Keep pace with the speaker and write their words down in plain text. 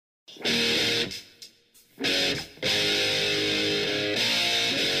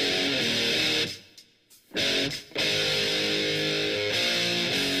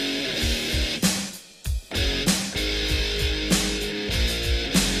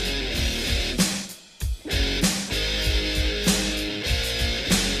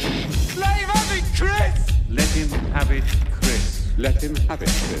Let him have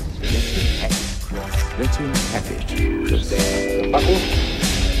it, Chris. Let him have it, Chris. Buckle,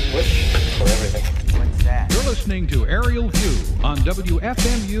 switch for everything. What's that? You're listening to Aerial View on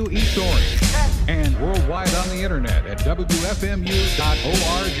WFMU East Orange and worldwide on the internet at WFMU.org.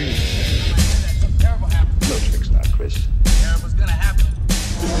 No tricks now, Chris. Terrible's gonna happen.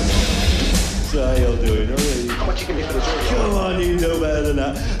 So how y'all doing already? How much you give me for this? Come on, you know better than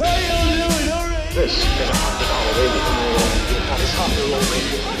that. How y'all doing already? This is $100 radio. This $100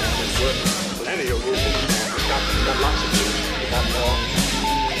 radio is worth plenty of room. It's got lots of views. We got more.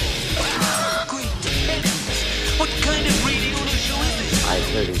 Great heavens! What kind of radio show is this? I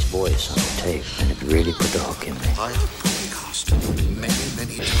heard his voice on the tape, and it really put the hook in me. I have broadcast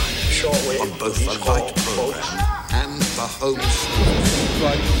many times Shortwave. on both the light program and the home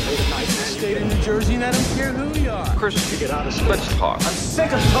State of New Jersey, and I don't care who you are. Chris, you get out of here. Let's talk. I'm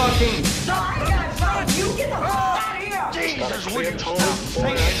sick of talking. You get the hell out of here! Jesus, we're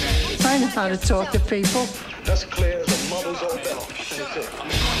I know how to talk to people. That's clear as a mother's old bell. That's it.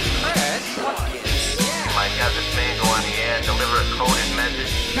 Might have this man go on the air and deliver a coded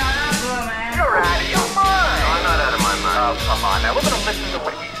message. No, man. You're out of your mind. No, I'm not out of my mind. Oh, come on. Now, we're going to listen to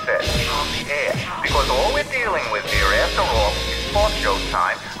what he said on the air. Because all we're dealing with here, after all, is talk show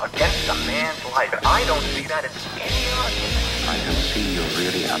time against a man's life. And I don't see that as any argument. I can see you're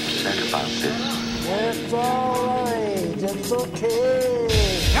really upset about this. It's all right. It's okay.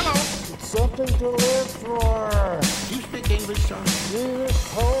 Hello. It's something to live for. You speak English, son? Jesus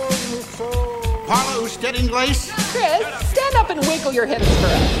told me so. Parlo usted inglés? Chris, stand up and wiggle your hips for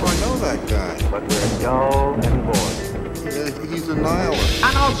us. I know that guy. But we're dull and bored. He's a nihilist.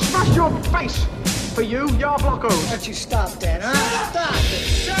 And I'll smash your face for you, Yarblocko. Why don't you stop that, huh? Stop it.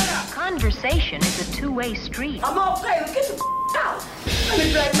 Shut up. Conversation is a two-way street. I'm all playing. Get the out. Let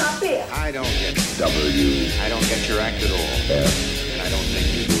me drag my beer. I don't get it. W. I don't get your act at all. F. And I don't think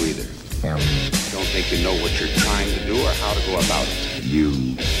you do either. M. I don't think you know what you're trying to do or how to go about it. U.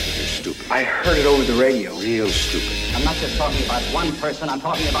 You're stupid. I heard it over the radio. Real stupid. I'm not just talking about one person, I'm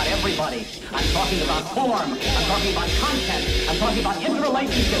talking about everybody. I'm talking about form, I'm talking about content, I'm talking about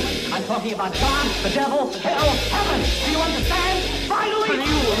interrelationships, I'm talking about God, the devil, hell, heaven. Do you understand? Finally! But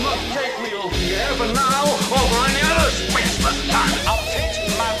you will not take me over here, but now over any other spaceless time. I'll pitch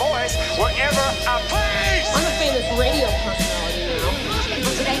my voice wherever I please. I'm a famous radio personality now.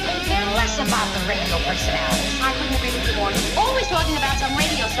 People today could care less about the radio personalities. I couldn't agree with you more. Always talking about some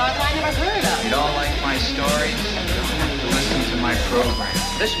radio star that I never heard of. You don't like my stories? You don't have to listen to my program.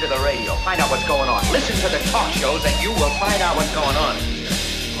 Listen to the radio. Find out what's going on. Listen to the talk shows and you will find out what's going on.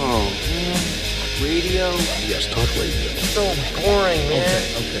 Oh, man. Radio? Yes, talk radio. So boring, man.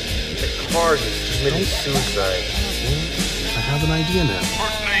 Okay. The cars just committing suicide. I have an idea now.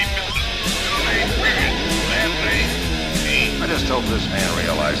 I just hope this man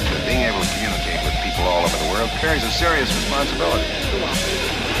realizes that being able to communicate with people all over the world carries a serious responsibility.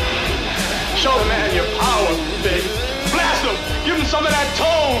 Show the man your power, baby. Blast him. Give him some of that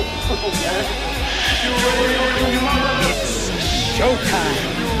tone. Showtime.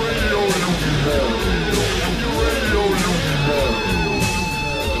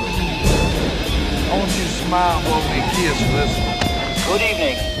 I want you to smile and blow me a kiss for this one. Good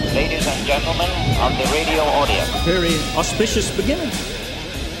evening, ladies and gentlemen of the radio audience. Very auspicious beginning.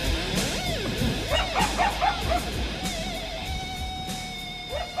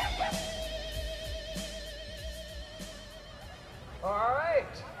 All right,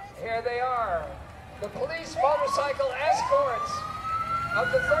 here they are, the police motorcycle escorts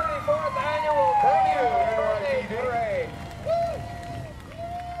of the 34th annual Coney Parade.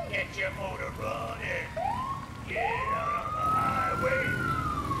 Get your motor running. Get out on the highway.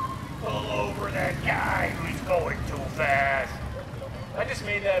 Pull over that guy who's going too fast. I just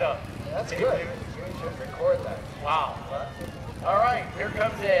made that up. That's good. You should record that. Wow. All right, here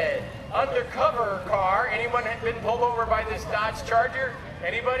comes an undercover car. Anyone been pulled over by this Dodge Charger?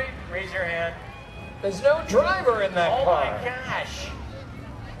 Anybody? Raise your hand. There's no driver in that car. Oh my gosh.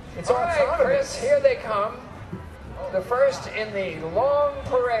 It's all right, Chris, here they come. The first in the long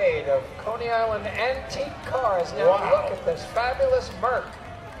parade of Coney Island antique cars. Now look at this fabulous Merc.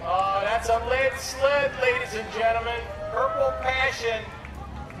 Oh, that's a lead sled, ladies and gentlemen. Purple Passion.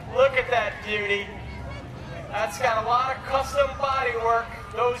 Look at that beauty. That's got a lot of custom body work.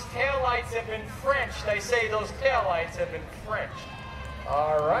 those taillights have been Frenched. They say those taillights have been Frenched.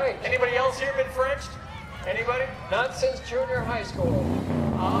 All right. Anybody else here been Frenched? Anybody? Not since junior high school.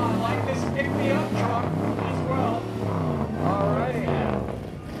 I like this pick-me-up truck as well. All righty.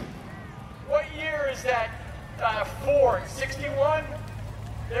 What year is that Ford? 61?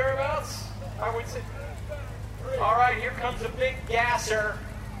 Thereabouts? I would say. All right, here comes a big gasser.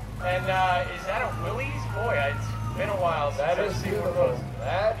 And is that a Willys? Boy, it's been a while since I've seen one of those.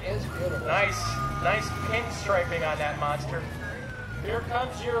 That is beautiful. Nice pinstriping on that monster. Here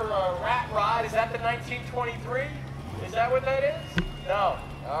comes your rat rod. Is that the 1923? Is that what that is? No.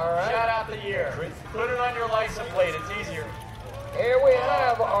 All right. Shout out the year. Put it on your license plate. It's easier. Here we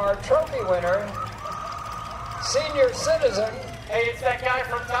have our trophy winner, senior citizen. Hey, it's that guy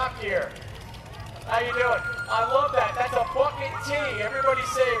from Top Gear. How you doing? I love that. That's a bucket T. Everybody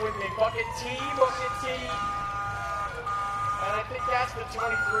say it with me. Bucket T, bucket T. And I think that's the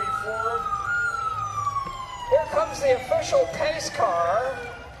 23 Ford. Here comes the official pace car,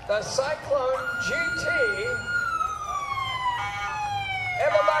 the Cyclone GT.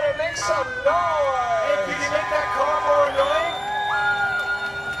 Everybody make some noise. Hey, can you make that car more annoying?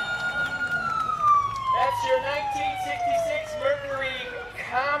 That's your 1966 Mercury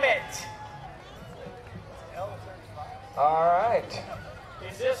Comet. All right.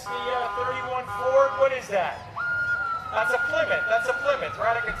 Is this the 31 Ford? What is that? That's a Plymouth. That's a Plymouth,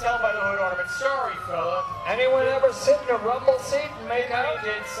 right? I can tell by the hood ornament. Sorry, fella. Anyone ever sit in a rumble seat and make out? I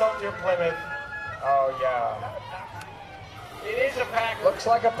did. Sold your Plymouth. Oh, yeah. It is a Packard. Looks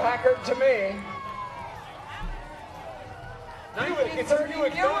like a Packard to me. Buick. It's a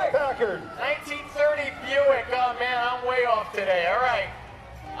Buick, not Packard. 1930 Buick. Oh, man, I'm way off today. All right.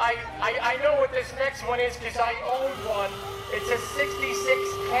 I know what this next one is because I owned one. It's a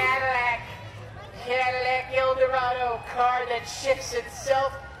 66 Cadillac Eldorado car that shifts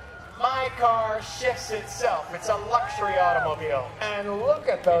itself. My car shifts itself. It's a luxury automobile. And look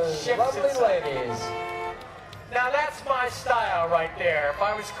at those lovely ladies. Now that's my style right there. If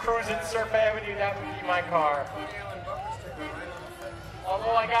I was cruising Surf Avenue, that would be my car.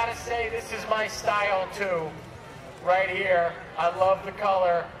 Although I gotta say, this is my style too. Right here. I love the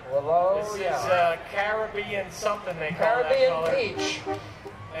color. Well, this is Caribbean something they call that color. Caribbean peach.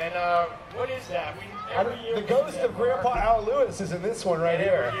 And what is that? The ghost of Grandpa Al Lewis is in this one right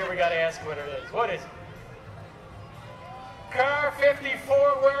here. Here we got to ask what it is. What is it? Car 54,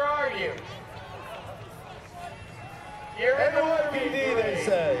 where are you? You're in the NYPD, they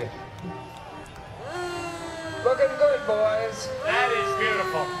say. Looking good, boys. That is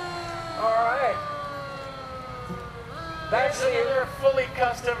beautiful. All right. That's another fully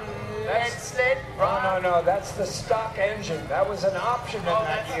custom instead. No. That's the stock engine. That was an option in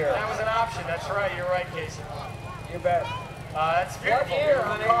that year. That was an option. That's right. You're right, Casey. You bet. That's beautiful. What year,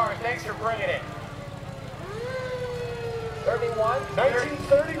 honey? Car. Thanks for bringing it. 31?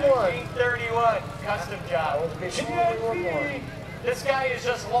 1931. 1931. Custom job. This guy is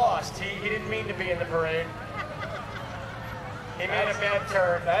just lost. He didn't mean to be in the parade. He made a bad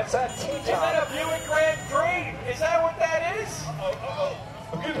turn. That's a T-top. Is that a Buick Grand Prix? Is that what that is?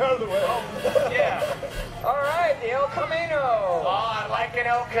 I'm getting out of the way. Yeah. All right, the El Camino. Oh, I like an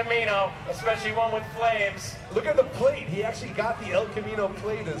El Camino, especially one with flames. Look at the plate. He actually got the El Camino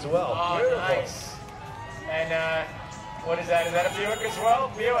plate as well. Oh, beautiful. Nice. And what is that? Is that a Buick as well?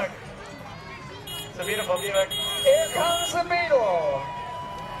 Buick. It's a beautiful Buick. Here comes the Beetle.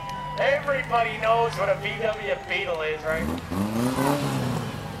 Everybody knows what a VW Beetle is, right?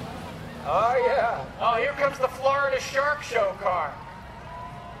 Oh, yeah. Oh, here comes the Florida Shark Show car.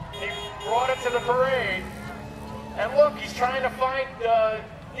 He brought it to the parade. And look, he's trying to find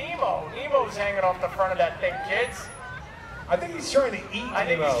Nemo. Nemo's hanging off the front of that thing, kids. I think he's trying to eat Nemo. I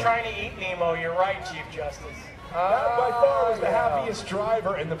think he's trying to eat Nemo. You're right, Chief Justice. That by far was the happiest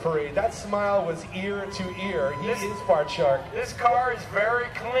driver in the parade. That smile was ear to ear. He is part shark. This car is very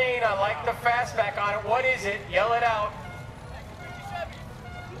clean. I like the fastback on it. What is it? Yell it out.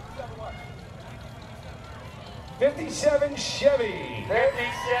 57 Chevy.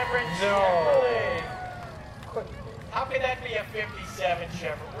 57 Chevrolet. How can that be a 57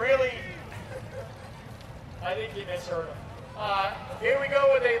 Chevrolet? Really? I think you misheard him. Here we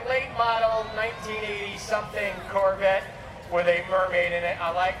go with a late model 1980 something Corvette with a mermaid in it.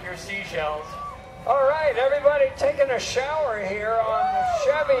 I like your seashells. All right, everybody taking a shower here on the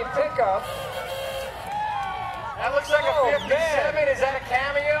Chevy pickup. That looks like a 57. Man. Is that a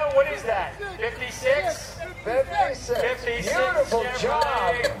Cameo? What is that? 56? 56. Beautiful Chevrolet.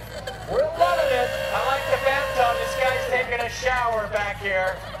 Job. We're loving it. I like the bathtub. This guy's taking a shower back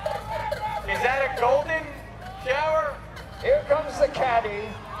here. Is that a golden shower? Here comes the cat. Caddy.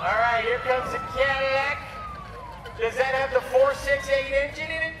 All right, here comes the Cadillac. Does that have the 468 engine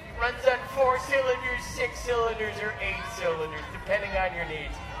in it? Runs on 4 cylinders, 6 cylinders, or 8 cylinders, depending on your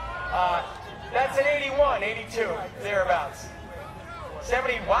needs. That's an 81, 82, thereabouts.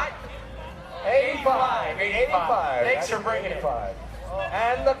 70 what? 85. Thanks for bringing it.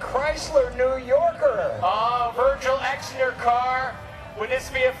 And the Chrysler New Yorker. Oh, Virgil Exner car. Would this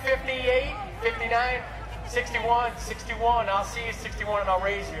be a 58, 59, 61, 61? I'll see you 61 and I'll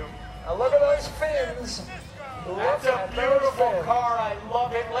raise you. Now look at those fins. That's a beautiful car. I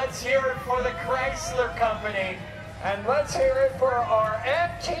love it. Let's hear it for the Chrysler Company. And let's hear it for our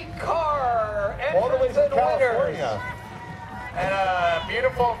antique car. All the way to California. And a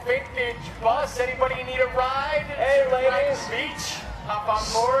beautiful vintage bus. Anybody need a ride? Hey, ladies. Beach. Hop on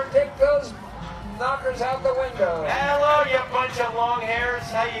board. Take those knockers out the window. Hello, you bunch of long hairs.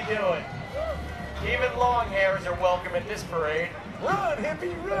 How you doing? Even long hairs are welcome at this parade. Run,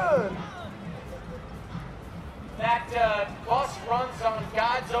 hippie, run. That bus runs on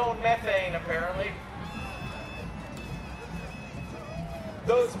God's own methane, apparently.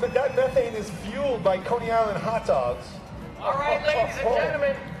 That methane is fueled by Coney Island hot dogs. All right, ladies and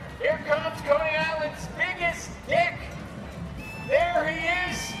gentlemen, here comes Coney Island's biggest dick. There he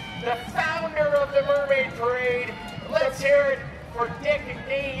is, the founder of the Mermaid Parade. Let's hear it for Dick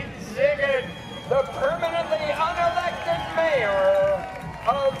D. Ziggin, the permanently unelected mayor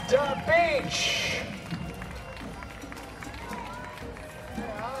of the beach.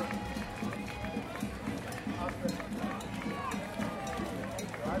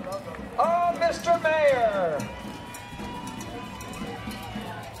 Oh, Mr. Mayor!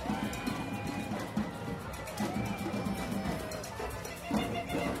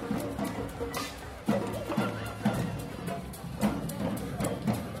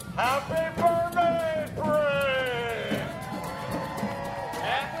 Happy Mermaid Parade!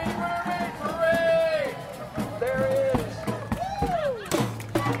 Happy Mermaid Parade! There he is.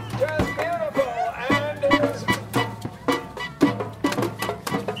 Just beautiful and is.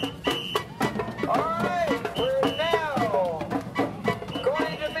 Alright, we're now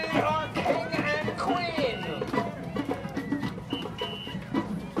going to meet our king and queen.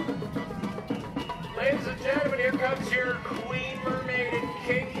 Ladies and gentlemen, here comes your Queen Mermaid and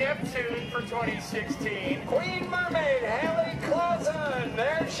King Neptune for 2016. Queen Mermaid, Hallie Clausen,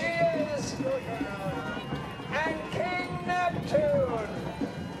 there she is. And King Neptune.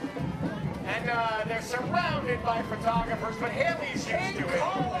 And they're surrounded by photographers, but Haley's used to it.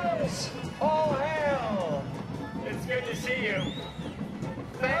 Callers, all hail. It's good to see you.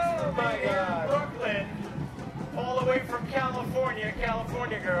 Thanks for being here in Brooklyn, all the way from California,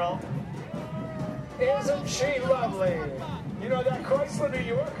 California girl. Isn't she lovely? You know, that Chrysler New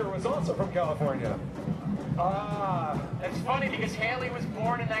Yorker was also from California. It's funny because Haley was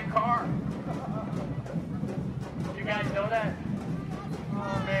born in that car. You guys know that?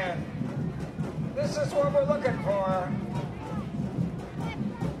 Oh, man. This is what we're looking for.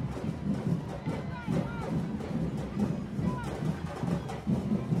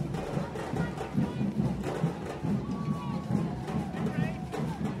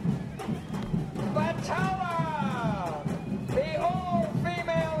 Batala, the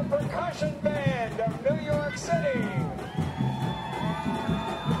all-female percussion band of New York City.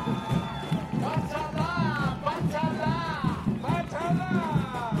 Batala, Batala, Batala.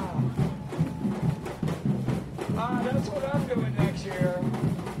 That's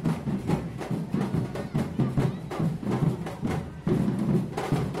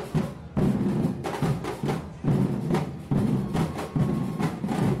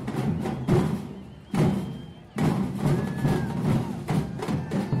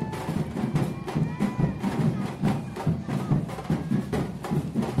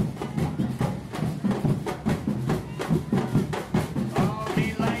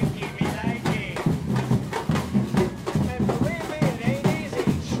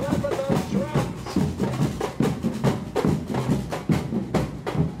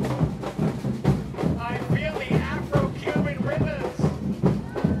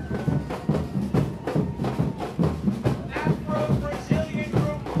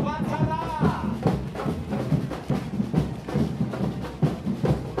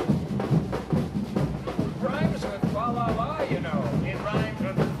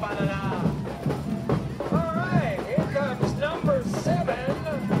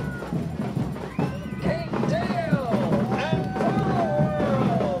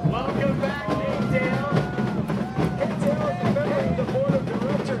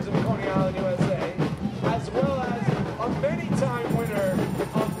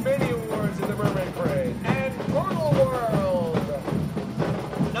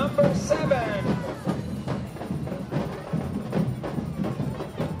number 7.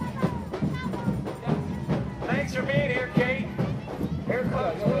 Thanks for being here, Kate. Here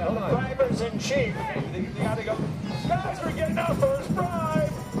comes one of the bribers in chief. They gotta go. Guys, we're getting our first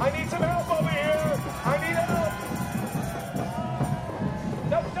bribe. I need some help over here. I need help.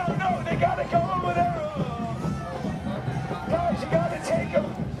 No, they gotta go over there. Guys, you gotta take them.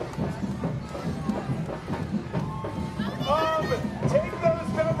 Take those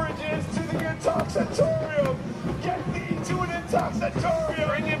beverages to the Intoxitorium. Get these to an Intoxitorium.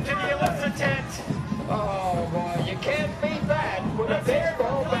 Bring him to the Alyssa tent. Oh, boy, you can't beat that with a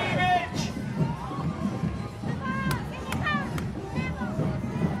baseball cleavage.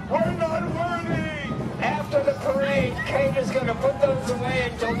 We're not worthy. After the parade, Kate is going to put those away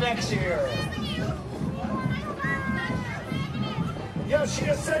until next year. Yeah, she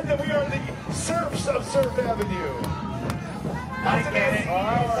just said that we are the serfs of Surf Avenue. I get it.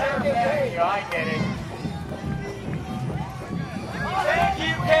 Thank you, Kate. I get it. Thank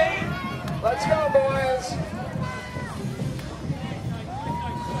you, Kate. Let's go, boys.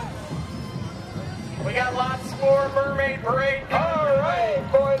 We got lots more Mermaid Parade. All right,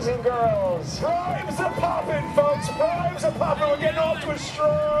 boys and girls. Bribes are popping, folks. Bribes are popping. We're getting off to a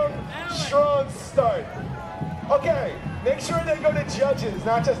strong start. Okay, make sure they go to judges,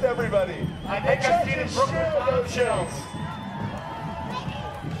 not just everybody. I think I've seen it share those shells.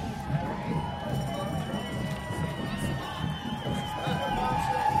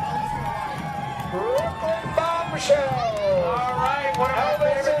 Brooklyn Bombshells. All right, one of our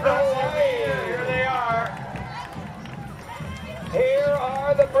favorite groups here. Here they are. Here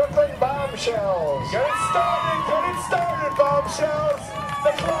are the Brooklyn Bombshells. Get it started, Bombshells.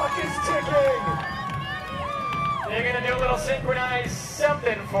 The clock is ticking. They're gonna do a little synchronized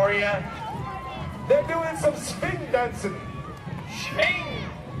something for you. They're doing some swing dancing. Swing.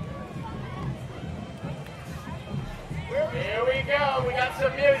 Here we go. We got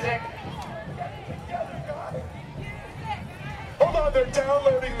some music. Hold on, they're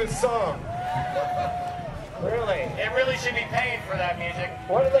downloading the song. Really? It really should be paid for that music.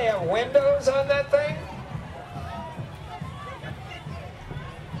 What do they have, windows on that thing?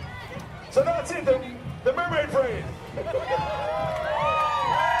 So that's it, the Mermaid Parade.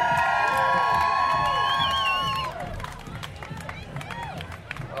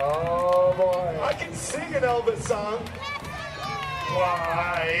 Oh boy. I can sing an Elvis song.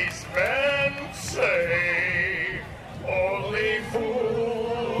 Wise men say only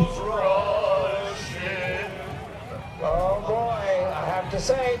fools rush in. Oh boy, I have to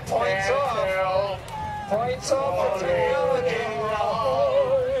say, points off. Points off for theology.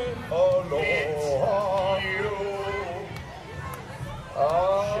 Oh Lord. Oh,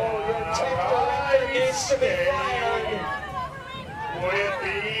 your temper needs to be fired. Would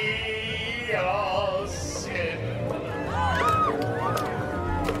be a sin.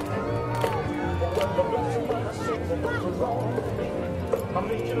 I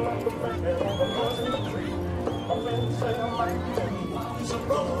meet you like a friend on the bus in the tree. My friends say I'm like so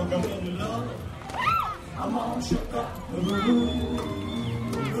wrong, I'm in love. I'm all shook up. Ooh,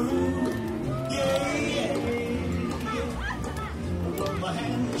 yeah, yeah. Well, my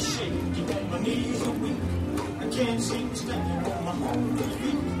hand is shaking and my knees are weak. I can't seem to stand on my own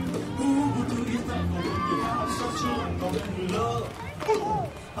feet. Who do you think when you have such a love? I'm in love.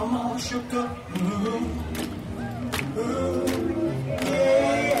 I'm all shook up.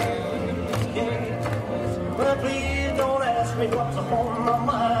 Well, please don't ask me what's on my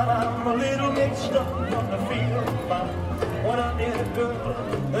mind. I'm a little mixed up on the feel fine. When I meet a girl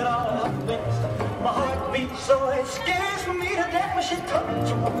that all I fixed, my heart beats so it scares me to death. When she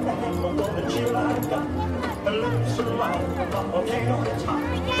touches on the hand, the chill I got, the lips are light, my volcano is hot.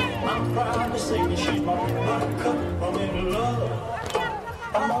 I'm proud to say that she's my buttercup. I'm in love.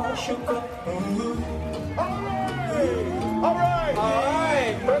 I'm all shook up. All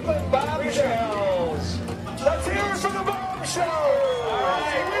right, Brooklyn Bombshells. Let's hear it for the Bombshells. All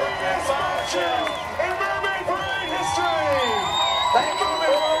right, Brooklyn Bombshells in Mermaid Parade history. Thank you,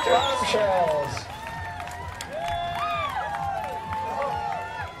 Brooklyn Bombshells.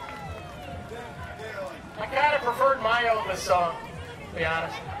 I kind of preferred my Elvis song, to be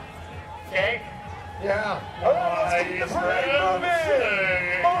honest. Okay? Yeah. All right, let's keep the parade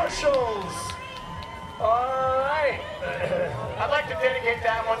moving. Marshalls. All right. I'd like to dedicate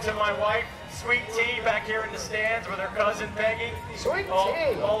that one to my wife, Sweet Tea, back here in the stands with her cousin Peggy. Sweet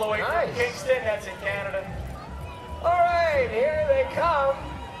Tea. All the way from Kingston, that's in Canada. All right, here they come.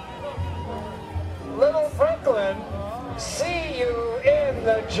 Little Brooklyn, see you in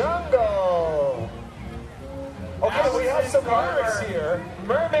the jungle. Okay, we have some mermaids here.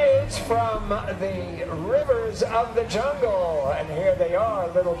 Mermaids from the rivers of the jungle. And here they are,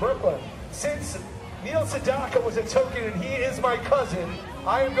 Little Brooklyn. Since Neil Sedaka was a token and he is my cousin,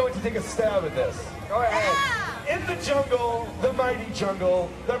 I am going to take a stab at this. Go ahead. In the jungle, the mighty jungle,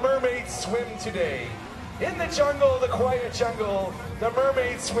 the mermaids swim today. In the jungle, the quiet jungle, the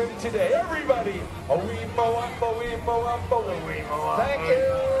mermaids swim today. Everybody. Thank you.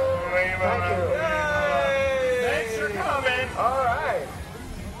 Thank you. Thanks for coming. All right.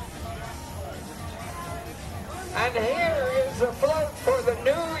 And here is the float for the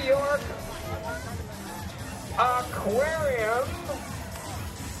New York Aquarium.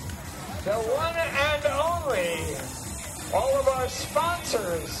 The one and only. All of our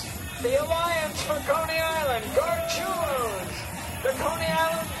sponsors. The Alliance for Coney Island, Garchulos, the Coney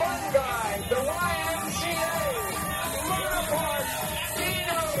Island Fun Guide, the YMCA, Luna Park,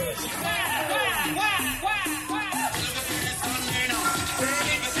 Dino's, for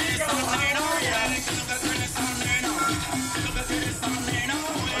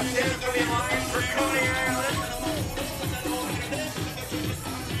the Alliance for Coney Island.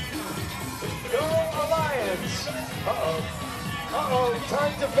 Go Alliance! Uh-oh,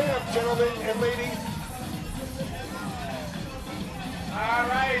 time to vamp, gentlemen and ladies. All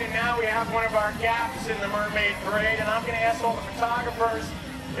right, and now we have one of our gaps in the Mermaid Parade, and I'm going to ask all the photographers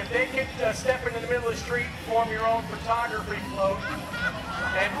if they could step into the middle of the street and form your own photography float.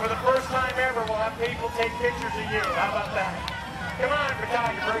 And for the first time ever, we'll have people take pictures of you. How about that? Come on,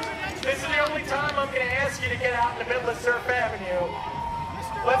 photographers. This is the only time I'm going to ask you to get out in the middle of Surf Avenue.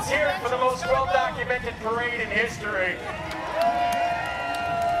 Let's hear it for the most well-documented parade in history.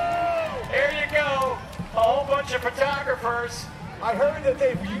 There you go. A whole bunch of photographers. I heard that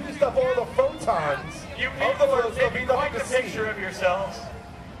they've used up all the photons. You people are taking quite the picture of yourselves.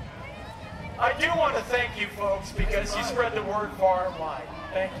 I do want to thank you folks because you spread the word far and wide.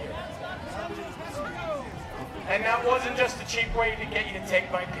 Thank you. And that wasn't just a cheap way to get you to take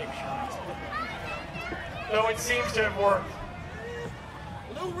my picture. Though it seems to have worked.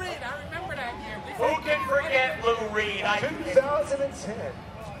 Lou Reed, I remember that year. Who can forget Lou Reed? 2010.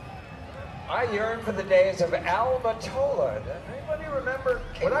 I yearn for the days of Al Matola. Does anybody remember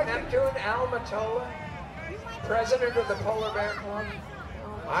King Neptune, Al Matola? President of the Polar Bear Club?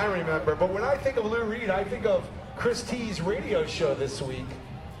 I remember, but when I think of Lou Reed, I think of Chris T's radio show this week.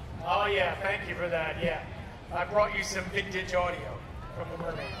 Oh yeah, thank you for that, yeah. I brought you some vintage audio from the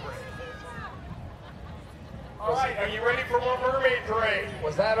Mermaid Parade. All right, are you ready for more Mermaid Parade?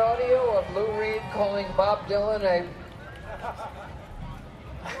 Was that audio of Lou Reed calling Bob Dylan a...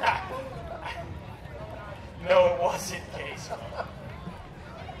 No, it wasn't, Case.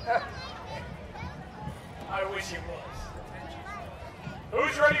 I wish it was.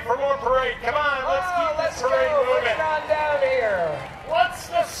 Who's ready for more parade? Come on, let's keep this parade moving. Bring it on down here. What's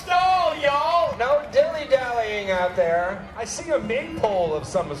the stall, y'all? No dilly-dallying out there. I see a maypole of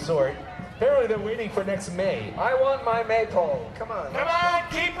some sort. Apparently they're waiting for next May. I want my maypole. Come on. Come on,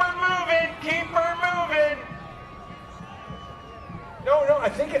 keep her moving. Keep her moving. No, I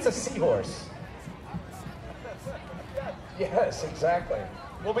think it's a seahorse. Yes, exactly.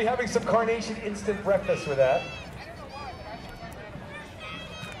 We'll be having some Carnation instant breakfast for that.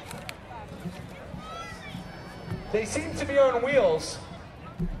 They seem to be on wheels.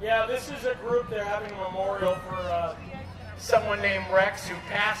 Yeah, this is a group. They're having a memorial for someone named Rex who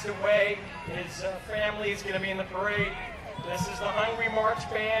passed away. His family is going to be in the parade. This is the Hungry March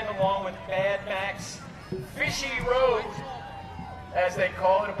Band along with Bad Max Fishy Road, as they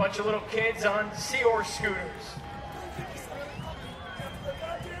call it, a bunch of little kids on seahorse scooters.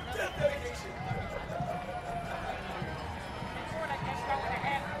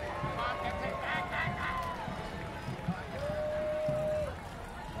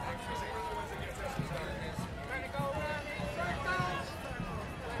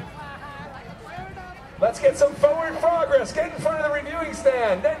 Let's get some forward progress. Get in front of the reviewing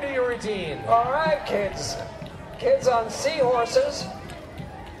stand. Then do your routine. All right, kids. Kids on seahorses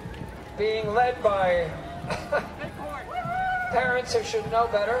being led by parents who should know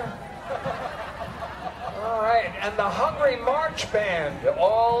better. All right, and the Hungry March Band,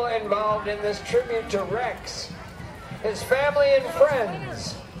 all involved in this tribute to Rex, his family and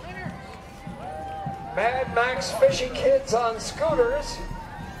friends. Mad Max Fishy Kids on scooters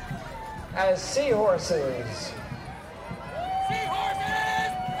as seahorses.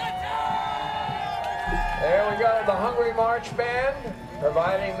 There we go, the Hungry March Band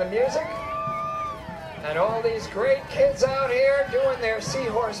providing the music. And all these great kids out here doing their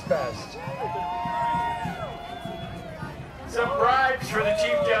seahorse best. Some bribes for the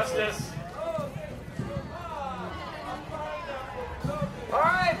Chief Justice. All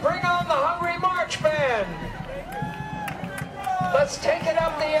right, bring on the Hungry March Band. Let's take it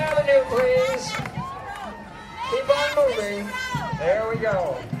up the avenue, please. Keep on moving. There we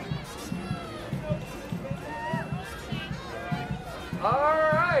go. All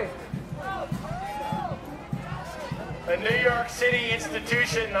right. The New York City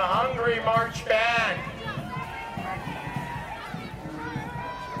institution, the Hungry March Band.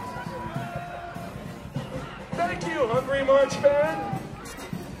 Thank you, Hungry March Band.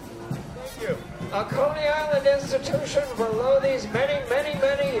 Thank you. A Coney Island institution for lo these many, many,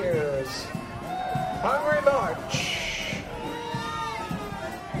 many years. Hungry March.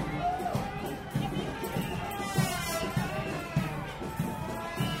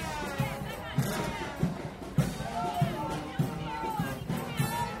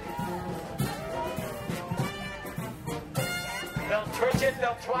 They'll twitch it,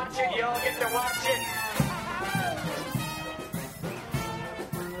 they'll twatch it, you'll get to watch it.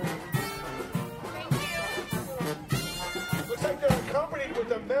 Looks like they're accompanied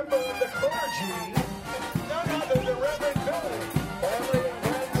with a member of the clergy, none other than Reverend Billy. Family and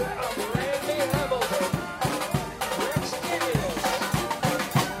friends of Randy Hamilton, Rick Stevens,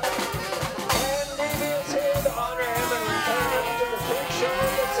 and Devious here to honor him and return him to the big show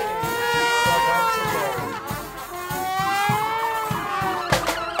of the city.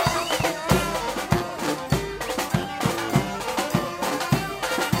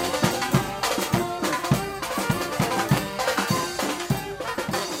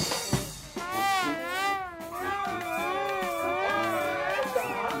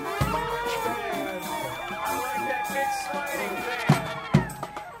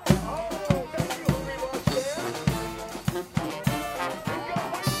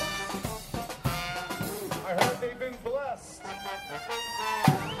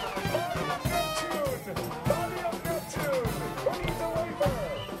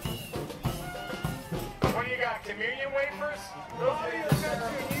 Communion wafers? What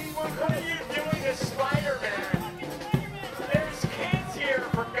are you doing to Spider-Man? There's kids here,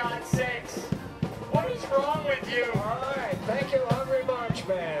 for God's sakes. What is wrong with you? All right, thank you, Hungry March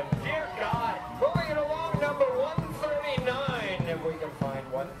Band. Dear God. Moving it along, number 139, if we can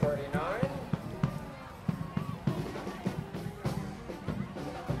find 139.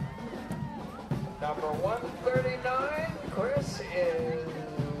 Number 139, Chris, is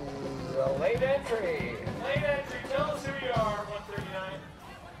a late entry. Late entry, tell us who you are, 139.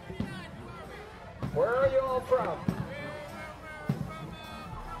 Where are you all from?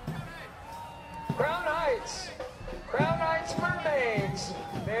 Crown Heights. Crown Heights Mermaids.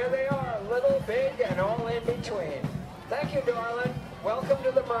 There they are, little, big, and all in between. Thank you, darling. Welcome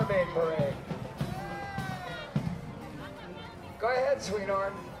to the Mermaid Parade. Go ahead,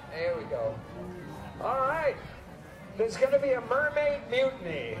 sweetheart. There we go. All right. There's going to be a mermaid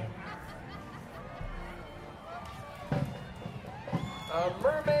mutiny. A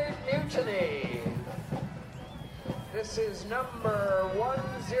mermaid mutiny. This is number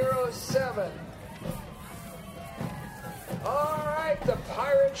 107. All right, the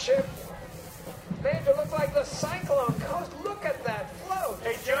pirate ship made to look like the Cyclone Coast. Look at that float.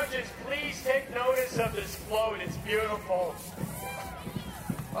 Hey, judges, please take notice of this float. It's beautiful.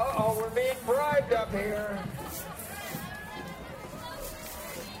 Uh-oh, we're being bribed up here.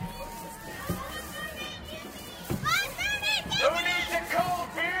 Who needs a cold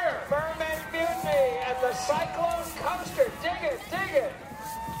beer? Mermaid Mutiny and the Cyclone Coaster. Dig it, dig it.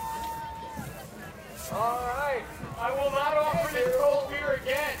 All right. I will not offer this cold beer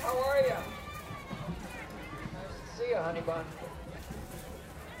again. How are you? Nice to see you, honey bun.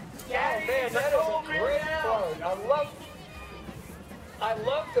 Daddy, oh man, that is a great float. I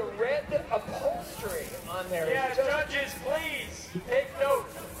love the red upholstery on there. Yeah, judges, please take note.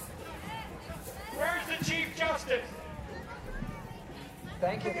 Where's the Chief Justice?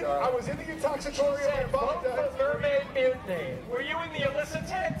 Thank you, darling. I was in the intoxicatorium and vote for Mermaid Mutiny. Were you in the illicit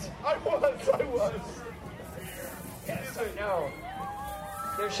tent? I was. Yes, I know.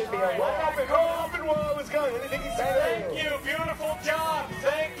 There should be a What happened while I was gone? Anything you say? Thank you. Beautiful job.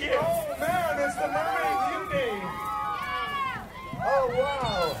 Thank you. Oh, man, it's the Mermaid Mutiny. Oh,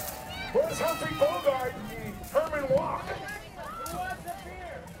 wow. Where's Humphrey Bogart and Herman Walk?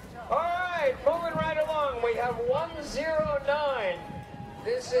 All right, moving right along. We have 109.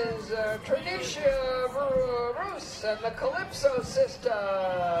 This is Tradicia Bruce and the Calypso Sister.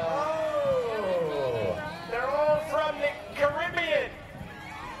 Oh. They're all from the Caribbean.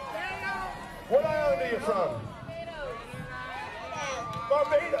 What island are you from?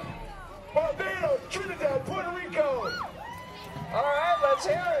 Barbados, Trinidad, Puerto Rico. All right, let's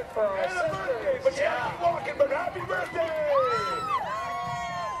hear it for our And a birthday, but Jackie Walken, but happy birthday!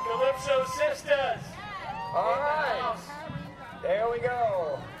 Calypso Sisters. All right. There we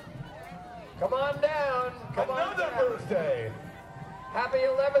go. Come on down. Another birthday. Happy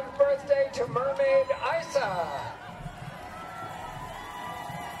 11th birthday to Mermaid Isa.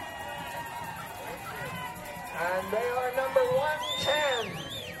 And they are number 110.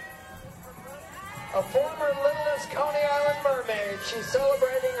 A former Littlest Coney Island mermaid. She's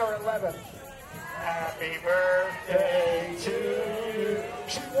celebrating her 11th. Happy birthday to you.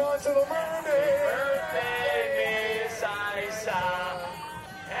 She wants a little mermaid. Birthday, Miss Isa.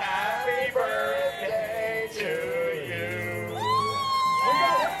 Happy birthday to you. We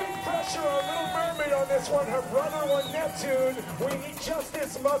got heavy pressure on Little Mermaid on this one. Her brother won Neptune. We need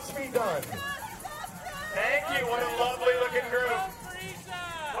Justice Must Be Done. Thank you. What a lovely looking group.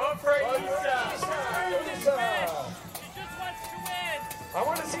 Vote for Isa. I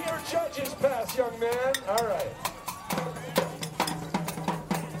want to see your judges pass, young man. All right.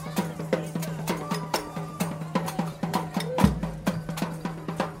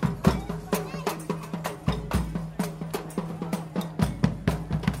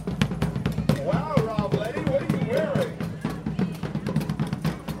 Wow, Rob Letty, what are you wearing?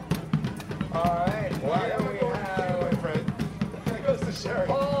 All right. Wow, we have my friend. That goes to Sherry.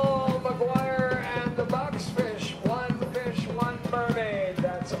 Paul McGuire and the Boxfish. One fish, one mermaid.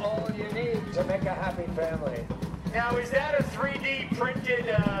 That's all you need to make a happy family. Now, is that a 3D printed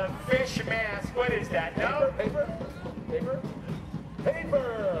fish mask? What is that? No? Paper?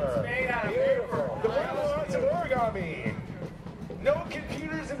 It's made out of paper. The Wildlife of origami. No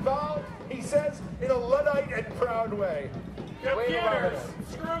computers involved, he says, in a Luddite and proud way. Computers!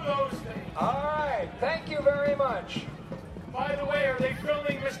 Screw those things. All right, thank you very much. By the way, are they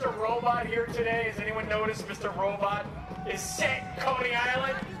filming Mr. Robot here today? Has anyone noticed Mr. Robot is set Coney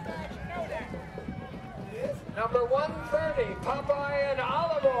Island? Number 130, Popeye and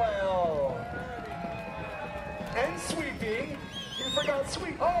olive oil. And Sweepy. You forgot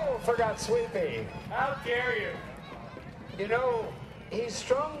Sweepy. Oh, forgot Sweepy. How dare you? You know, he's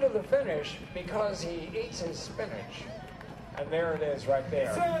strong to the finish because he eats his spinach. And there it is right there.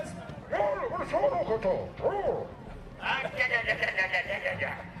 It says,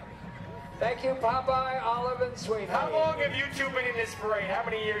 thank you, Popeye, Olive, and Sweet. How long have you two been in this parade? How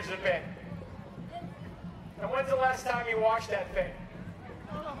many years have it been? And when's the last time you watched that thing?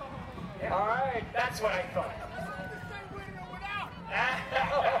 Yeah. All right. That's what I thought.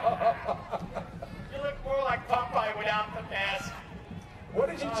 You look more like Popeye without the mask. What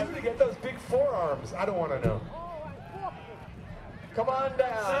did you do to get those big forearms? I don't want to know. Come on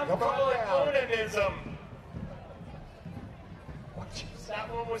down. Some Come on call it down. onanism. That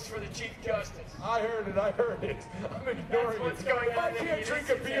one was for the Chief Justice. I heard it. I'm ignoring That's what's it. going If on I in can't the drink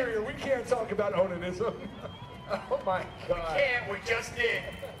a beer here, we can't talk about onanism. Oh my God. We just did.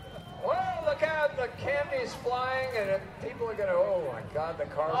 Well, look out, the candy's flying and people are gonna, oh my God, the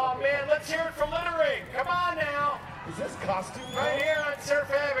cars. Oh man, let's hear it for littering. Come on now. Is this costume? Right here on Surf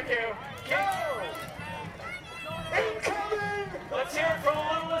Avenue. Incoming! Let's hear it for the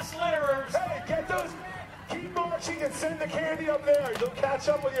littlest litterers. Hey, get those, keep marching and send the candy up there. You'll catch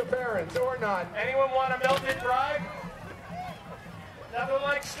up with your parents, or not. Anyone want a melted bribe? Nothing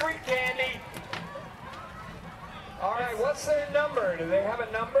like street candy. All right, what's their number? Do they have a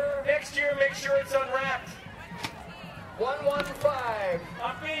number? Next year, make sure it's unwrapped. 115.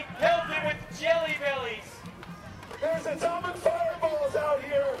 I'm being pelted with jelly bellies. There's atomic fireballs out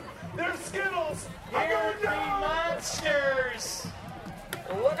here. There's Skittles. Here be monsters.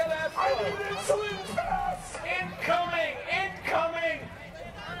 Look at that. I need insulin pass. Incoming.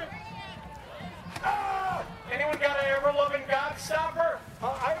 Anyone got an ever-loving gobstopper?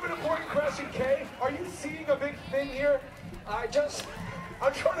 I have an important question, Kay. Are you seeing a big thing here? I'm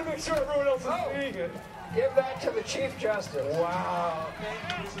trying to make sure everyone else is seeing it. Give that to the Chief Justice. Wow.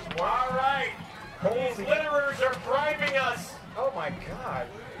 All right. These litterers are bribing us. Oh my God.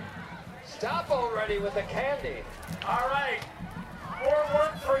 Stop already with the candy. All right. More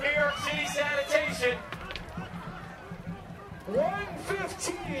work for New York City sanitation.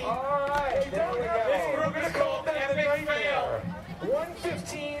 115. All right. There we go. This group is called Epic Fail.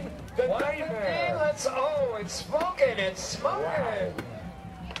 115. The nightmare. It's smoking.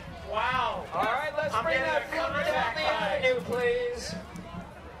 Wow. All right, let's bring that food down the avenue, please.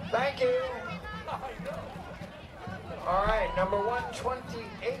 Thank you. All right, number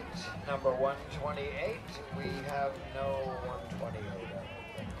 128. Number 128. We have no 128.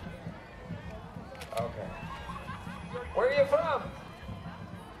 Okay. Where are you from?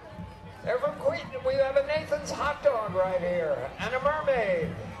 They're from Queen. We have a Nathan's hot dog right here and a mermaid.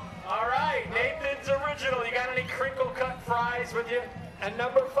 All right, Nathan's original. You got any crinkle cut fries with you? And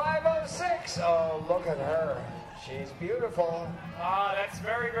number 506. Oh, look at her. She's beautiful. Ah, that's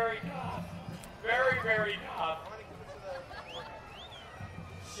very, very goth. Very, very goth.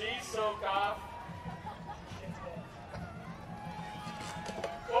 She's so goth.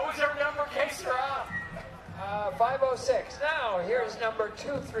 What was her number, K-Stra? 506. Now, here's number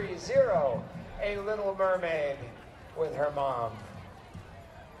 230, A Little Mermaid with her mom.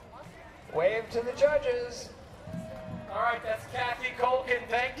 Wave to the judges. All right, that's Kathy Colkin.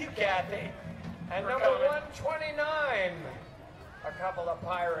 Thank you, Kathy. And number 129, a couple of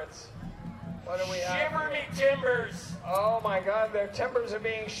pirates. What do we have? Shiver me timbers. Oh my God, their timbers are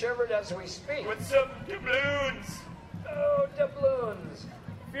being shivered as we speak. With some doubloons. Oh, doubloons.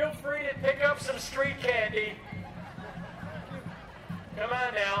 Feel free to pick up some street candy. Come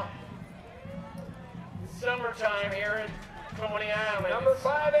on now. Summertime here in Coney Island. Number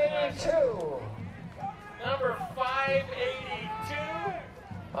 582. Number 582.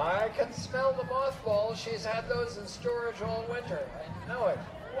 I can smell the mothballs. She's had those in storage all winter. I know it.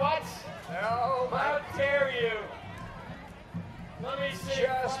 What? No, how dare you? Let me see.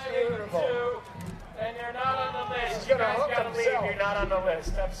 Just beautiful. And you're not on the list. He's You gonna guys hook gotta leave. himself. You're not on the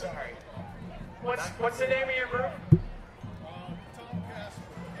list. I'm sorry. What's the name of your group?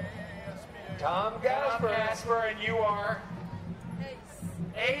 Tom Gasper. Tom Gasper, and you are?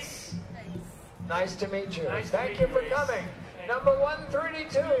 Ace. Ace? Nice to meet you. Nice to Thank meet you you, for Ace. coming. Number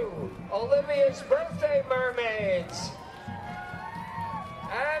 132, Olivia's Birthday Mermaids.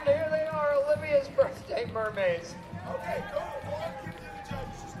 And here they are, Olivia's Birthday Mermaids. Okay, go on, give it to the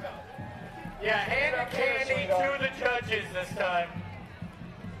judges. Just go. Yeah, hand the candy to the judges this time.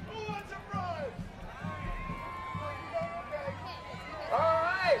 Who wants a prize? All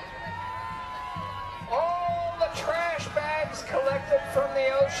right. All the trash bags collected from the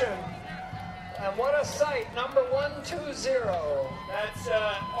ocean. And what a sight, number 120. That's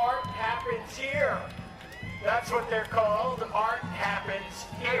Art Happens Here. That's what they're called. Art Happens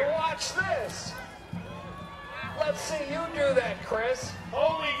Here. And watch this. Let's see you do that, Chris.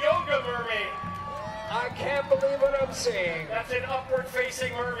 Holy yoga mermaid. I can't believe what I'm seeing. That's an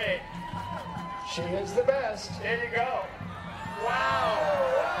upward-facing mermaid. She is the best. There you go. Wow.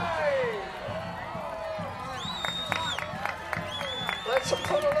 All right. Let's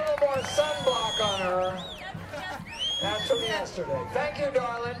put a little more sunblock on her. That's from yesterday. Thank you,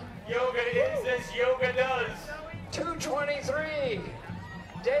 darling. Yoga is as yoga does. 223.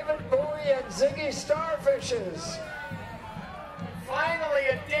 David Bowie and Ziggy Starfishes. Finally,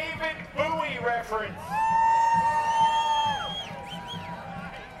 a David Bowie reference.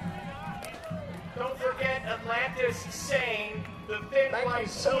 Don't forget Atlantis Sane, the Thin Thank White you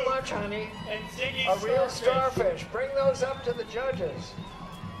so Flute, much, honey. and Ziggy A real Starfish. starfish. Bring those up to the judges.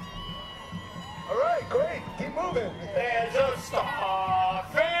 All right, great. Keep moving. There's a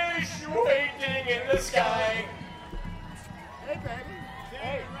starfish waiting in the sky. Hey, baby.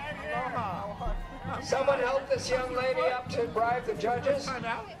 Hey, right here. Someone help this young lady up to bribe the judges.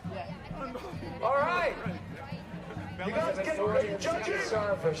 All right. You guys get ready, judges.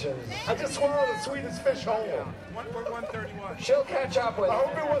 Starfishes. I just swallowed the sweetest fish whole. 131. She'll catch up with I you.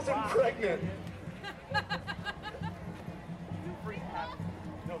 hope it wasn't pregnant.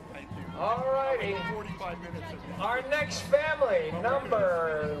 No, thank you. All righty. 45 minutes. Our next family,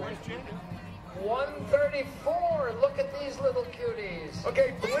 number 134. Look at these little cuties.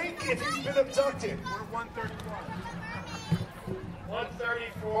 Okay, blink if you've been abducted. We're 131.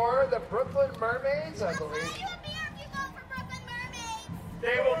 134. The Brooklyn Mermaids, I believe.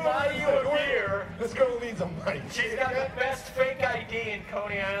 They will buy you a beer. This girl needs a mic. She's got the best fake ID in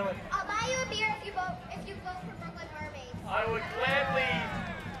Coney Island. I'll buy you a beer if you vote for Brooklyn Mermaids. I would gladly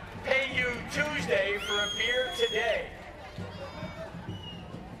pay you Tuesday for a beer today.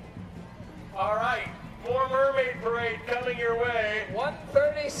 All right, more Mermaid Parade coming your way.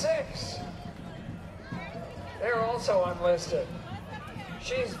 136. They're also unlisted.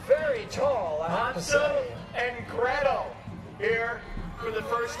 She's very tall, I have to Hansel say. and Gretel here for the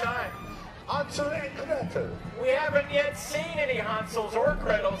first time. Hansel and Gretel. We haven't yet seen any Hansels or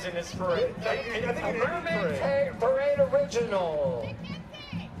Gretels in this parade. I think A Mermaid Parade original.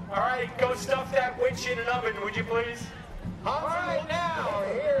 All right, go stuff that witch in an oven, would you please? All right, now,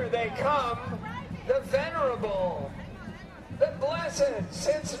 here they come. The Venerable. The Blessed,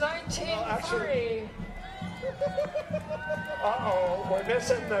 since 1903. Uh-oh, we're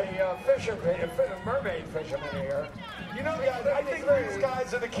missing the mermaid fisherman here. You know, guys, I think these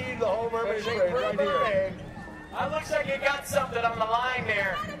guys are the key to the whole mermaid Fishing parade for a right here. mermaid. Looks like you got something on the line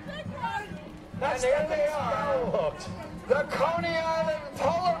there. And here they are. The Coney Island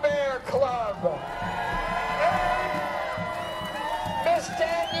Polar Bear Club. And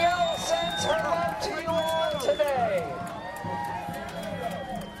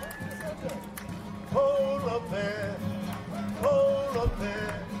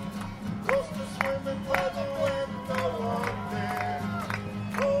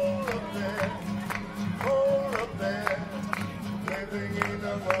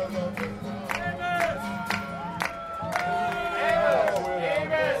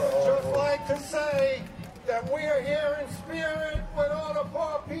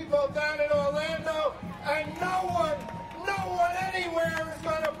people down in Orlando, and no one anywhere is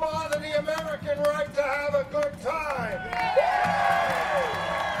going to bother the American right to have a good time.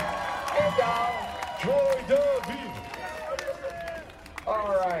 Hey, doll. Joy de vie. All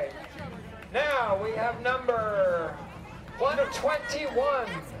right. Now we have number 121.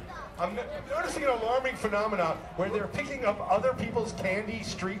 I'm noticing an alarming phenomenon where they're picking up other people's candy,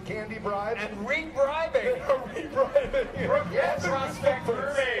 street candy bribes. And re-bribing. They are re-bribing. Yes, Prospect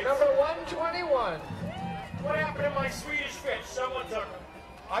Mermaids. Number 121. What happened to my Swedish fish? Someone took them.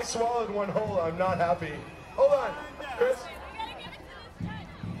 I swallowed one whole. I'm not happy. Hold on, Chris.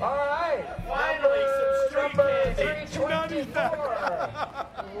 All right. Finally, some street number candy. 324.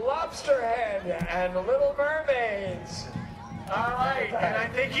 Lobsterhead and Little Mermaids. All right, and I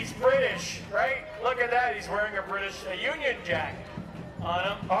think he's British, right? Look at that. He's wearing a Union Jack on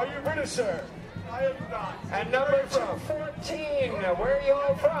him. Are you British, sir? I am not. And number 214. Where are you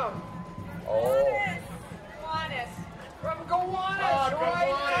all from? Oh. From Gowanus,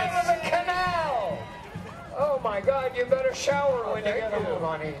 right out of the canal. Oh my God, you better shower when you get home,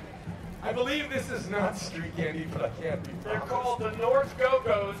 honey. I believe this is not street candy, but I can't be They're promised. called the North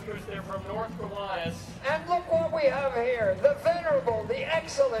Go-Go's because they're from North Gowanus. And look what we have here. The venerable, the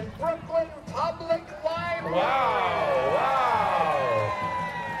excellent Brooklyn Public Library. Wow.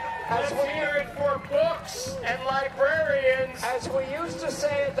 Let's hear it for books and librarians. As we used to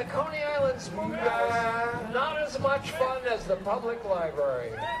say at the Coney Island Spoon House, not as much fun as the public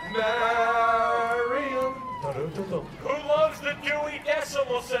library. Mariam. Who loves the Dewey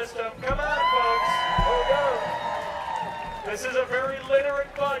Decimal System? Come on, folks. This is a very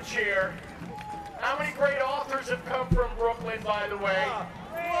literate bunch here. How many great authors have come from Brooklyn, by the way?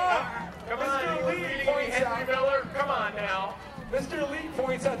 Come on, you were reading me Henry Miller? Come on now. Mr. Lee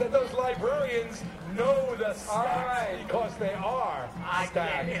points out that those librarians know the stacks because they are I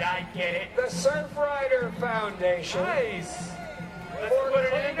stacks. get it. The Surfrider Foundation. Nice. Let's put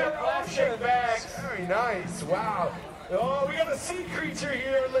it in the plastic bags. Very nice. Wow. Oh, we got a sea creature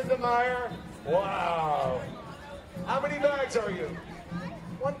here, Linda Meyer. Wow. How many bags are you?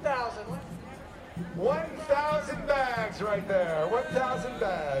 1,000. 1,000 bags right there. 1,000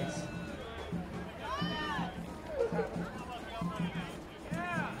 bags.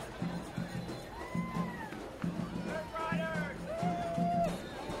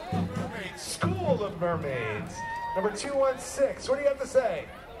 School of Mermaids. Number 216. What do you have to say?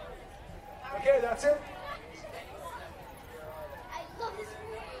 Okay, that's it. I love this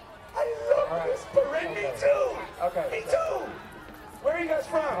movie. I love this parade. Me too. Okay. Me too. Where are you guys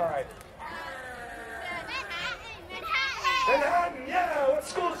from? All right. Manhattan. Yeah. What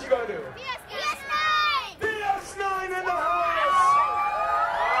school did you go to? PS9. PS9 in the house.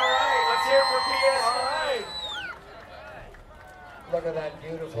 All right, let's hear it for PS9. All right. Look at that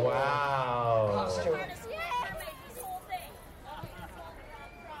beautiful Wow. costume.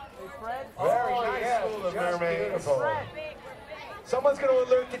 Very nice School of Mermaids. Beautiful. Someone's going to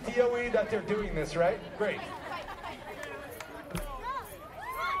alert the DOE that they're doing this, right? Great.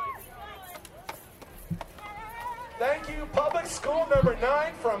 Thank you, Public School number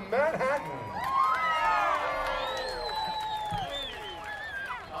 9 from Manhattan.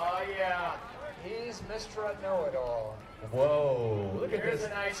 Oh, yeah. He's Mr. Know-It-All. Whoa, look at Here's this.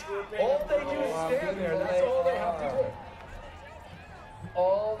 a nice group. All they do is stand there. That's all they have to do.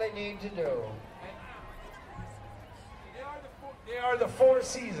 All they need to do. They are the four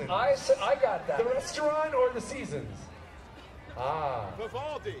seasons. I got that. The restaurant or the seasons? Ah.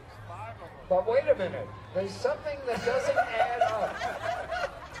 Vivaldi. But wait a minute. There's something that doesn't add up.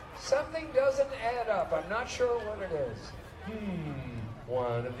 Something doesn't add up. I'm not sure what it is.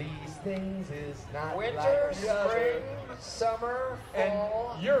 One of these things is not Winter, like the other. spring, summer,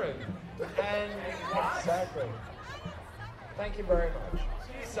 fall, And urine. and exactly. Thank you very much.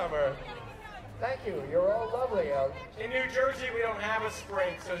 See, summer. Thank you. You're all lovely out. In New Jersey, we don't have a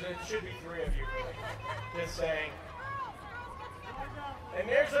spring, so there should be 3 of you, really. Just saying. And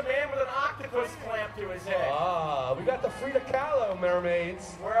there's a man with an octopus clamped to his head. Ah, we got the Frida Kahlo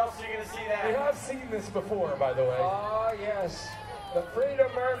mermaids. Where else are you going to see that? We have seen this before, by the way. Oh, yes. The Frida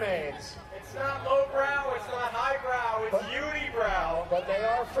Mermaids. It's not lowbrow, it's not highbrow, it's unibrow. But they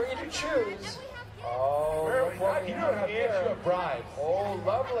are free to choose. Oh, look what we You don't have to get you a here. bribe. Oh,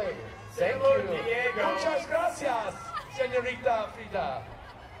 lovely. Say Thank hello to you. Diego. Muchas gracias, señorita Frida.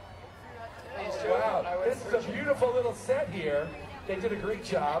 Please do. Wow, I would this is a appreciate it. beautiful little set here. They did a great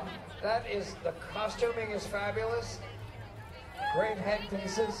job. That is, the costuming is fabulous. Great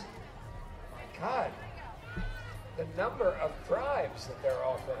headpieces. My God. The number of bribes that they're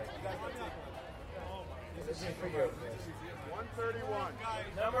offering. This is for you. 131.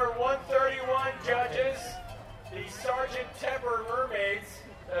 Number 131, judges, the Sergeant Tepper Mermaids,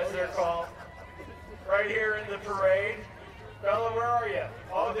 as they're called, right here in the parade. Bella, where are you?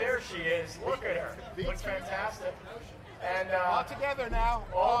 Oh, there she is. Look at her. Looks fantastic. And all together now.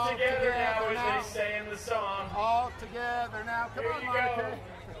 All together now, as they say in the song. All together now. Come Here on, you Monica.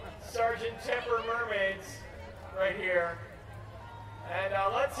 go. Sergeant Tepper Mermaids, right here. And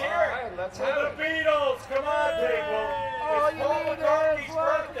let's hear right, it. let's For have the it. Beatles. Come on, people. It's Paul McCartney's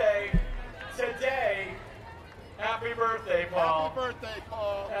birthday today. Happy birthday, Paul. Happy birthday,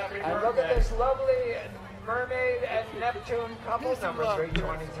 Paul. Happy And birthday. look at this lovely Mermaid and Neptune couple, Peace and number love.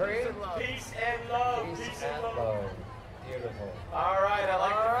 323. Peace and love. Peace and love. Beautiful. All right, I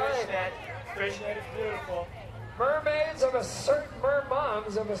like All the right. fishnet. Fishnet is beautiful. Mermaids of a certain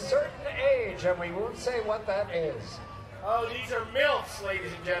mermoms of a certain age, and we won't say what that is. Oh, these are MILFs,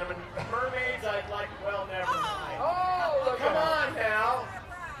 ladies and gentlemen. Mermaids, I'd like, well, never mind. Oh, look Come at on now.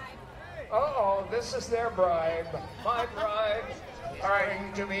 Uh-oh, this is their bribe. My bribe. All right.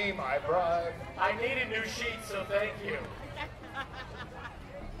 Bring to me my bribe. I need a new sheet, so thank you.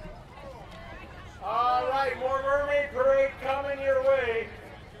 All right, more Mermaid Parade coming your way.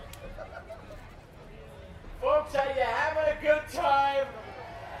 Folks, are you having a good time?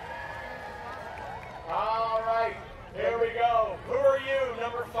 All right, here we go. Who are you?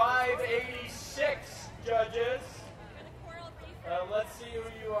 Number 586, judges. Let's see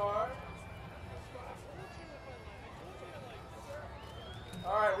who you are.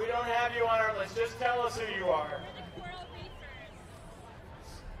 All right, we don't have you on our list. Just tell us who you are.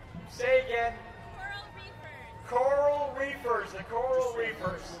 Say again. Coral Reefers, the Coral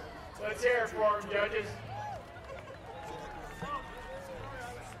Reefers. Let's hear it for them, judges.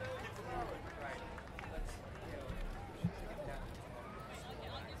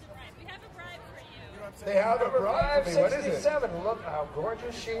 They have a bribe for me. What is it? 567. Look how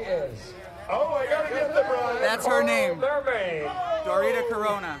gorgeous she is. Oh, I gotta get the bribe. That's her name. Mermaid. Dorita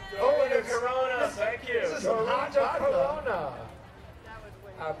Corona. Dorita Corona, thank you. This is a hot Dorita vodka. Corona.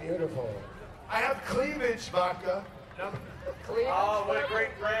 How beautiful. I have cleavage vodka. Cleavage. Oh, what a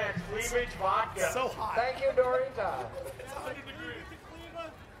great brand. Cleavage Vodka. So hot. Thank you, Dorita. It's 100 degrees.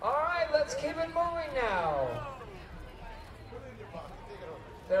 All right, let's keep it moving now.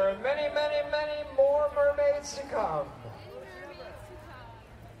 There are many, many, many more mermaids to come.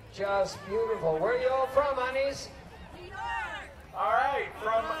 Just beautiful. Where are you all from, honeys? All right,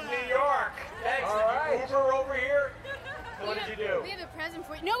 from New York. Thanks. All Did right. you Uber over here? What did you do? We have a present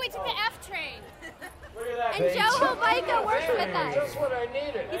for you. No, we took the F train. Look at that. And Joe Hovaika works with us. Just what I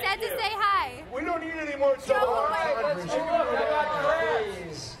needed. He said to say hi. We don't need any more Joe All right, Hovaika. let's move on.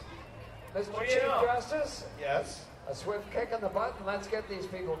 Please. Mr. What do you Chief know? Justice, Yes. a swift kick in the butt, and let's get these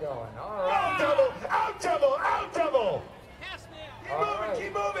people going. All Out right. double! Out double! Out double! Keep All moving! right.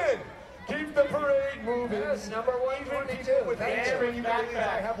 Keep moving! Keep the parade moving. Yes, number Even 122. people with Thank you. hamstring Back, injuries,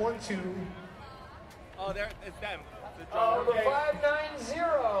 back. I have one too. Oh, there, it's them. Number Okay. 590.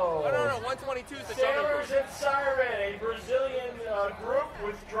 Oh, no, 122 is the Sailors drummer. and Siren, a Brazilian group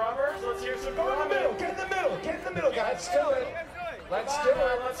with drummers. Let's hear some Go in the drumming. middle! Get in the middle! Get in the middle, Let's guys! do it. Let's Come do on,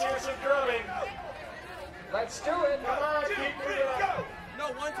 man, it. let's hear some drumming. Let's do it. Come on, 2, keep 3, it up. go! No,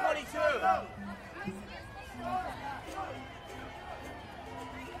 122.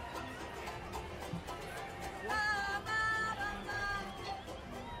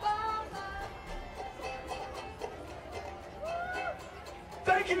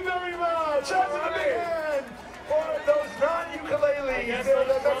 Thank you very much! That's a big hand for those non-ukuleles. guess They're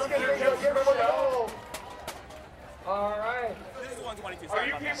those the Mexican drums are thing. just Give them for a show. call. All right. This is 122. Are Sorry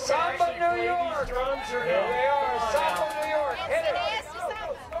you about people that. Samba, gonna actually New play York. these drums or Here no? they are. Come on Samba, now. New York. Hit it.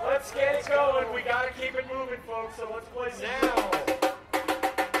 Let's get it going. We gotta keep it moving, folks. So let's play now.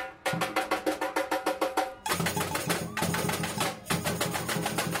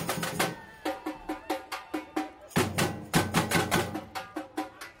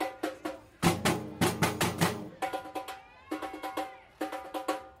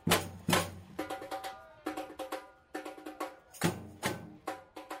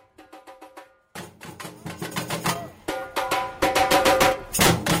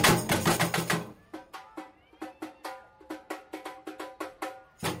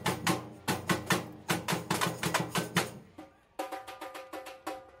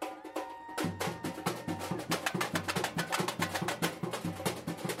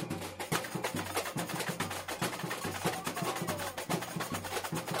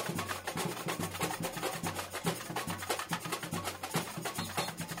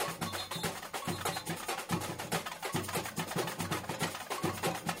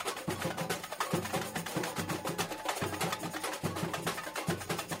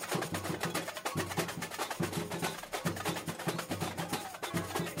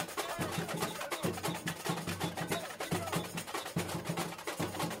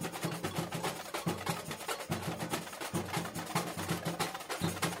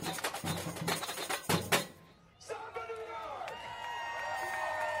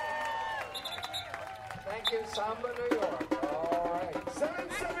 Samba, New York. All right.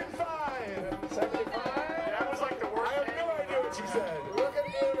 775. 75. That was like the worst. I have no idea what you said.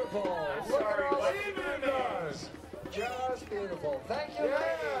 Looking beautiful. Look sorry, at all what? the names. Just beautiful. Thank you,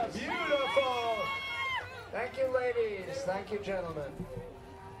 Yeah, ladies. beautiful. Thank you, ladies. Thank you, gentlemen.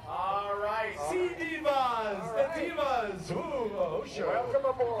 All right. Sea Divas, the Divas. Ooh, oh, sure. Welcome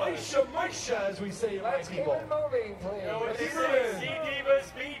aboard. Aisha Maisha, as we say in my Let's keep people. it moving, please. You know what they Keep say? it. C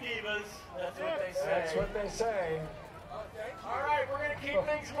divas, B divas. That's what they say. That's what they say. All right, we're gonna keep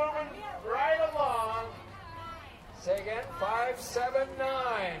things moving right along. Say again,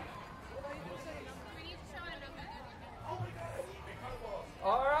 579.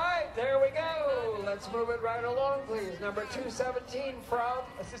 All right, there we go. Let's move it right along, please. Number 217 from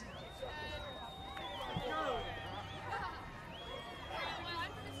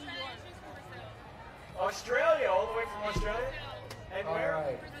Australia, all the way from Australia. And All where?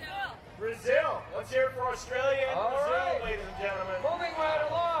 right. Brazil. Let's hear it for Australia and All Brazil, right. ladies and gentlemen. Moving right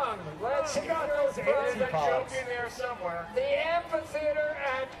along. Let's Check out hear those from There's a anti-pods. joke in there somewhere. the amphitheater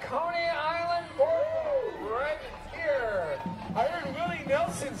at Coney Island, Boardwalk, right here. I heard Willie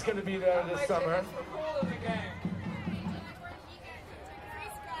Nelson's going to be there this summer.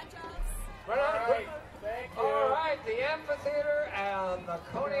 Right All on. right. Thank you. All right, the amphitheater and the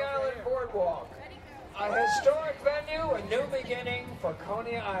Coney Island Boardwalk. A historic venue, a new beginning for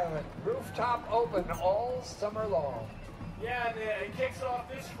Coney Island. Rooftop open all summer long. Yeah, and it kicks off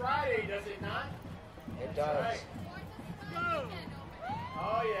this Friday, does it not? It does. Right.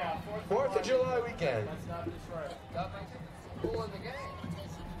 Oh yeah, 4th of July weekend. That's not this Friday. That makes it cool in the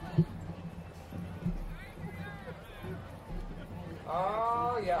game.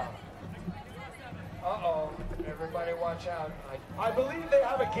 Oh, yeah. Uh-oh. Everybody watch out. I believe they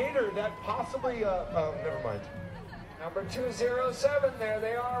have a gator that possibly, never mind. Number 207, there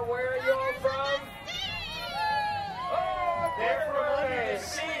they are. Where are you all from? Oh, They're from under the mermaids.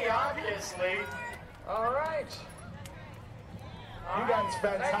 sea, obviously. All right. You guys Thank you,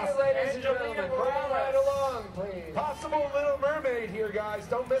 fantastic. ladies and Angelina gentlemen. Moving right Morales. along, please. Possible Little Mermaid here, guys.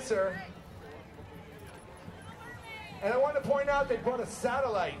 Don't miss her. And I want to point out they brought a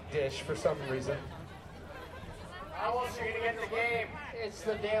satellite dish for some reason. How else are you gonna get the game? It's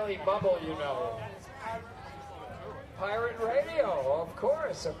the Daily Bubble, you know. Pirate Radio, of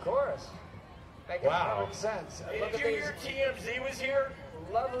course, of course. Making Wow. common sense. Look Did at you these hear TMZ was here?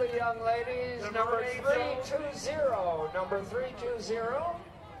 lovely young ladies. The Number mermaid 320. Number 320.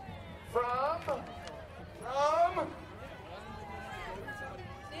 From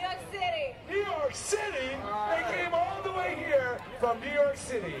New York City. New York City? They came all the way here from New York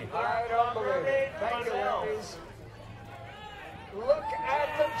City. I don't believe it. Thank you, ladies. Look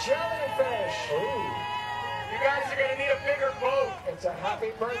at the jellyfish. You guys are gonna need a bigger boat. It's a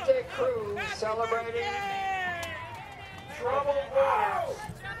happy birthday cruise celebrating Troubled waters.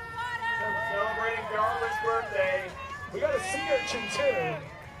 Celebrating Darla's birthday. We got a sea urchin too.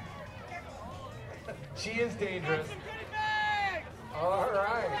 She is dangerous. All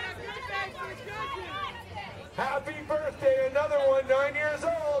right. Happy birthday, another one, 9 years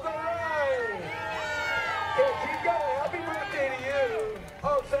old. All right. Okay, keep going. Happy birthday to you.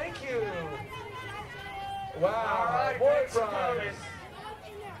 Oh, thank you. Wow. All right, More thanks for prize. coming.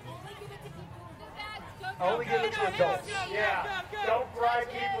 Only give it to adults. Yeah, don't bribe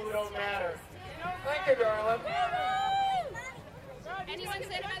people who don't matter. Thank you, darling. Anyone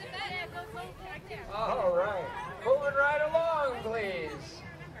sit by the bed? All right. Moving right along, please.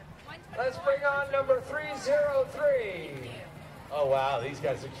 Let's bring on number 303. Oh, wow. These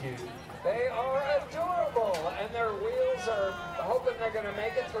guys are cute. They are adorable, and their wheels are hoping they're going to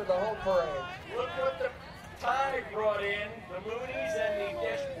make it through the whole parade. Look what the tide brought in. The Moonies and the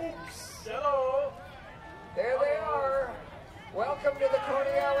Dash Books. Hello. There they are. Welcome to the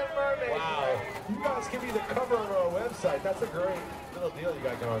Coney Island Mermaid. Wow. You guys give me the cover of our website. That's a great little deal you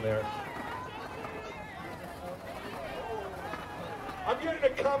got going there. I'm getting a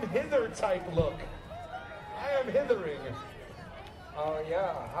come hither type look. I am hithering. Oh,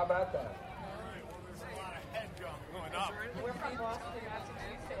 yeah. How about that? We're from Boston,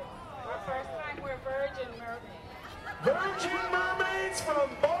 Massachusetts. Our first time we're Virgin Mermaids. Virgin Mermaids from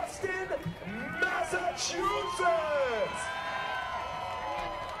Boston, Massachusetts.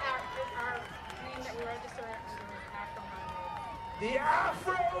 Our name that we register is Afro Mermaids. The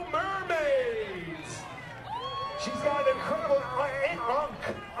Afro Mermaids. She's got an incredible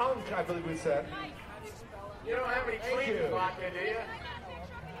unk, I believe we said. You don't have any Thank clean you. vodka, do you?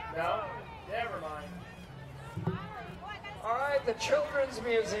 No? Never mind. All right, the Children's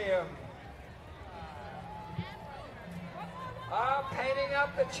Museum. Painting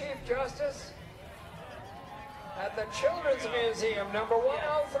up the Chief Justice. At the Children's Museum, number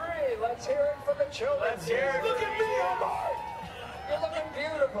 103. Let's hear it for the Children's Museum. Look at me, I'm Art. You're looking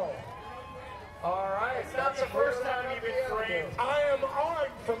beautiful. All right. It's not the first time you've been framed. I am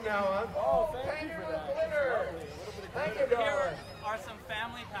Art from now on. Oh, thank you for that. Thank you, darling. Here are some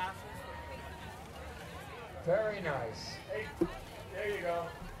family passes. Very nice. Hey, there you go.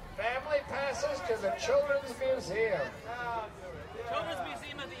 Family passes to the Children's Museum. Children's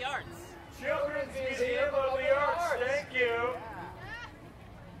Museum of the Arts. Children's Museum of the Arts. Thank you.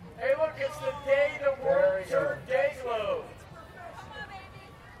 Hey, look, it's the day the World Turd Day Globe.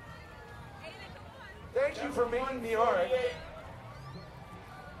 Thank you for making the art.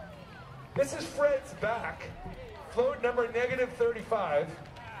 This is Fred's back. Float number -35.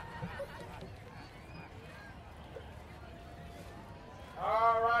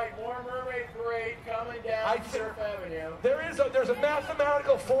 All right, more Mermaid Parade coming down Surf Avenue. There's a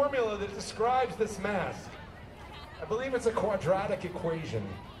mathematical formula that describes this mask. I believe it's a quadratic equation.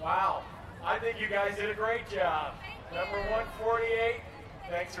 Wow, I think you guys did a great job. Number 148,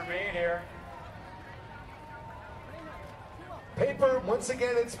 thanks for being here. Paper, once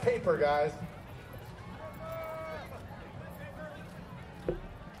again, it's paper, guys.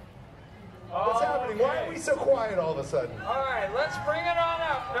 What's happening? Why are we so quiet all of a sudden? All right, let's bring it on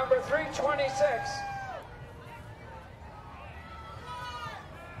up. Number 326.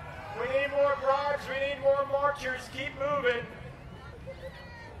 We need more bribes, we need more marchers. Keep moving.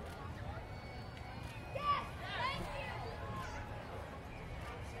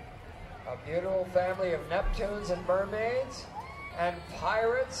 A beautiful family of Neptunes and mermaids and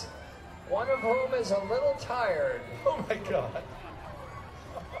pirates, one of whom is a little tired. Oh my God.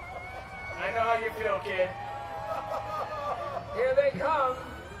 I know how you feel, kid. Here they come.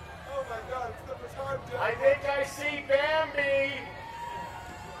 Oh my God, it's hard to... I think I see Bambi.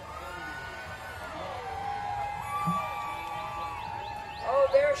 Oh,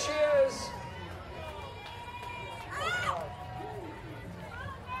 there she is.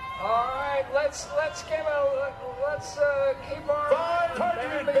 All right, let's keep our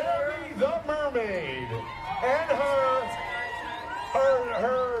 500 Bambi the Mermaid and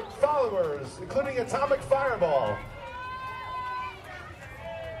her followers, including Atomic Fireball.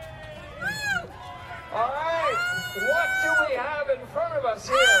 All right, what do we have in front of us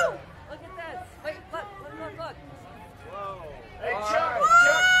here? Look at this. Wait, look. Whoa. Hey, All Chuck,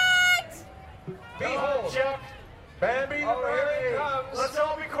 right. Chuck. Behold, Chuck. Bambi the Oh, here Mermaid. he comes. Let's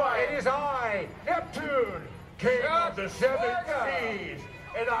all be quiet. It is I, Neptune, king of the seven Chuck. seas,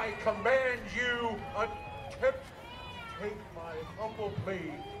 and I command you attempt to take my humble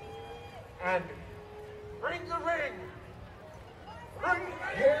plea and bring the ring.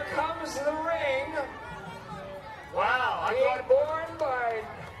 Here comes the ring. Wow, I Being thought. born by.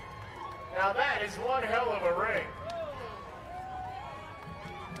 Now that is one hell of a ring.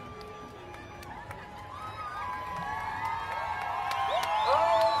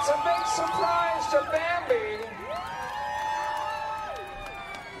 Oh, it's a big surprise to Bambi.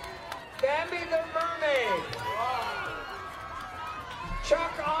 Bambi the mermaid.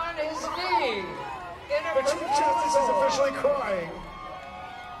 Chuck on his knee. In a The Chief Justice is officially crying.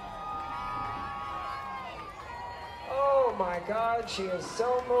 Oh my God, she is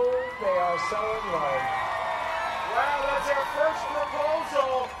so moved. They are so in love. Wow, that's our first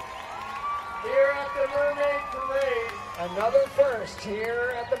proposal here at the Mermaid Parade. Another first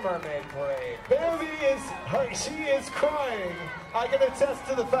here at the Mermaid Parade. Bambi she is crying. I can attest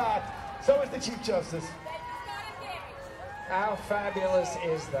to the fact. So is the Chief Justice. How fabulous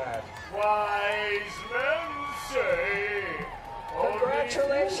is that? Wise men say.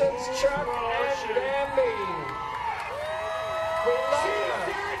 Congratulations, Chuck and Bambi. We love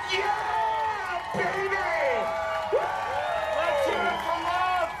you. Yeah, baby! Let's hear it for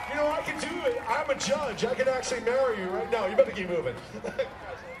love. You know, I can do it. I'm a judge. I can actually marry you right now. You better keep moving.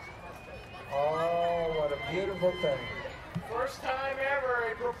 Oh, what a beautiful thing. First time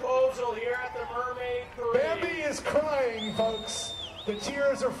ever a proposal here at the Mermaid Parade. Bambi is crying, folks. The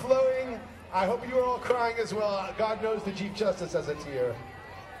tears are flowing. I hope you are all crying as well. God knows the Chief Justice has a tear.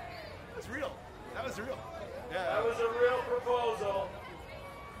 That's real. That was real. Yeah. That was a real proposal.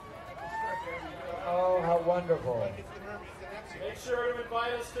 Oh, how wonderful. Make sure to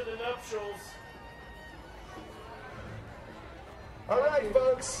invite us to the nuptials. All right,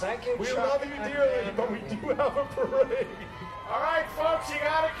 folks. Thank you, We Chuck love you and dearly, Bambi. but we do have a parade. All right, folks, you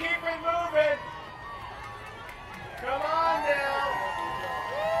got to keep it moving. Come on now.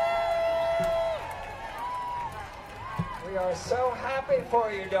 We are so happy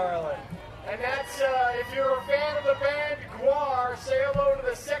for you, darling. And that's, if you're a fan of the band Guar, say hello to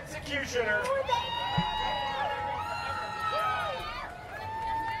the Sexecutioner.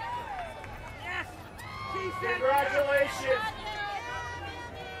 Congratulations.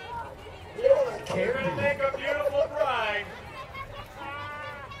 You're going to make a beautiful bride.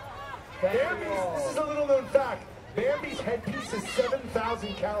 Bambi's, this is a little known fact. Bambi's headpiece is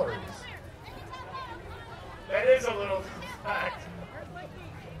 7,000 calories. That is a little fact.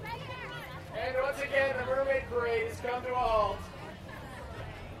 And once again, the Mermaid Parade has come to a halt.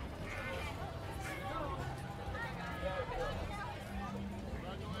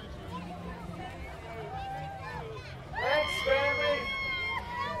 Thanks, family.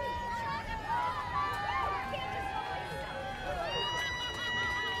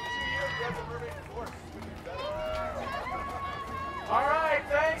 All right,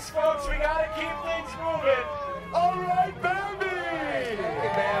 thanks, folks. We got to keep things moving. All right, Bambi! Thank you,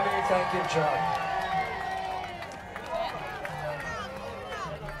 Bambi. Thank you, Chuck.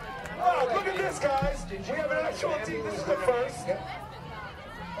 Oh, look at this, guys. We have an actual team. This is the first.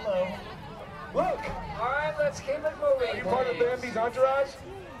 Hello. Look. All right, let's keep it moving. Are you part of Bambi's entourage?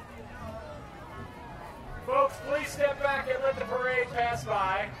 Folks, please step back and let the parade pass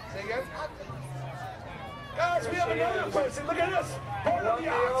by. Say again? Guys, we have another person. Look at this. Part of the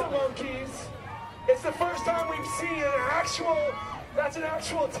Octomonkeys. It's the first time we've seen an actual, that's an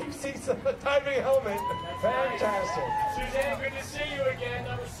actual deep sea diving helmet. Fantastic. Suzanne, good to see you again.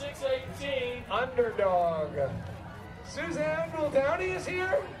 Number 618. Underdog. Suzanne Muldowney is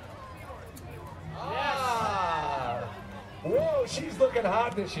here? Ah. Whoa, she's looking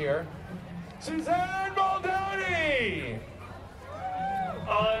hot this year. Suzanne Muldowney!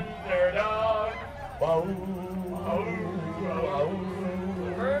 Underdog. Whoa.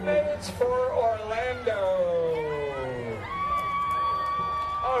 Mermaids for Orlando.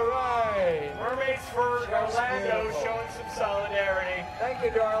 All right. Mermaids for Orlando showing some solidarity. Thank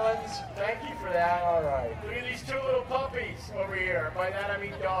you, darlings. Thank you for that. All right. Look at these two little puppies over here. By that I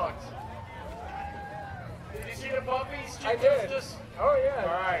mean dogs. Did you see the puppies? I did. Oh, yeah.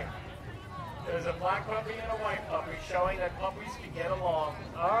 All right. There's a black puppy and a white puppy, showing that puppies can get along.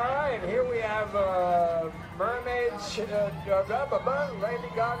 All right, here we have Mermaid, Lady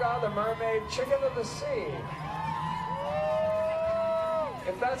Gaga, the Mermaid Chicken of the Sea.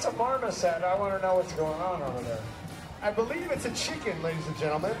 If that's a marmoset, I want to know what's going on over there. I believe it's a chicken, ladies and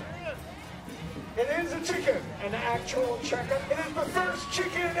gentlemen. It is a chicken. An actual chicken? It is the first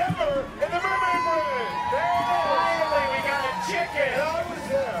chicken ever in the Mermaid Parade. Finally, we got a chicken. And I was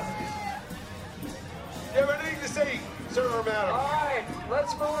there. You have anything to say, sir or madam? All right,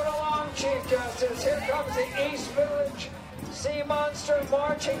 let's move it along, Chief Justice. Here comes the East Village Sea Monster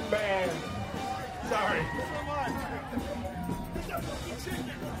Marching Band. Sorry.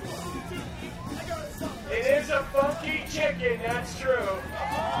 It is a funky chicken, that's true.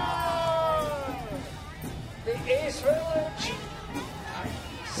 The East Village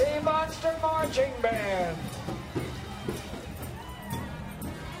Sea Monster Marching Band.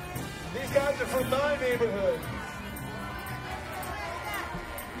 These guys are from my neighborhood.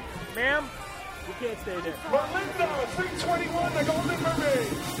 Ma'am, you can't stay there. Melinda, 321, the Golden Mermaid.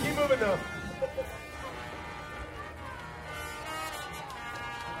 Keep moving though.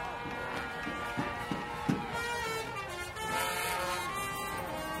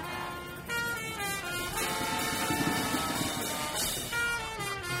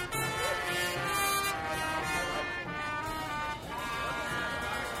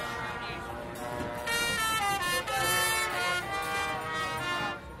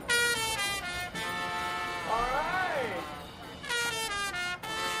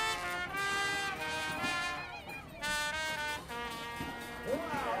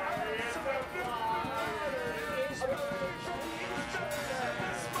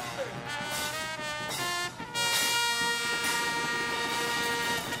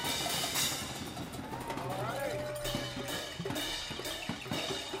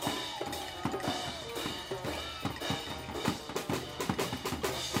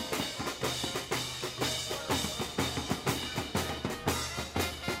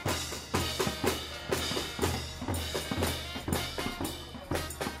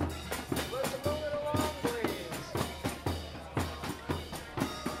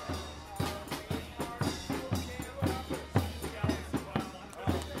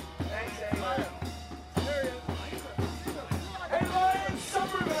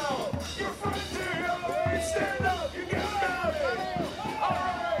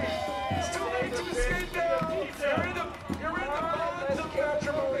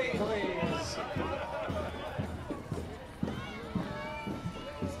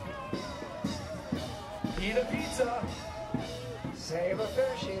 Eat a pizza. Save a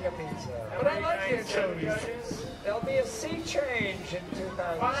fish, eat a pizza. But I like the anchovies. There'll be a sea change in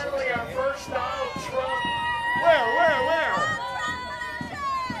 2016. Finally, our first Donald Trump Where?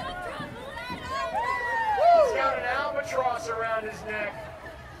 He's got an albatross around his neck.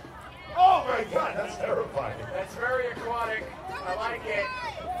 Oh my God, that's terrifying. That's very aquatic. I like it.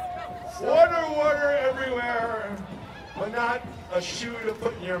 Water everywhere, but not a shoe to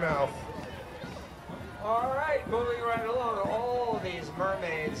put in your mouth. All right, moving right along. All of these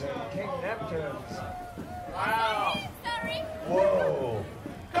mermaids and King Neptunes. Wow. Whoa.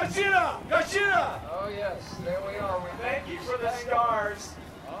 Gashira! Oh yes, there we are. We Thank you for the stars.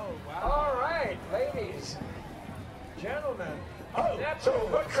 Oh wow. All right, ladies, gentlemen. Oh, so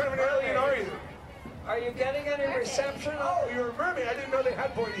what kind of an alien are you? Are you getting any reception? Oh, you're a mermaid. I didn't know they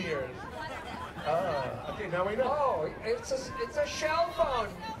had pointy ears. Okay, now we know. Oh, it's a shell phone.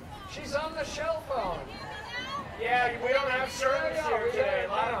 She's on the shell phone. Yeah, we don't have service here today. A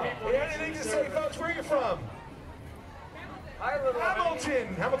lot of people. Anything to say, folks? Where are you from? Hi, little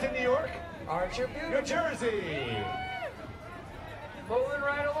Hamilton, New York. Aren't you beautiful? New Jersey. Moving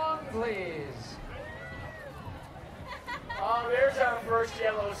right along, please. Oh, there's our first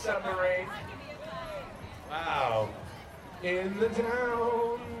yellow submarine. Wow. In the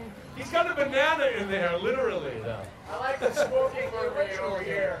town. He's got a banana in there, literally, though. I like the smoking mermaid over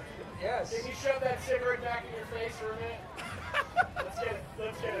here. Yes. Can you shove that cigarette back in your face for a minute? Let's get a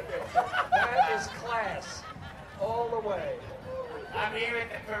picture. That is class. All the way. I'm here at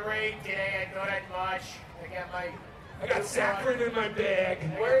the parade today. I know that much. I got saccharin in my bag.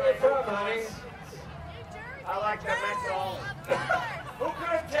 Where are you from, honey? I like the menthol. Who could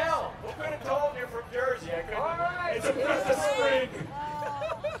have tell? Who could have told you're from Jersey? I couldn't. All right. It's a spring.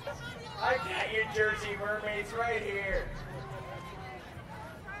 I got your Jersey mermaids right here.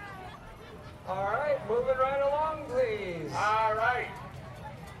 All right, moving right along, please. All right.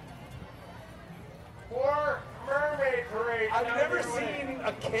 More mermaid parade. I've never seen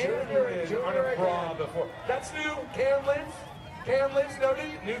a cam on a bra before. That's new. Cam lens,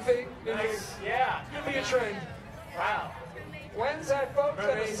 new thing. Nice. Yeah. It's gonna be a trend. Wow. When's that boat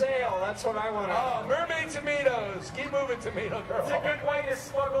gonna sail? That's what I want to know. Oh, mermaid tomatoes. Keep moving, tomato girl. It's a good way to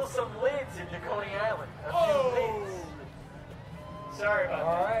smuggle some lids into Coney Island. Oh. Sorry about that.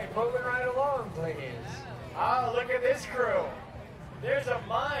 All right, moving right along, please. Oh, look at this crew. There's a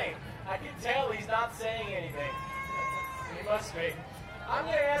mime. I can tell he's not saying anything. He must be. I'm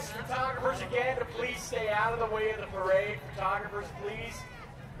going to ask photographers again to please stay out of the way of the parade. Photographers, please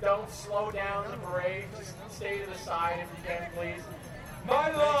don't slow down the parade. Just stay to the side if you can, please.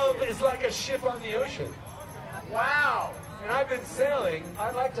 My love is like a ship on the ocean. Wow. And I've been sailing.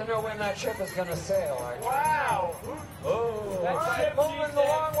 I'd like to know when that ship is going to sail. Wow. Oh. That's right, moving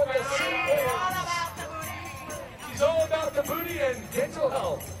along with the sequence. She's all about the booty and dental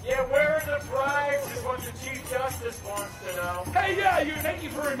health. Yeah, where are the bribes is what the Chief Justice wants to know. Hey, yeah, thank you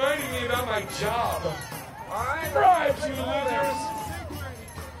for reminding me about my job. All right. Bribes, you losers.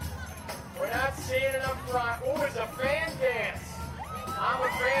 We're not seeing enough bribes. Oh, it's a fan dance. I'm a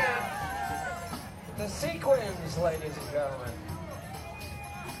fan. The sequins, ladies and gentlemen.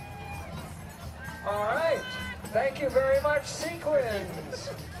 All right. Thank you very much, sequins.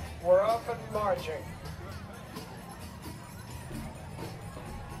 We're off and marching.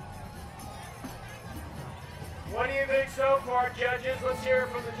 What do you think so far, judges? Let's hear it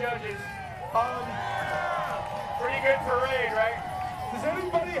from the judges. Pretty good parade, right? Does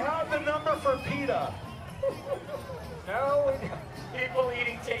anybody have the number for PETA? No. People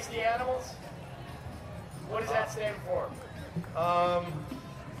eating tasty animals? What does that stand for? All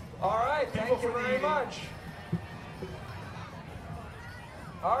right, thank you very much.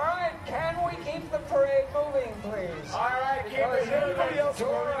 All right, can we keep the parade moving, please? All right, keep it moving. Everybody else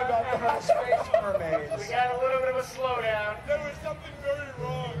worried about the space mermaids. We got a little bit of a slowdown. There was something very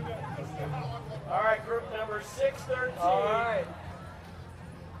wrong. All right, group number 613. All right.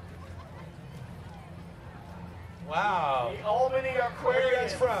 Wow. The Albany Aquarium. Where are you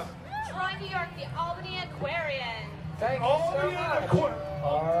guys from? Troy, New York, the Albany Aquarian. Thank you so much.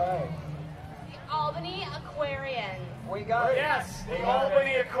 All right. The Albany Aquarian. We got it. Yes, the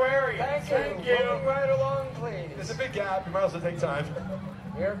Albany Aquarium. Thank you. Moving right along, please. There's a big gap. You might as well take time.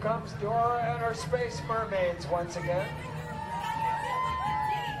 Here comes Dora and her space mermaids once again.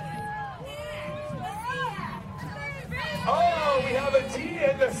 Oh, we have a tea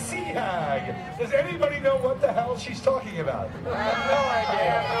and a sea hag. Does anybody know what the hell she's talking about? I have no idea. I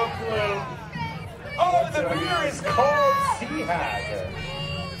have no clue. Oh, the beer is called Sea Hag.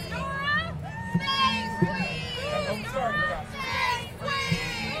 I'm sorry for that.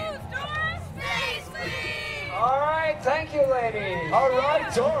 All right, thank you, ladies. All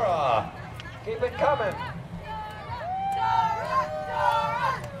right, Dora. Keep it coming.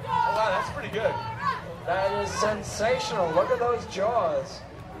 Oh, wow, that's pretty good. That is sensational. Look at those jaws.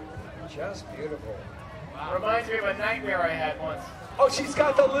 Just beautiful. Reminds me of a nightmare I had once. Oh, she's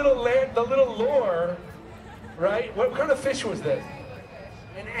got the little lure, right? What kind of fish was this?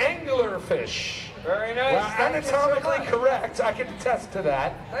 An angler fish. Very nice. Well, anatomically correct. I can attest to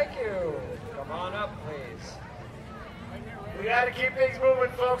that. Thank you. Come on up, please. We got to keep things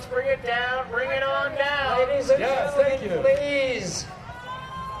moving, folks. Bring it down. Bring it on down. Ladies and gentlemen, please.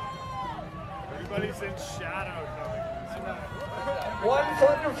 Everybody's in shadow. One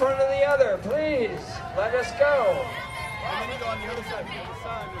foot in front of the other, please. Let us go. And then you go on the other side.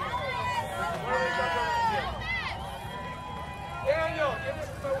 Daniel, give us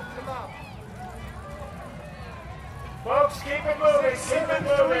the come up. Folks, keep it moving. Keep it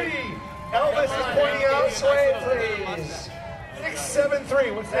moving. Elvis is pointing out. This way, please.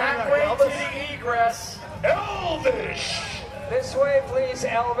 673. What's that way to the egress. Elvis. This way, please,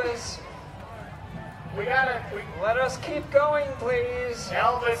 Elvis. Let us keep going, please.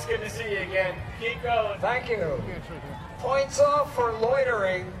 Elvis, good to see you again. Keep going. Thank you. Points off for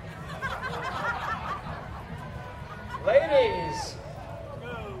loitering. Ladies,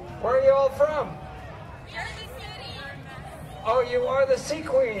 where are you all from? Oh, you are the Sea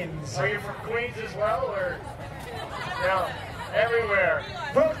Queens. Are you from Queens as well, or no? Everywhere.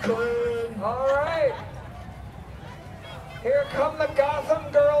 Brooklyn. All right. Here come the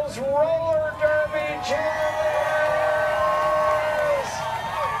Gotham Girls Roller Derby cheerleaders.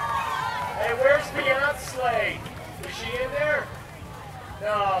 Hey, where's Beyonce? Is she in there?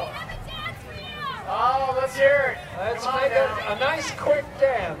 No. Oh, let's hear it. Let's make a nice quick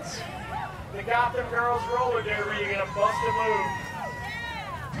dance. The Gotham Girls Roller Derby, you're gonna bust a move.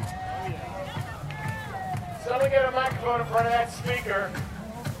 Someone get a microphone in front of that speaker.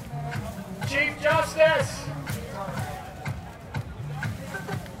 Chief Justice!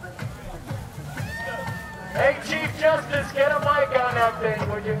 Hey, Chief Justice, get a mic on that thing,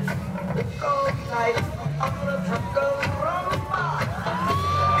 would you?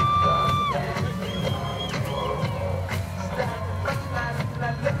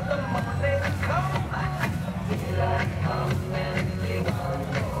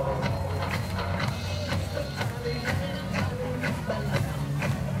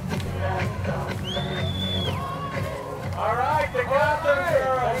 All right, the Gotham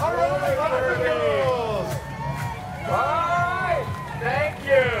Girls. All right, Gotham Girls. All right. Thank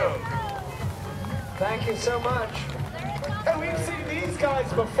you. Thank you so much. And we've seen these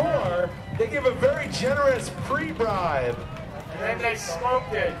guys before. They give a very generous pre-bribe. And then they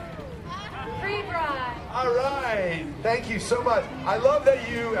smoked it. Free bribe. All right. Thank you so much. I love that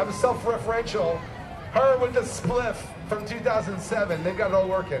you have a self-referential. Her with the spliff from 2007. They've got it all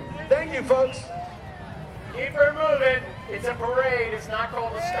working. Thank you, folks. Keep her moving. It's a parade. It's not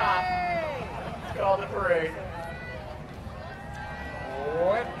called a stop. It's called a parade.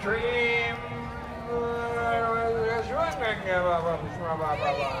 Wet dream.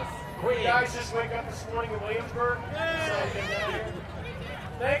 You guys just wake up this morning in Williamsburg?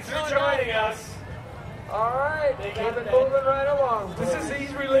 Thanks for joining us. All right, keep it moving right along.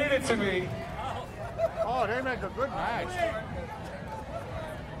 He's related to me. Oh, they make a good match.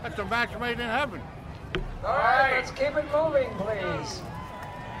 That's a match made in heaven. All right, let's keep it moving, please.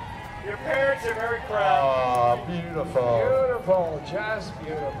 Your parents are very proud. Oh, beautiful. Beautiful, just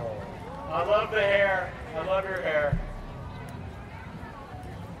beautiful. I love the hair. I love your hair.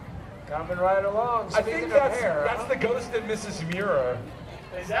 Coming right along. I think that's the ghost of Mrs. Muir.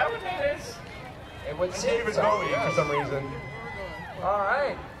 Is that what that is? It would seem David Bowie for some reason. All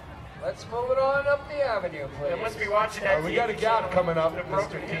right. Let's move it on up the avenue, please. They must be watching that. We got a gap coming up, The Mr.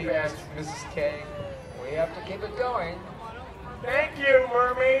 broken T, headband. Mrs. K. We have to keep it going. Thank you,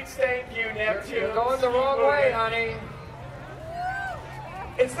 mermaids. Thank you, Neptune. You're going the wrong way, honey.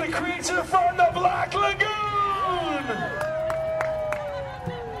 It's the creature from the Black Lagoon!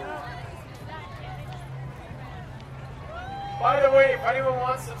 By the way, if anyone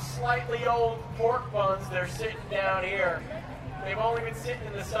wants some slightly old pork buns, they're sitting down here. They've only been sitting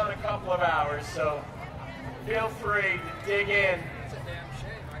in the sun a couple of hours, so feel free to dig in.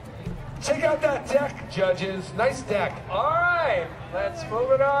 Check out that deck, judges. Nice deck. All right. Let's move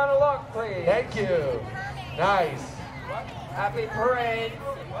it on along, please. Thank you. Nice. Happy parade.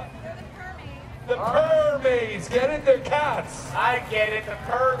 The mermaids. Get it? They're cats. I get it, the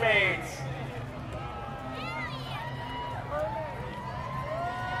mermaids.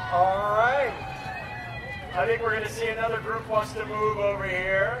 All right. I think we're going to see another group wants to move over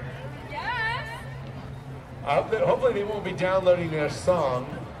here. Yes. Hopefully they won't be downloading their song.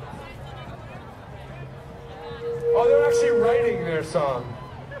 Oh, they're actually writing their song.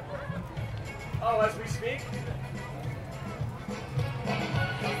 Oh, as we speak?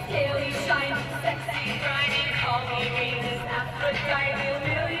 Scaly, shiny, sexy, briny, call me Venus, Aphrodite, a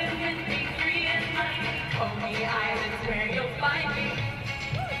million can be free and money. Coney Island's where you'll find me.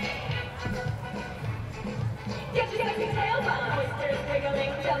 Get your sexy tails on, oysters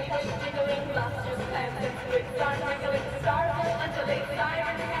wiggling, jellyfish jiggling, lobsters, clams, and squids are wriggling, stars will undulate,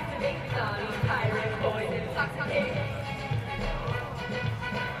 sirens activate, naughty pirate boys intoxicate.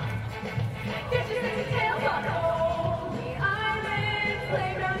 Get your sexy tails on, Coney Island,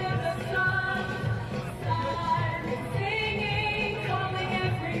 playground in the sun, sirens singing, calling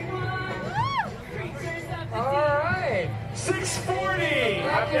everyone, creatures of the All right. 640.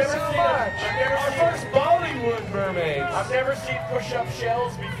 I've never seen Our first Bollywood mermaids. I've never seen push-up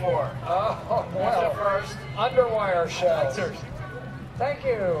shells before. Oh, That's well. the first. Underwire shells. Thank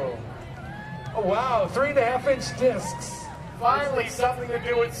you. Oh, wow, 3.5-inch discs. Finally, something to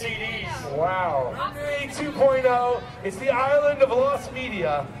do with CDs. Wow. Mermaid 2.0. It's the island of lost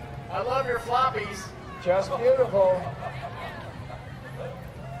media. I love your floppies. Just beautiful.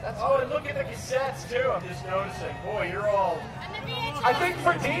 Oh, and look at the cassettes too. I'm just noticing. Boy, you're all. I think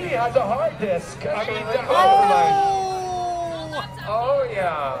Ferdini has a hard disk. I mean, oh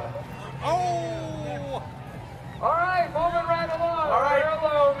yeah. Oh. All right, moving right along. All right.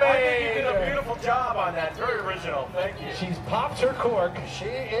 Merlo I think you did a Maid. beautiful job on that. Very original. Thank you. She's popped her cork. She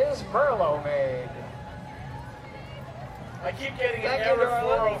is Merlo Maid. I keep getting an Thank you, error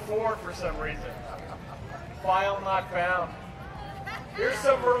darling. 404 for some reason. File not found. Here's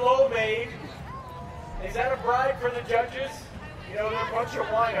some Merlot Maid. Is that a bribe for the judges? You know, they're a bunch of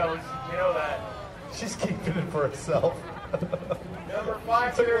winos. You know that. She's keeping it for herself. Number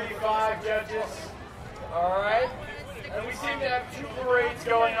 535 judges. All right. And we seem to have two parades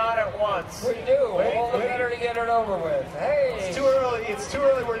going on at once. We do. All the better to get it over with. Hey. It's too early. It's too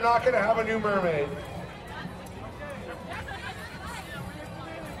early. We're not going to have a new mermaid.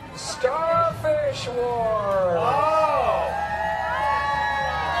 Starfish Wars. Oh!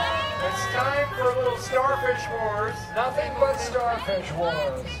 It's time for a little Starfish Wars. Nothing but Starfish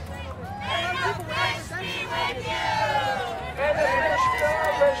Wars. And the fish be with you. And the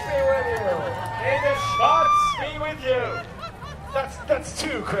starfish be with you. May the schmucks be with you. That's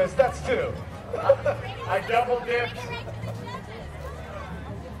two, Chris. That's two. I double dipped.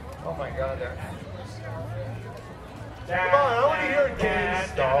 Oh my God, there. Come on, I want to hear it again.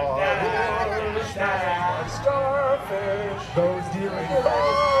 Starfish. Those dear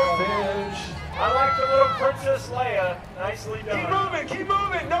starfish. I like the little Princess Leia. Nicely done. Keep moving, keep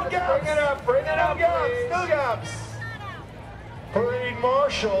moving. No gaps. Bring it up, please. No gaps. Parade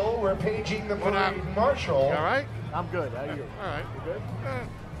Marshal. We're paging the Parade Marshal. You all right? I'm good. How are you? All right. You good?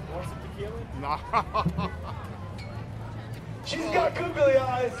 You want some tequila? No. She's got googly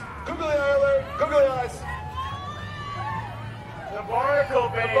eyes. Googly eye alert. Googly eyes. The Barnacle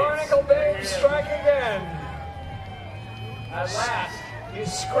Babes. The Barnacle Babes strike again. At last. You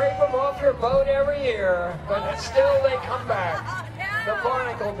scrape them off your boat every year, but still they come back. The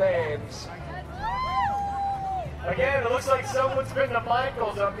Barnacle Babes. Again, it looks like someone's been to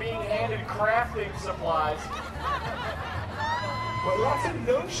Michael's on being handed crafting supplies. Well, lots of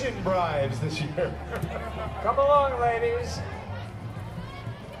notion bribes this year. Come along, ladies.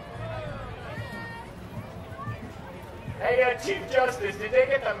 Hey, Chief Justice, did they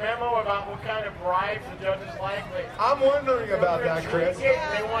get the memo about what kind of bribes the judges like? I'm wondering about that, Chris.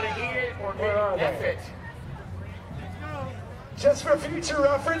 They want to eat it or maybe F it. Just for future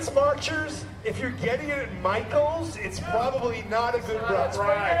reference, marchers, if you're getting it at Michael's, it's probably not a good bribe. Bring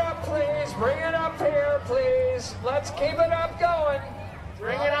it up, please. Bring it up here, please. Let's keep it up going.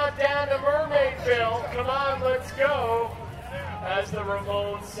 Bring it on down to Mermaidville. Come on, let's go. As the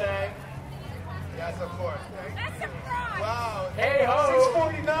Ramones sang. Yes, of course. That's a prize. Wow. Hey ho.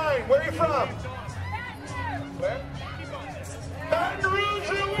 649. Where are you from? Where? Baton Rouge,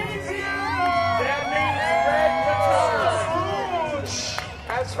 Louisiana. That means Red Patrol. Rouge.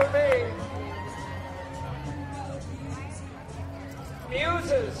 As for me,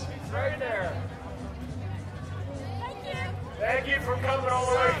 Muses, right there. Thank you for coming all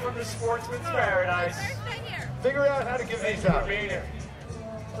the way from the Sportsman's Paradise. Figure out how to give Thanks these out. for being here.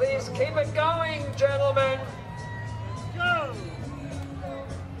 Please keep it going, gentlemen. Go!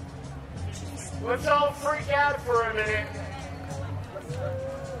 Let's all freak out for a minute.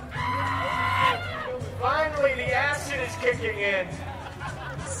 Finally, the acid is kicking in.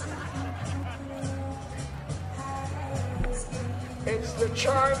 It's the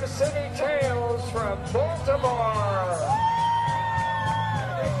Charm City Tales from Baltimore.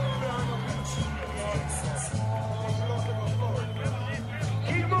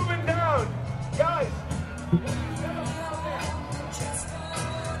 Keep moving down.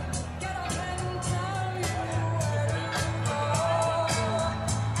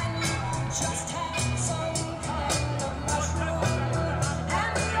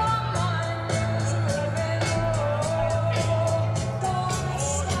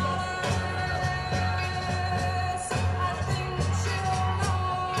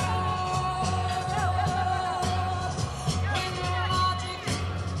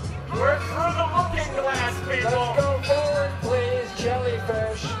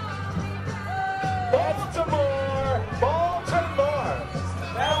 jellyfish. Baltimore.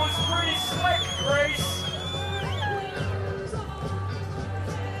 That was pretty slick, Grace.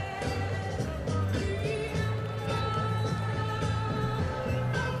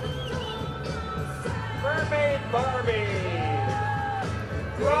 Mermaid Barbie.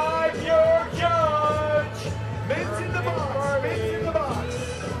 Drive your judge. Mints in the box. Mints in the box.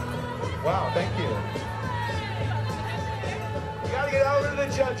 Wow, thank you. You gotta get over to the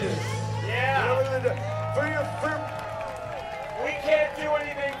judges. Yeah. We can't do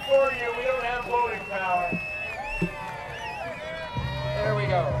anything for you. We don't have voting power. There we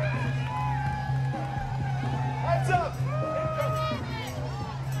go. Heads up.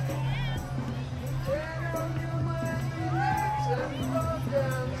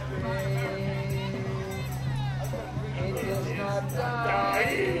 It is not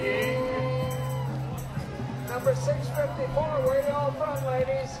dying. Number 654, way all front,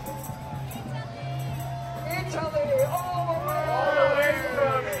 ladies. Italy, all the way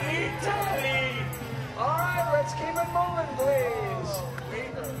from Italy. All right, let's keep it moving, please.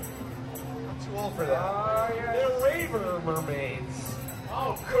 I'm too old for that. Oh, yeah. They're raver mermaids.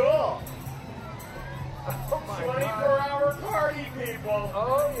 Oh, cool. Oh, my 24-hour party, people.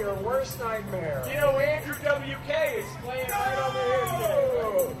 Oh, your worst nightmare. You know, Andrew WK is playing right over here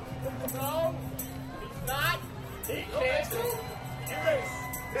today. No, he's not. He canceled. Erase.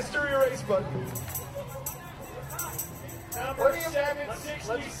 History erase button. Number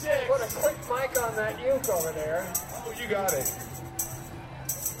 766. Put a quick mic on that uke over there. Oh, you got it.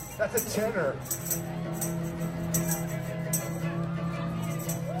 That's a tenor.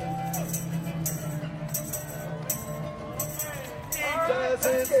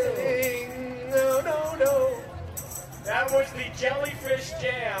 Doesn't sing. No. That was the jellyfish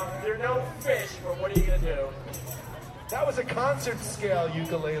jam. There are no fish, but what are you going to do? That was a concert scale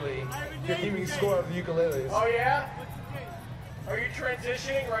ukulele. You're keeping score of the ukuleles. Oh, yeah? Are you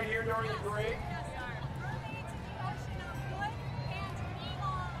transitioning right here during the break?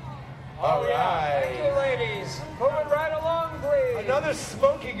 All right. Thank you, ladies. Moving right along, please. Another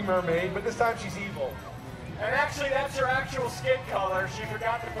smoking mermaid, but this time she's evil. And actually, that's her actual skin color. She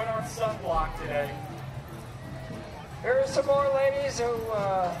forgot to put on sunblock today. Here are some more ladies who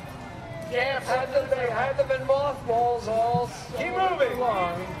had them in mothballs all long.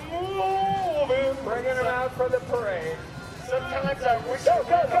 Bringing them out for the parade. Sometimes I wish I was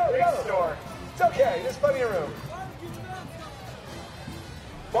in a big store. It's okay. There's plenty of room.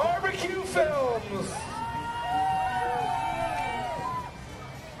 Barbecue films.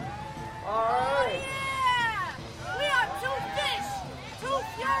 All right. We are two fish, two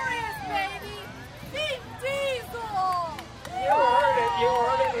furious, baby. Deep Diesel. You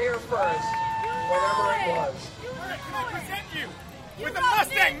heard it here first. Whatever it was. We're going to present you with the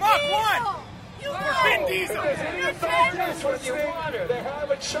Mustang Mach 1. For Vin Diesel. That's what you wanted. They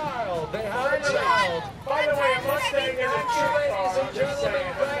have a child. They have a child. By the way, a Mustang is a ladies and gentlemen.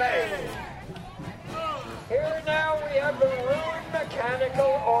 Here now we have the ruined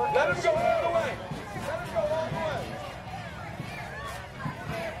mechanical orchestra. Let him go all the way. Let him go all the way.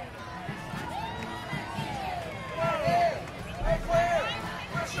 Hey, Claire.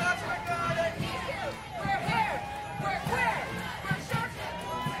 We're shots we got it. We're here. We're queer. We're shots.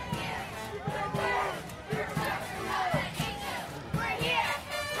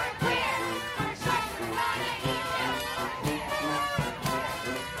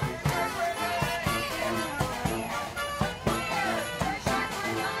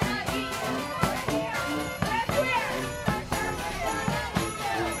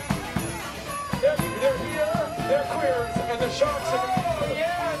 The sharks are...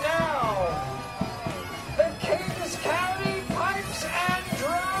 Yeah, now! The Kings County Pipes and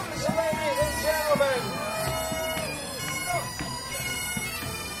Drums, ladies and gentlemen!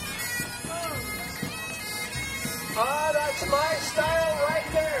 Ah, that's my style right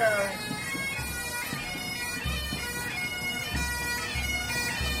there.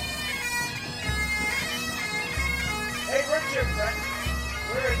 Hey, Richard,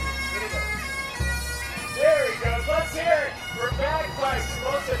 where did he go? There he goes. Let's hear it for bagpipes, the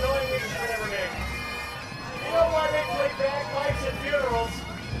most annoying instrument ever made. You know why they play bagpipes at funerals?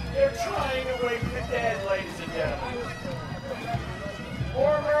 They're trying to wake the dead, ladies and gentlemen.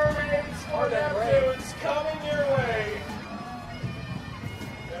 More mermaids, more Neptunes coming your way.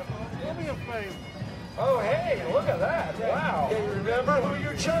 Do me a favor. Oh, hey, look at that. Wow. Okay, remember who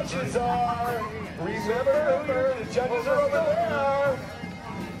your judges are. Remember, the judges are over there.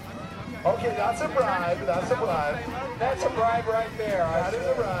 Okay, that's a bribe. That's a bribe. That's a bribe right there. That is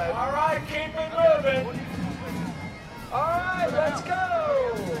a bribe. All right, keep it moving. All right, let's go.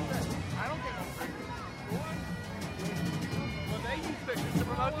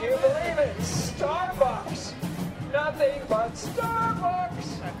 Do you believe it? Starbucks. Nothing but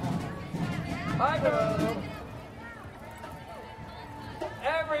Starbucks. I know.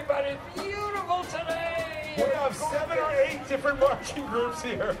 Everybody's beautiful today. We have 7 or 8 different marching groups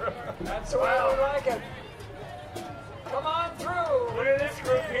here. That's why we like it. Come on through. Look at this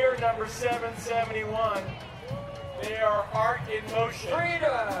group here, number 771. They are Art in Motion.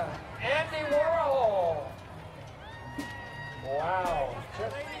 Frida, Andy Warhol. Wow.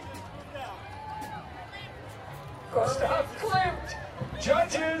 Gustav Klimt.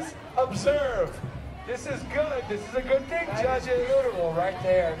 Judges, observe. This is good. This is a good thing, judges. Beautiful, right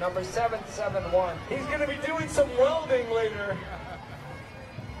there. Number 771. He's going to be doing some welding later.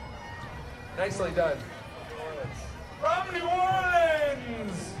 Nicely done. From New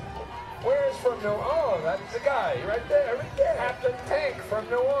Orleans. Where's from New Orleans? Oh, that's the guy right there. Right there. Captain Pink from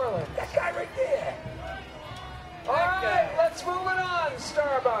New Orleans. That guy right there. All right, let's move it on,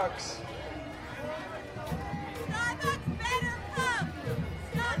 Starbucks. Starbucks better come.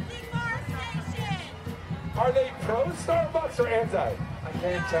 Something more station. Are they pro Starbucks or anti? I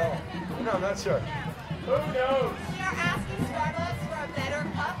can't tell. No, I'm not sure. Who knows? We are asking Starbucks for a better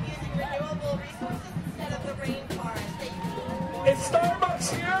cup using renewable resources instead of the rainforest. Is Starbucks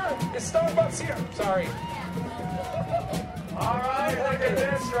here? Is Starbucks here? Sorry. All right, look at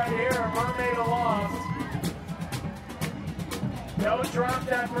this right here, Mermaid Aloft. Don't drop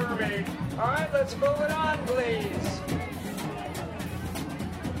that mermaid. All right, let's move it on, please.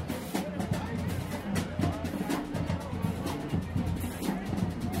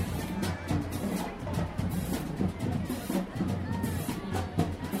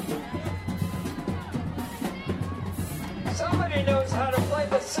 Somebody knows how to play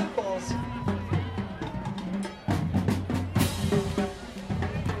the cymbals.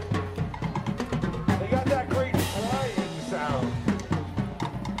 They got that great flying sound.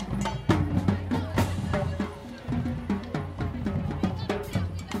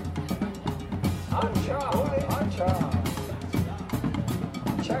 Ancha.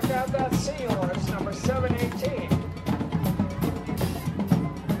 Check out that seahorse, number 718.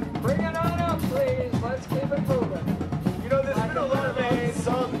 Bring it on up, please. Let's keep it moving. You know, there's been a lot of mermaid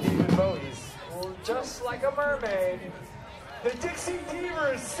song, David Bowie's. Well, just like a mermaid. The Dixie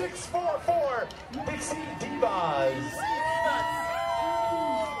Divas, 644. Dixie Divas.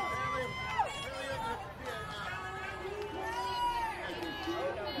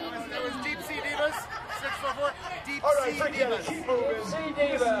 That was Deep Sea Divas. 644. Deep All right, Sea forget it. Divas. Keep moving.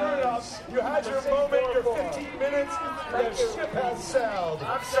 You had your moment, your 15 minutes. The ship has sailed.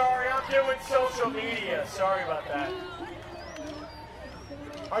 I'm sorry, I'm doing social media. Sorry about that.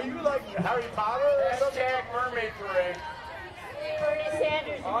 Are you like Harry Potter or something? Hashtag Mermaid Parade. Bernie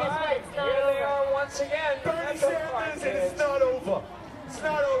Sanders, All right, here they are once again. Bernie Sanders, and it's not over. It's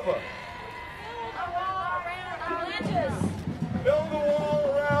not over. Atlantis. Build a wall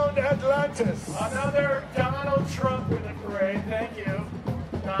around Atlantis. Another Donald Trump in the parade. Thank you,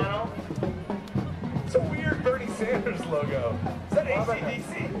 Donald. It's a weird Bernie Sanders logo. Is that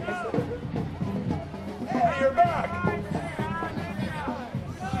AC/DC? Hey, you're back.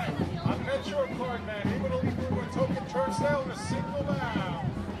 I'm Metro Card Man. He would only do a token turnstile and a single bound.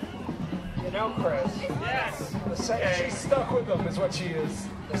 You know, Chris. Yes. She's stuck with them, is what she is.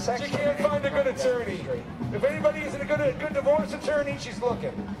 She can't find a good attorney. If anybody isn't a good divorce attorney, she's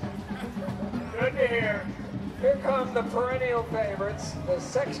looking. Good to hear. Here come the perennial favorites, the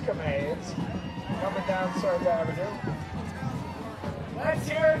Sex Comades, coming down 3rd Avenue. Let's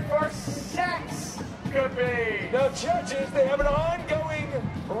hear it for Sex Comade. Now, judges, they have an ongoing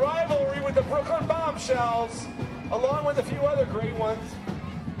rivalry with the Brooklyn Bombshells, along with a few other great ones.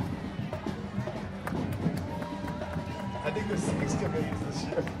 I think there's 6 Comades this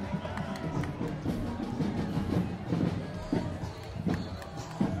year.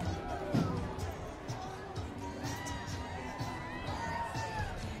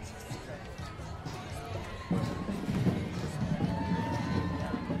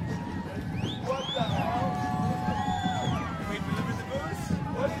 What the hell? We delivered the booze?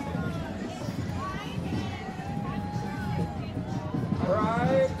 What is it?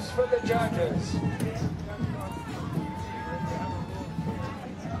 Bribes for the judges.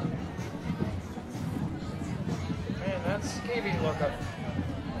 Man, that's skeevy looking.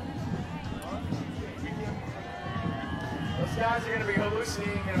 Those guys are going to be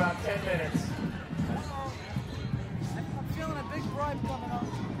hallucinating in about 10 minutes. I'm feeling a big bribe coming up.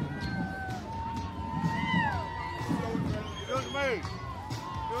 Excuse me.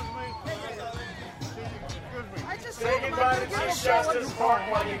 Excuse me. Say goodbye to Chief Justice Park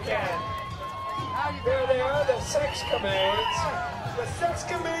while you can. There they are, the Sex Commands. The Sex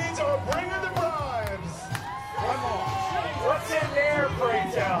Commands are bringing the bribes. One more. What's in there,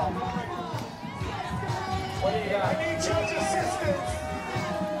 pray tell? What do you got? I need judge assistance.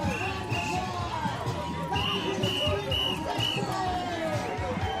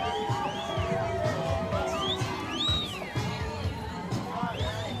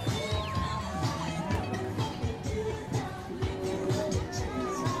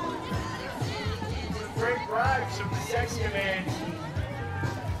 Great bribes from the Sex Command.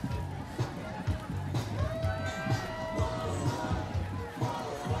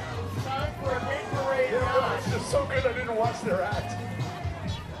 Time for a big parade run. It's just so good I didn't watch their act.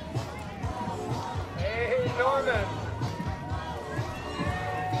 Hey, Norman.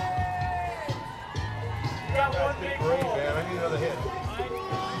 You got one big Great, goal. man. I need another hit.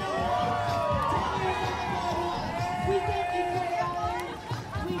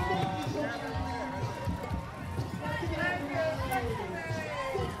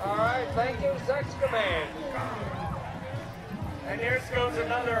 All right, thank you, Sex Command. And here goes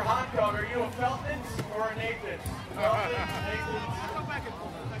another hot dog. Are you a Feltons or a Nathan's? Feltons,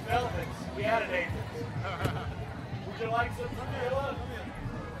 Nathan's, Feltons. We had a Nathan's. Would you like some tequila?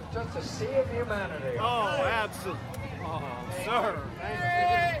 Just a sea of humanity. Oh, absolutely. Oh, sir.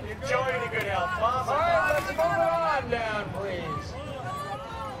 Enjoying a good health. Bob, All right, let's move on down, please.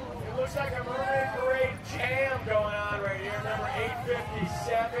 it looks like a Mermaid Parade jam going on right here. Number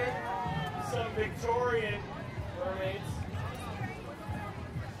 857. Some Victorian mermaids.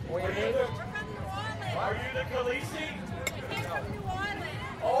 Are you the Khaleesi?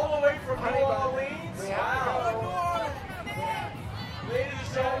 All the way from New Orleans? Wow. Ladies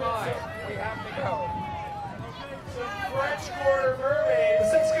and gentlemen, We have to go. some French Quarter mermaids. The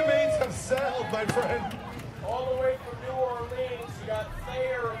Sex Commands have sailed, my friend. All the way from New Orleans, you got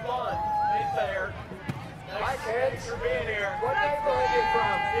Thayer Bunn. Hey, Thayer. Hi, kids. Thanks for being here. What neighborhood are you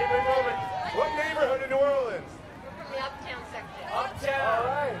from? Keep it moving. What neighborhood in New Orleans? The uptown section. Uptown. All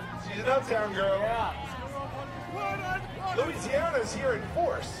right. She's an uptown girl. Yeah. Louisiana's here in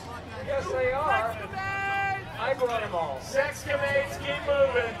force. Yes, they are. I brought them all. Sex Commands, keep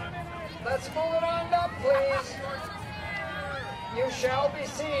moving. Let's move it on up, please. You shall be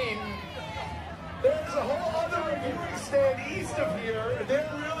seen. There's a whole other reviewing stand east of here, and they're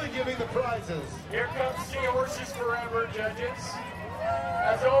really giving the prizes. Here comes Seahorses Forever, judges.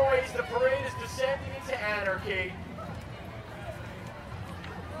 As always, the parade is descending into anarchy.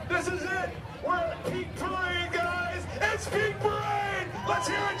 This is it. We're at peak parade, guys. It's peak parade. Let's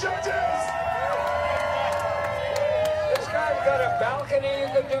hear it, judges. This guy's got a balcony you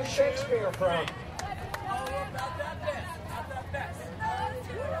could do Shakespeare from.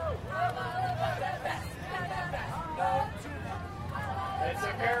 It's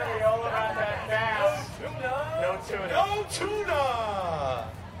apparently all about that bass. No tuna. No tuna.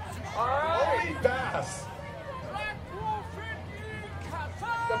 All right. Only bass.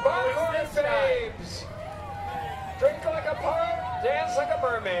 The Buckhorn Babes. Drink like a part, dance like a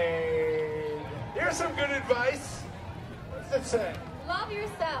mermaid. Here's some good advice. What's it say? Love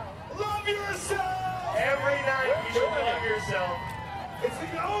yourself. Love yourself. Every night you should love yourself. It's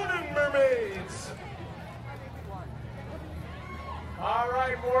the Odin Mermaids. All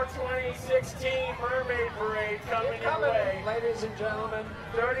right, more 2016 Mermaid Parade coming Keep your coming, way. ladies and gentlemen.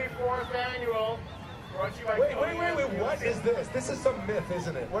 34th annual. Brought to you by Wait. What is this? This is some myth,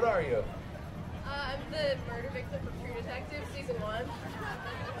 isn't it? What are you? I'm the murder victim from True Detective, season 1.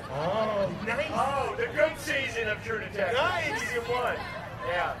 Oh, nice. Oh, the good season of True Detective. Nice. Season 1.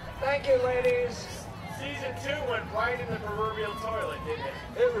 Yeah. Thank you, ladies. Season 2 went right in the proverbial toilet, didn't it?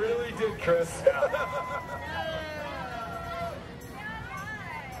 It really did, Chris.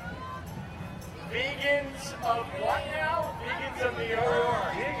 Vegans of what now? Vegans of New York.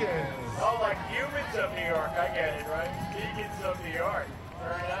 Vegans. Oh, like humans of New York. I get it, right? Vegans of New York.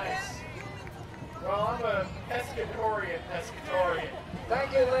 Very nice. Well, I'm a pescatorian.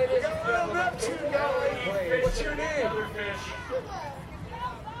 Thank you, ladies and Little gentlemen. Neptune guy. What's your name? Other fish.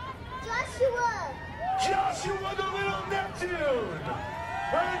 Joshua. Joshua the Little Neptune.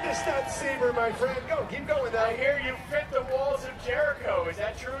 Burn the stud saber, my friend. Go, keep going now. I hear you fit the walls of Jericho. Is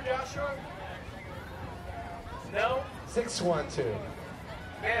that true, Joshua? No? 612.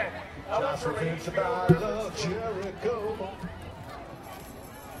 Man, how much Joshua for fits the me? battle of Jericho.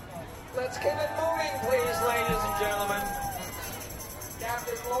 Let's keep it moving, please, ladies and gentlemen.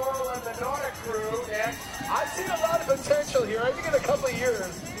 Captain Laurel and the Nordic crew next. I see a lot of potential here. I think in a couple of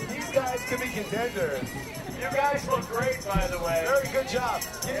years, these guys could be contenders. You guys look great, by the way. Very good job.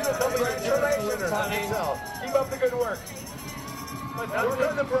 Give you a couple of Congratulations, honey. Keep up the good work. Work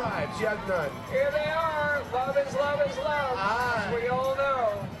on the bribes. You have none. Here they are. Love is love is love. As we all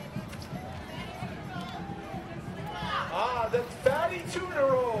know. The Fatty Tuna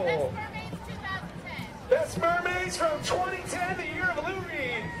Roll. Best Mermaids from 2010, the year of Lou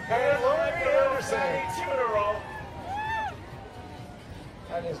Reed. And Lauren Anderson. Fatty Tuna Roll.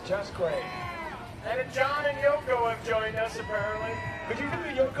 That is just great. And John and Yoko have joined us, apparently. Could you do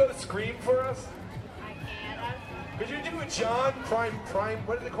a Yoko scream for us? Could you do a John prime,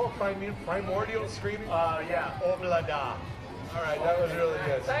 what do they call primordial screaming? Yeah. Oblada. All right, that was really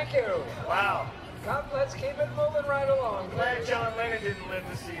good. Thank you. Wow. Come, let's keep it moving right along. Glad John Lennon didn't live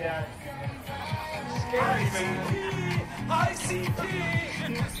to see that. ICP!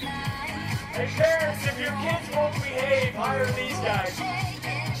 Hey, parents, if your kids won't behave, hire these guys.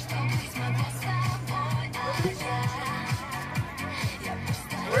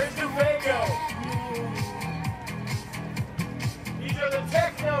 Where's the Fago? These are the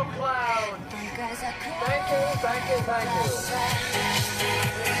techno clowns. Thank you, thank you, thank you.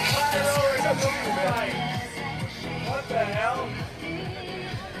 What the hell?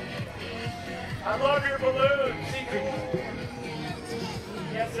 I love your balloons.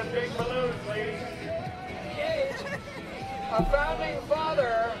 Get some big balloons, lady. A founding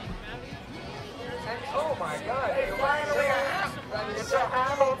father. And oh my God. Hey, finally, it's a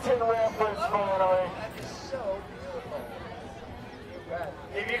Hamilton reference, finally. That is so beautiful.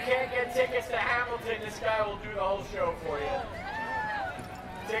 If you can't get tickets to Hamilton, this guy will do the whole show for you.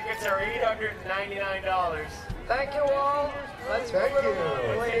 Tickets are $899. Thank you all. Let's Thank move it you. along,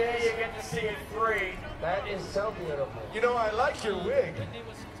 Today please. you get to see it free. That is so beautiful. You know, I like your wig.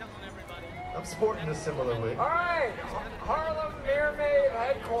 I'm sporting a similar wig. All right, Harlem Mermaid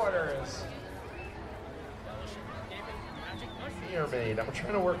headquarters. Mermaid. I'm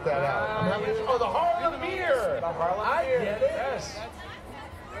trying to work that out. Oh, the Harlem Mirror. The Harlem I Mirror. get it. Yes.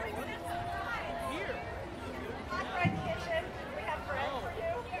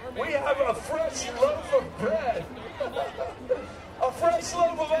 We have a fresh loaf of bread. A fresh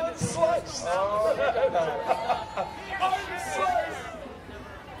loaf of unsliced. Unsliced.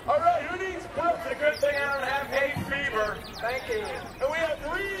 All right, who needs bread? It's a good thing I don't have hay fever. Thank you. And we have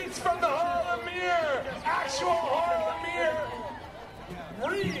reeds from the Harlem Mirror. Actual Harlem Mirror.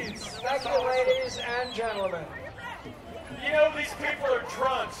 Reeds. Thank you, ladies and gentlemen. You know these people are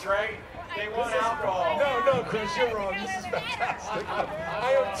drunks, right? They want alcohol. No, Chris, you're wrong. This is fantastic.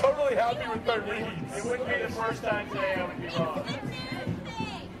 I am totally happy with my reeds. It wouldn't be the first time today I would be wrong.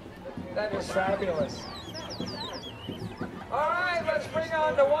 That is fabulous. All right, let's bring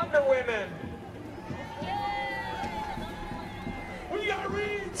on the Wonder Women. We got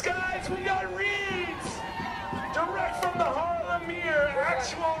reeds, guys. We got reeds. Direct from the Harlem Mirror.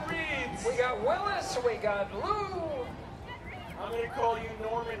 Actual reeds. We got Willis. We got Lou. I'm going to call you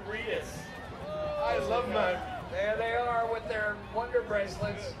Norman Reedus. I love my... There they are with their wonder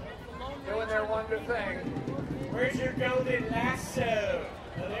bracelets, doing their wonder thing. Where's your golden lasso?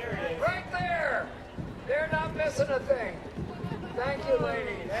 Oh, there it is. Right there. They're not missing a thing. Thank you,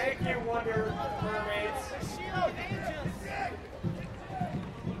 ladies. Thank you, Wonder Mermaids.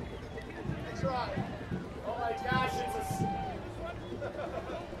 That's right. Oh my gosh,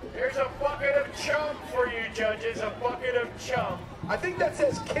 Here's a bucket of chum for you, judges. A bucket of chum. I think that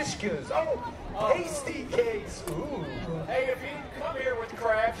says Kishkas. Oh, pasty cakes. Ooh. Hey, if you didn't come here with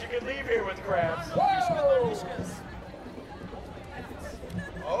crabs, you could leave here with crabs. Whoa!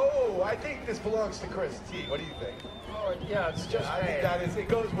 Oh, I think this belongs to Chris T. What do you think? Oh, yeah, it's just I think that is. It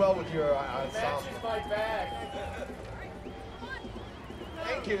goes well with your ensemble. Matches my bag.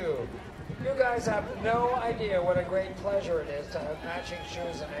 Thank you. You guys have no idea what a great pleasure it is to have matching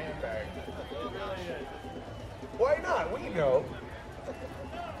shoes and handbag. Why not? We know.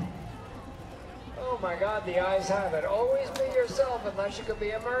 Oh my God, the eyes have it. Always be yourself unless you could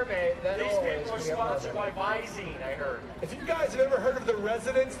be a mermaid. Then These always people are be a sponsored mermaid. by Visine, I heard. If you guys have ever heard of The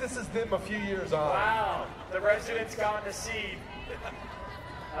Residents, this is them a few years on. Wow, the Residents gone to seed.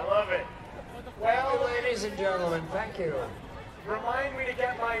 I love it. Well, ladies and gentlemen, thank you. Remind me to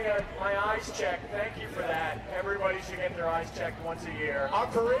get my eyes checked. Thank you for that. Everybody should get their eyes checked once a year. Our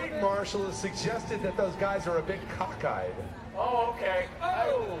parade marshal has suggested that those guys are a bit cockeyed. Oh, okay.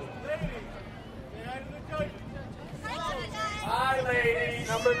 Oh! Hi, ladies.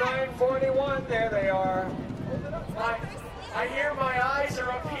 Number 941, there they are. I hear my eyes are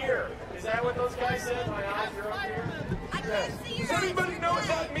up here. Is that what those guys said? My eyes are up here? Yes. Does anybody know what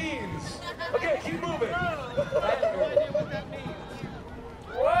that means? Okay, keep moving.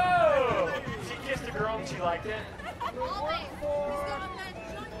 Whoa! She kissed a girl on the She liked it.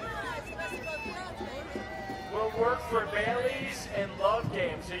 We'll work for Bailey's and Love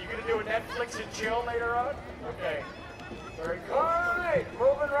Games. So you're going to do a Netflix and chill later on? Okay. Very cool. All right,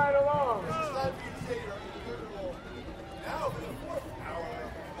 moving right along.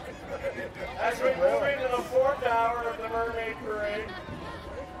 As we move into the 4th hour of the Mermaid Parade.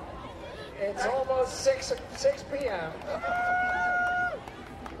 It's almost 6 p.m.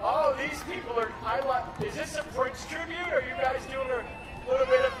 Oh, these people are. Is this a Prince tribute? Are you guys doing a little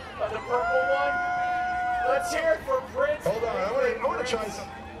bit of the purple one? Let's hear it for Prince. Hold on, I want to try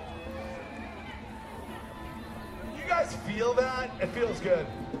something. You guys feel that? It feels good.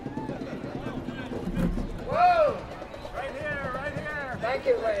 Whoa! Right here, right here. Thank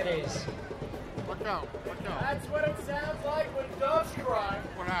you, ladies. Watch out, watch out. That's what it sounds like when doves cry.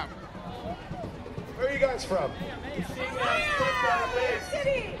 What happened? Where are you guys from? You've seen that clip on this.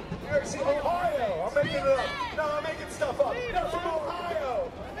 City. You're from Ohio. I'm making it up. No, I'm making stuff up. You're from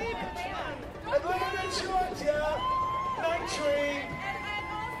Ohio. Atlanta, Georgia. Night Train. And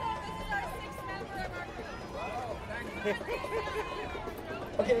also, this is our 6th member of our crew.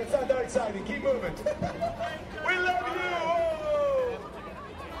 Okay, it's not that exciting. Keep moving. We love you. Oh.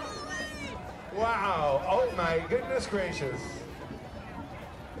 Wow. Oh my goodness gracious.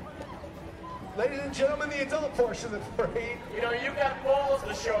 Ladies and gentlemen, the adult portion of the parade. You know, you got balls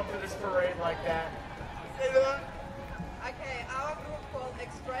to show up to this parade like that. Okay, our group called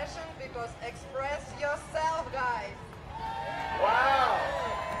Expression because express yourself, guys. Wow.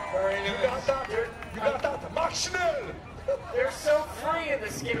 You got that? You got that? Mach schnell. They're so free in the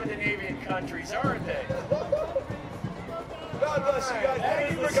Scandinavian countries, aren't they? God bless you guys. That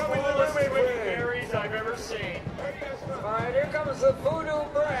Thank is you the for coming to the smallest Mermaid Twin Parade. Marys I've ever seen. All right, here comes the Voodoo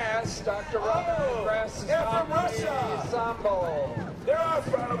Brass. Dr. Robert Brass is they're from on the Russia. ensemble. They're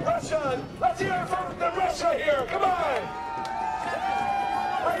from Russia. Let's hear it from the Russia here. Come on.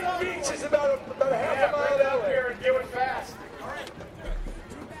 Brighton Beach is about a half a mile Bring it up away. here and do it fast.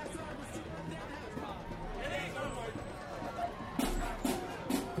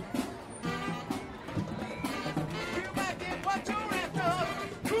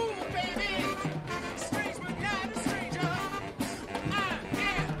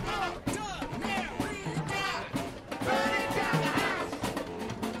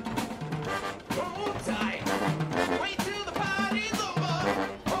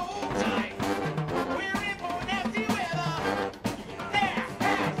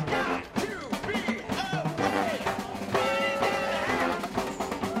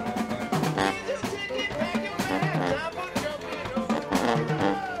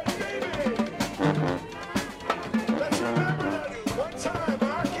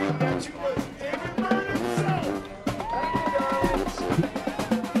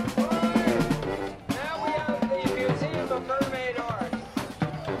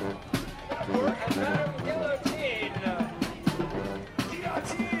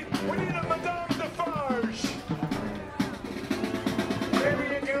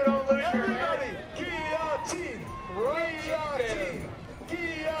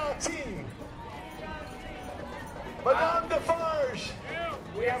 Madame Defarge.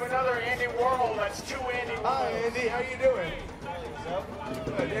 We have another Andy Warhol. That's 2 Andy Warhols. Hi, Andy. How you doing?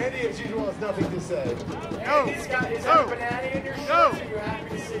 Good. Andy, as usual, has nothing to say. Andy's got his own banana in your shorts. Are you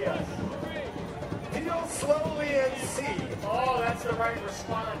happy to see us? Feel slowly and see. Oh, that's the right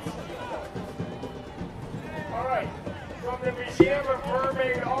response. All right. From the Museum of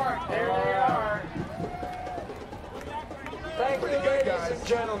Mermaid Art, there they are. Thank you, ladies and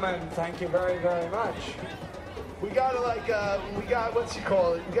gentlemen. Thank you very, very much. We got we got, what you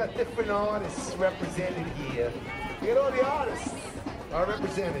call it? We got different artists represented here. We got all the artists are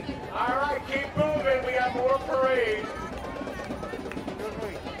represented. All right, keep moving. We got more parade.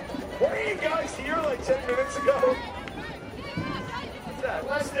 Weren't you guys here like 10 minutes ago? What's that?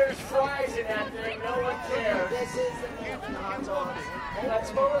 Unless there's fries in that thing, no one cares. Let's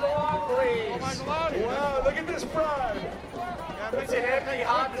move it along, please. Wow, look at this pride. It's an empty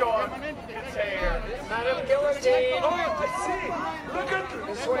hot dog container. Madam Guillotine. Oh, I see. Look at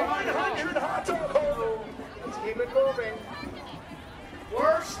This way. 100 hot dog holders. Let's keep it moving.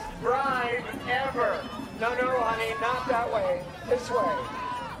 Worst bribe ever. No, honey, not that way. This way.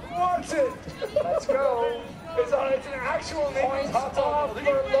 What's it? Let's go. It's an actual name. Points off for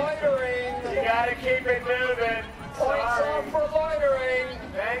loitering. You gotta keep it moving. Points off for loitering.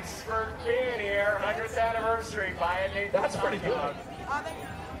 Thanks for being here. 100th anniversary. Buy a Nathan's That's pretty hot dog. good.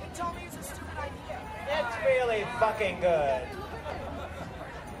 They told me it's a stupid idea. It's really fucking good.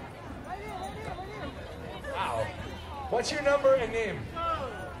 Wow. What's your number and name?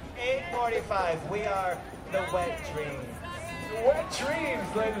 10:45. We are the Wet Dreams. Wet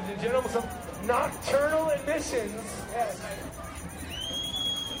Dreams, ladies and gentlemen. Some nocturnal emissions. Yes.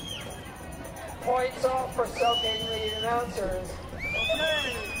 Points off for soaking the announcers.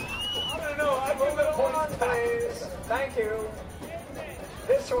 I don't know. I Move it along, please. Thank you.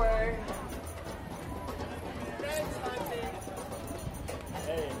 This way.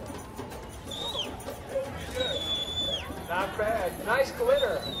 Hey. Not bad. Nice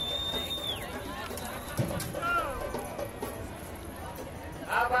glitter.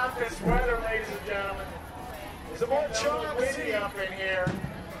 How about this weather, ladies and gentlemen? Some more It's a little Chauncey windy up in here.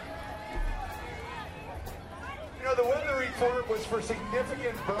 You know, the weather report was for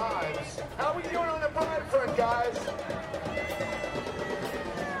significant bribes. How we doing on the bribe front, guys?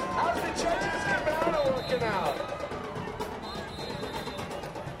 How's the judges' cabana working out?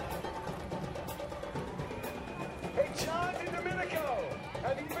 Hey, John DiDomenico,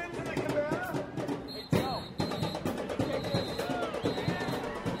 have you been to the cabana? Hey, Joe.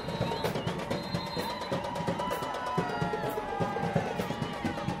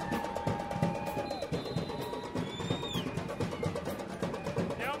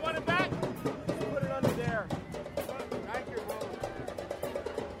 You don't want it back? Put it under there. Thank you, Will.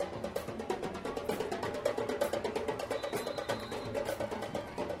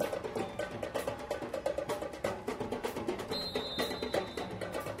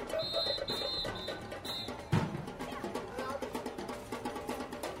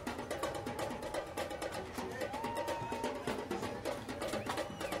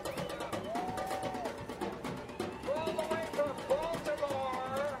 All the way from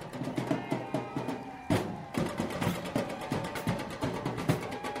Baltimore.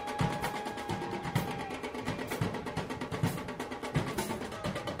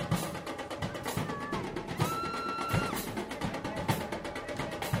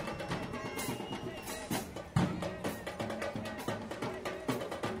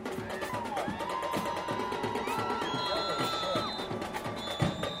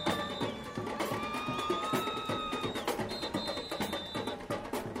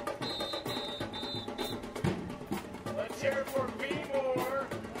 Let's hear it for B-More.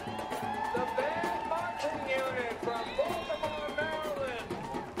 The band marching unit from Baltimore, Maryland.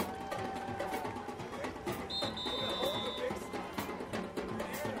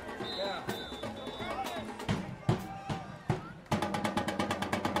 Yeah.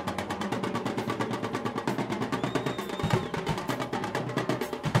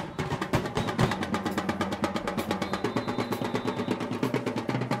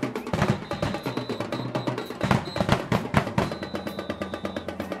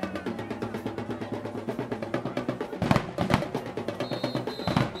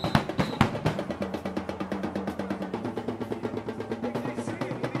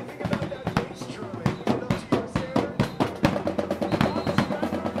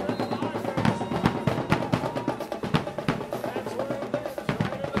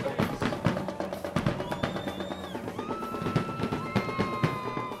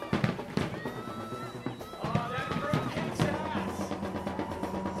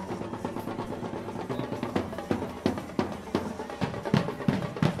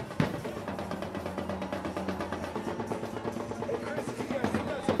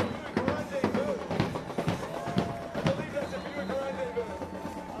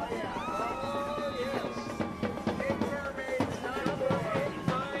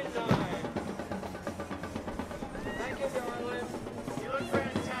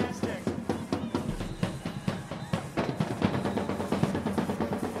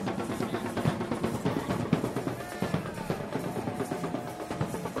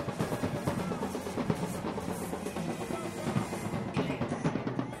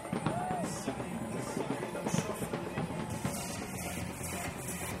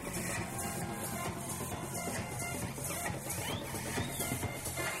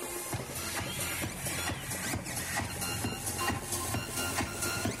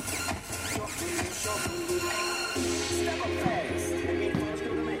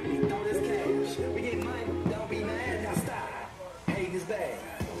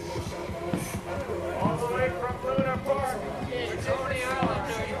 All the way from Luna Park in Coney Island,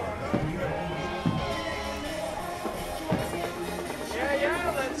 New York.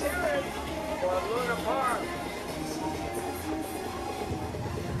 Yeah, let's hear it for Luna Park.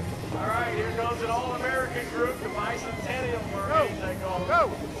 All right, here goes an all-American group, the Bicentennial Marines, they call them.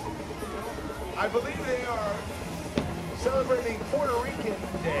 I believe they are celebrating Puerto Rican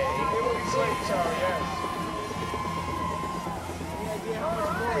Day. It will be Slate Show, yes. All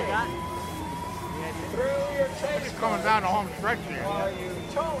right. Through your taste Coming down the home stretch here. Are you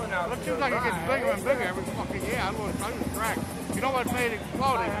tall enough. It seems like it gets bigger and bigger every fucking year. I lose track. You know what made it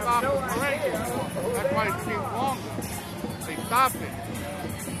explode? They stopped the parade. That's why it became longer. They stopped it.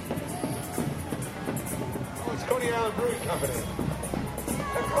 Oh, it's Coney Island Brewing Company.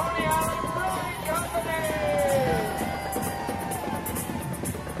 The Coney Island Brewing Company!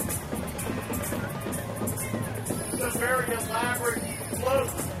 It's a very elaborate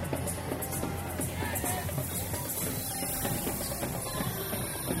float.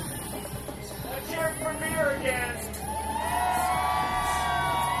 Let's hear it from here again.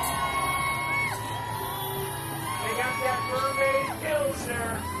 They got that Mermaid Pilsner.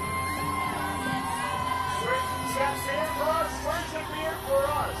 Where's got beer for us? Where's the beer for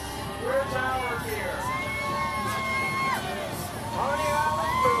us? Where's our beer? Coney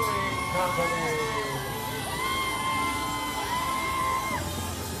Island Brewing Company.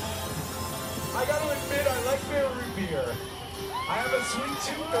 I gotta admit, I like their root beer. I have a sweet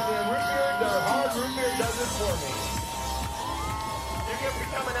tooth, and their root beer, their hard root beer does it for me. You can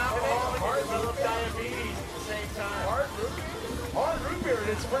become an alcoholic and develop diabetes at the same time. Hard root beer? Hard root beer, and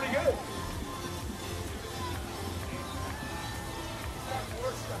it's pretty good.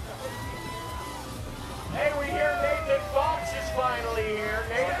 Hey, we hear Nathan Fox is finally here.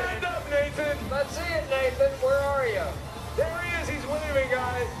 Nathan. Stand up, Nathan. Let's see it, Nathan. Where are you? There he is. He's waving,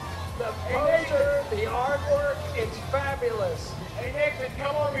 guys. The poster, the artwork, it's fabulous. Hey, Nathan,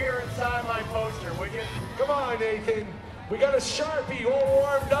 come over here and sign my poster, would you? Come on, Nathan. We got a Sharpie all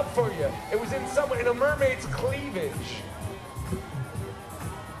warmed up for you. It was in a mermaid's cleavage.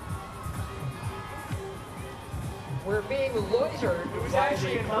 We're being loitered by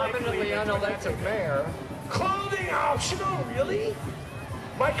the permanently unelected mayor. Clothing optional, really?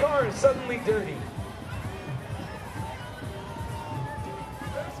 My car is suddenly dirty.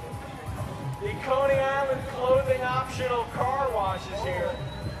 The Coney Island clothing optional car wash is here.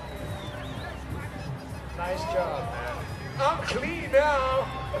 Nice job, man. I'm clean now.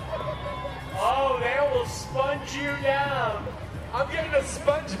 Oh, they will sponge you down. I'm getting a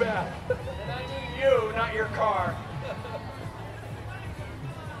sponge bath. And I mean you, not your car.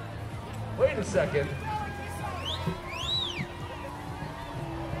 Wait a second.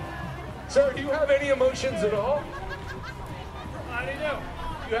 Sir, do you have any emotions at all? How do you do?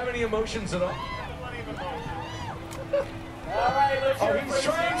 Do you have any emotions at all? Plenty of emotions. All right, let's hear it he's for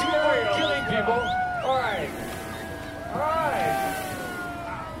trying to Mario. avoid killing people. All right.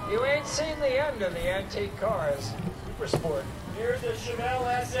 You ain't seen the end of the antique cars. Super Sport. Here's the Chevelle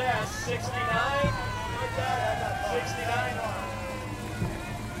SS 69. 69.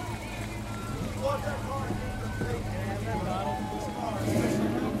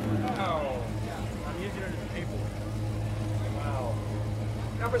 Oh. I'm using it as a table. Wow.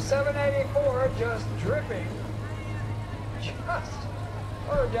 Number 784, just dripping.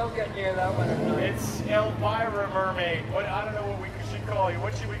 Oh, don't get near that one at night. It's Elvira Mermaid. What? I don't know what we should call you.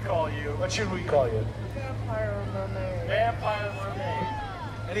 What should we call you? What should we call you? Vampire Mermaid. Vampire Mermaid.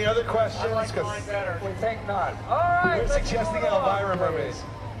 Any other questions? I like mine better. We think not. All right. We're suggesting Elvira Mermaid.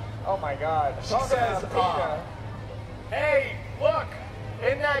 Oh my God. She Talk says, about PETA. Hey, look!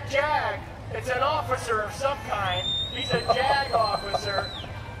 In that Jag, it's an officer of some kind. He's a Jag officer.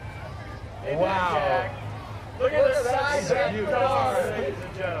 In that Jag. Look at the size of that dog, ladies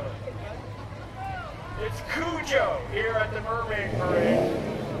and gentlemen. It's Cujo here at the Mermaid Parade.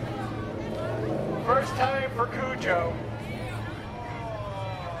 First time for Cujo.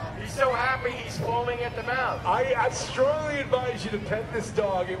 He's so happy he's foaming at the mouth. I strongly advise you to pet this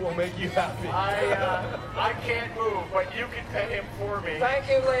dog. It will make you happy. I can't move, but you can pet him for me. Thank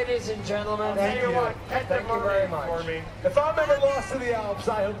you, ladies and gentlemen. Tell you what, pet the Thank you very mermaid much. for me. If I'm ever lost to the Alps,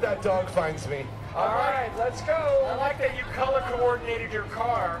 I hope that dog finds me. All right, let's go. I like that you color coordinated your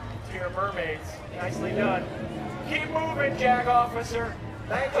car to your mermaids. Nicely done. Keep moving, Jag officer.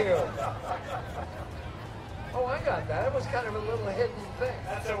 Thank you. Oh, I got that. It was kind of a little hidden thing.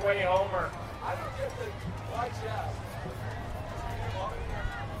 That's a way Homer. I don't get to watch out.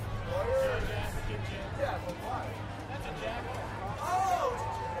 Yeah, but why? That's a Jag. Oh!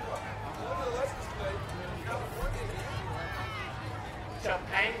 One of the license plate.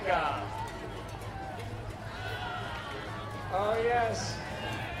 Topanga. Oh, yes.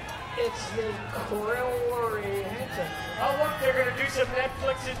 It's the Krillery Hinton. Oh, look, they're going to do some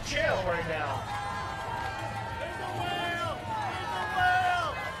Netflix and chill right now.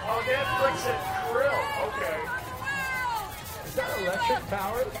 Oh, Netflix and Krill. Okay. Is that electric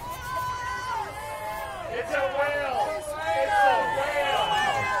powered? It's a whale. It's a whale.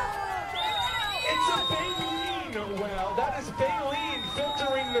 It's a baleen whale. That is baleen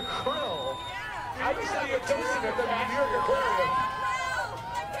filtering the krill. I was the toasting at the New York Aquarium.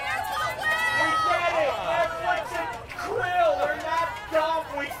 dump.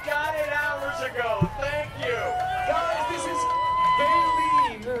 We got it hours ago. Thank you. Guys, this is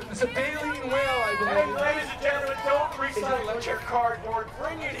baleen. It's a baleen whale, I Hey, believe. ladies and gentlemen, don't recycle your cardboard.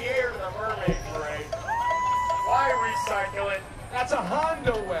 Bring it here to the Mermaid Parade. Why recycle it? That's a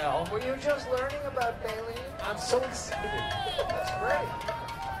Honda whale. Were you just learning about baleen? I'm so excited. That's great.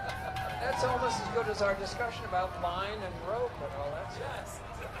 That's almost as good as our discussion about line and rope and all that stuff.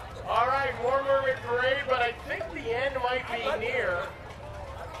 All right, more Mermaid Parade, but I think the end might be near.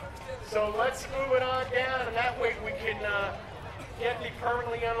 So let's move it on down, and that way we can get the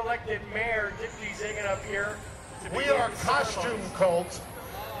permanently unelected mayor, Dipsy Ziggin, up here. We are Costume Cult,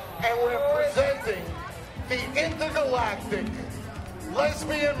 and we're presenting the intergalactic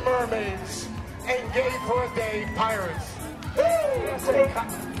lesbian mermaids and gay for a day pirates.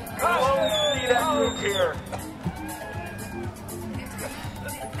 Hello, see that group here.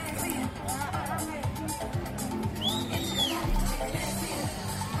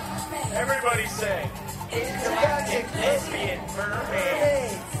 Everybody say, intergalactic lesbian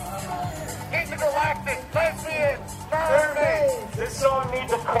mermaids. Intergalactic lesbian mermaids. This song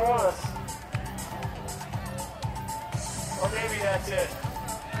needs a chorus. Or maybe that's it.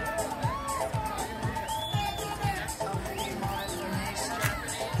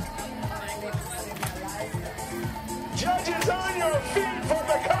 Judges, on your feet for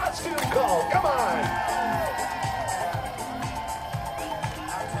the Costume Cult. Come on.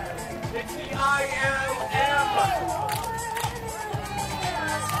 It's the ILM.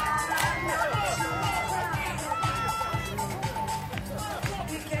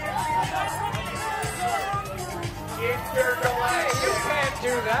 Intergalactic. You can't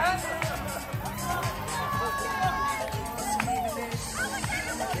do that.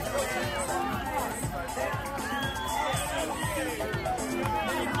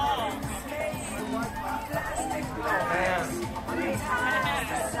 Oh, man.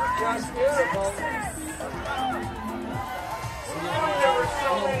 Just beautiful. There were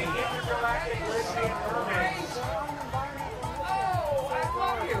so many intergalactic lesbian mermaids. Oh, I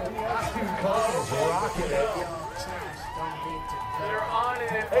love you. Costume Cult is rocking it. They're on it.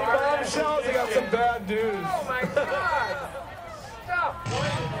 Hey, bombshells, I got some bad news. Oh, my God. Stop.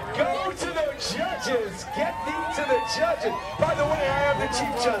 Go to the judges. Get thee to the judges. By the way, I am the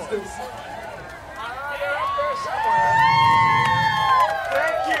Chief Justice. They're up there somewhere.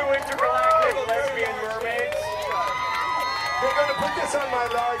 Thank you, intergalactic lesbian mermaids. They're going to put this on my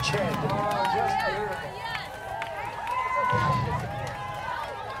large head. Oh, just beautiful.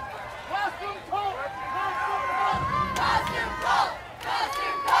 Costume Cult! Costume Cult!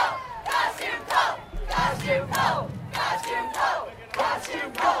 Costume Cult! Costume Cult! Costume Cult! Costume Cult!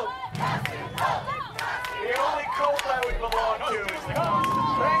 Costume Cult! Costume Cult! The only cult I would belong to is the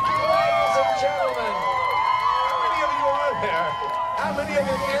costume. Thank you, ladies and gentlemen. How many of you are there? How many of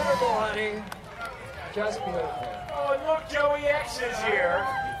you Beautiful, honey. Just beautiful. Oh, and look, Joey X is here.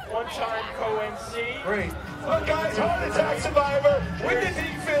 One-time co-MC. Great. Look, guys, heart attack survivor with the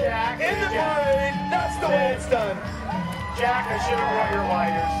defib in the parade. That's the way it's done. Jack, I should have brought your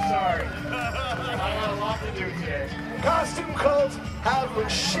lighters. Sorry. I got a lot to do today. Costume Cults have been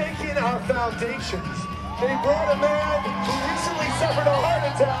shaking our foundations. They brought a man who recently suffered a heart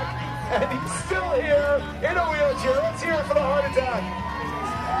attack, and he's still here in a wheelchair. Let's hear it for the heart attack.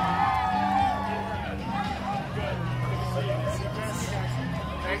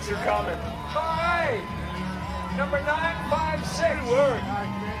 Thanks for coming. Hi. Number 956. Word.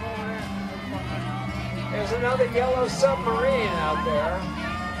 There's another yellow submarine out there.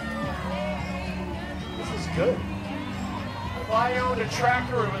 This is good. If I owned a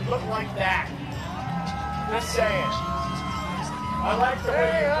tractor, it would look like that. Just saying. I like the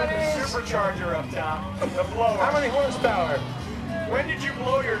way you put the supercharger up top. The blower. How many horsepower? When did you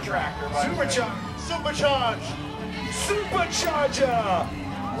blow your tractor? by the way? Supercharge. Supercharger.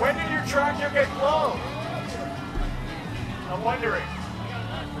 When did your tractor get blown? I'm wondering.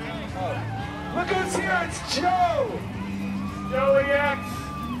 Look who's here. It's Joe. Joey X.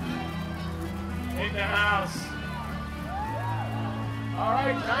 In the house. All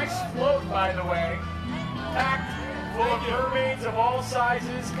right, nice float, by the way. Packed full of mermaids of all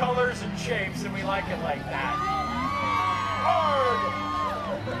sizes, colors, and shapes, and we like it like that.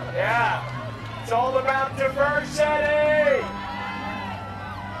 Hard. Yeah. It's all about diversity.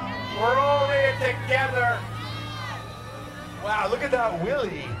 We're all in it together. Wow, look at that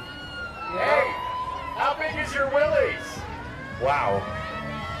Willie. Hey, how big is your willies? Wow.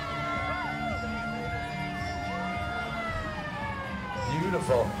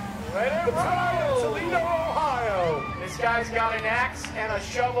 Beautiful. Let The it pride of roll. Toledo, Ohio. This guy's got an axe and a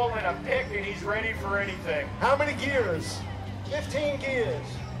shovel and a pick, and he's ready for anything. How many gears? 15 gears.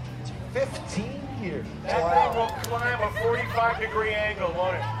 15 gears. That thing will climb a 45-degree angle,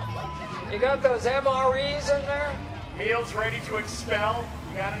 won't it? You got those MREs in there? Meals ready to expel.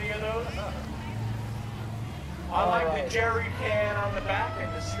 You got any of those? I like the jerry can on the back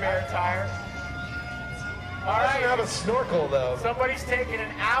and the spare tire. All right. Doesn't have a snorkel though. Somebody's taking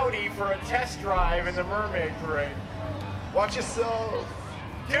an Audi for a test drive in the Mermaid Parade. Watch yourself.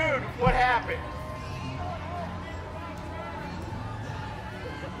 Dude, what happened?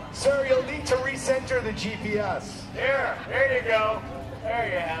 Sir, you'll need to recenter the GPS. There you go. There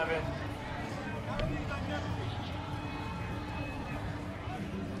you have it.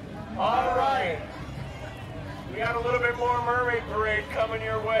 All right. We got a little bit more Mermaid Parade coming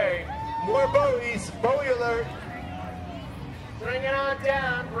your way. More Bowies. Bowie alert. Bring it on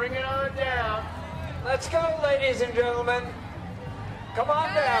down. Bring it on down. Let's go, ladies and gentlemen. Come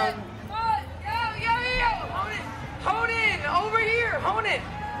on down. Yo. Hone in. Over here. Hone in.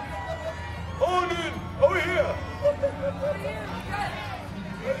 Hone in. Over here. What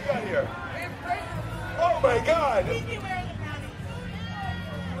do you got here? Oh my God.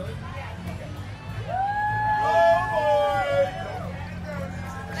 Oh boy.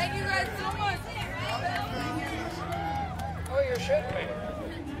 Thank you guys so much. Oh, you're shitting me.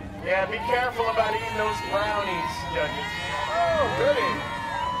 Yeah, be careful about eating those brownies, judges. Oh, goody.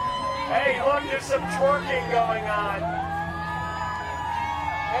 Hey, look, there's some twerking going on.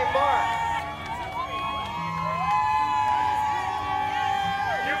 Hey, Mark.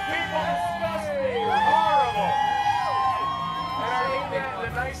 You people disgust me. You're horrible. And I mean that in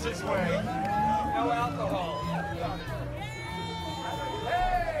the nicest way. No alcohol.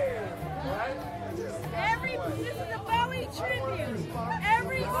 Hey! What? This is a Bowie tribute.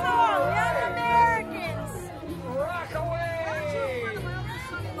 Every song, Young Americans. Rock away!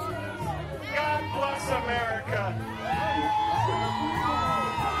 God bless America.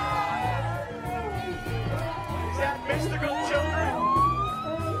 Is that Mystical Children?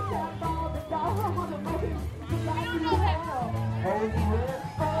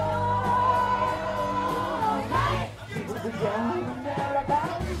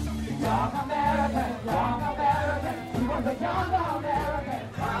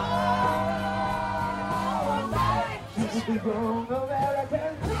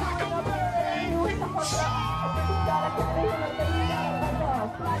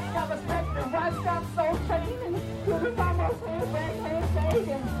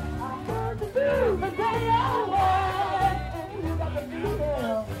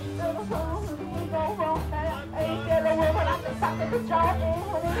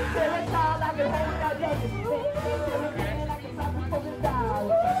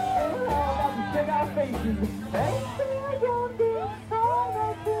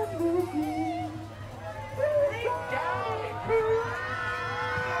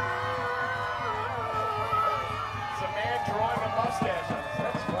 It's a man drawing a mustache on us.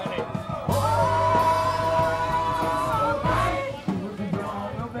 That's funny.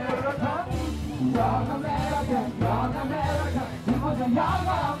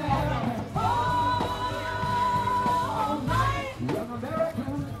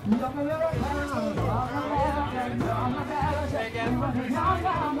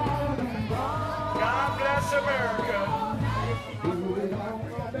 God bless America.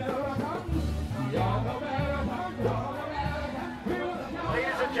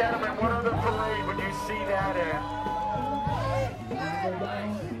 Ladies and gentlemen, what other parade would you see that at?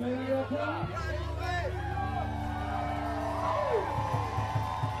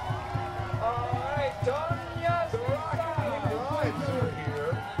 All right, Tanya's rocking lights are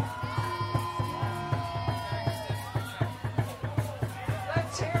here.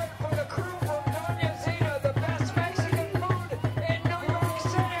 Let's hear it for the crew from Doña Zeta, the best Mexican food in New York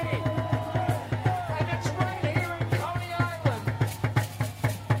City. And it's right here in Coney Island.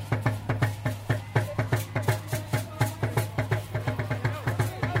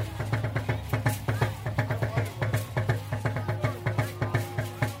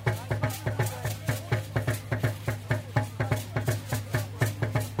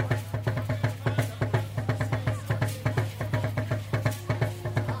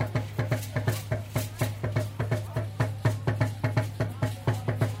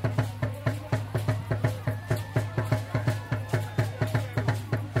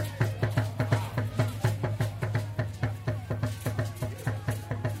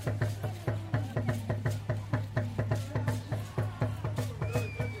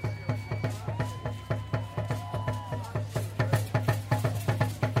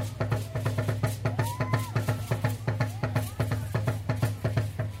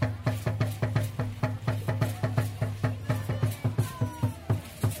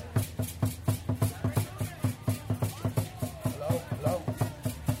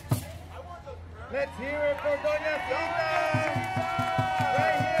 Let's hear it for Doña Zita.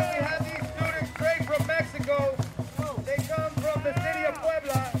 Right here we have these students straight from Mexico. They come from the city of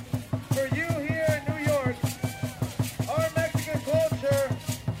Puebla. For you here in New York, our Mexican culture,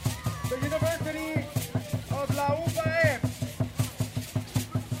 the University of La UPAM.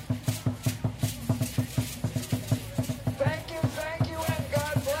 Thank you, and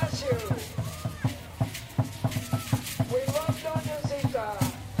God bless you. We love Doña Zita.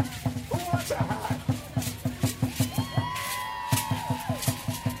 Who wants a hat?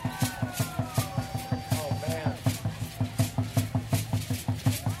 Oh, man.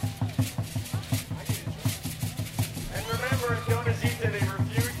 And remember, in Doña Zita, they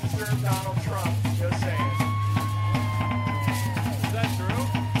refused to serve Donald Trump. Just saying. Is that true?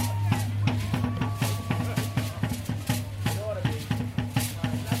 It ought to be.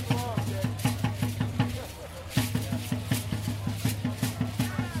 That's wrong, Dick.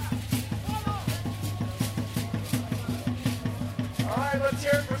 All right, let's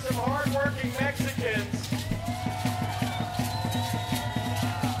hear it for some hard-working Mexicans.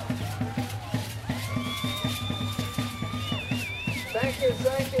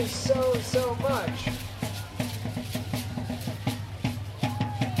 Thank you so much.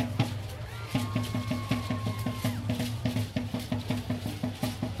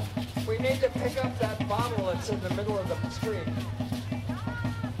 We need to pick up that bottle that's in the middle of the street.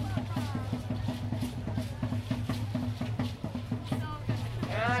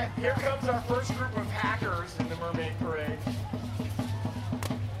 And here comes our first group of hackers in the Mermaid Parade.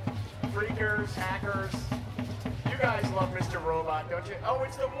 Freakers, hackers. You guys love Mr. Robot, don't you? Oh,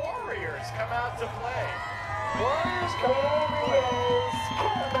 it's the Warriors. Come out to play. Warriors, come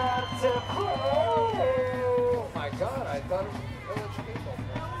out to play. Oh my God, I thought it was Village People.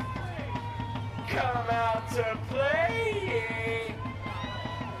 Come out to play.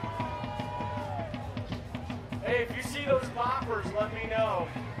 Hey, if you see those boppers, let me know.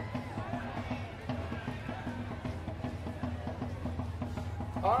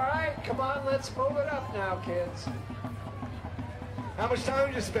 All right, come on, let's move it up now, kids. How much time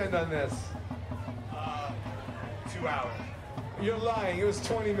did you spend on this? 2 hours. You're lying. It was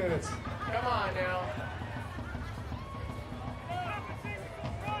 20 minutes. Come on now.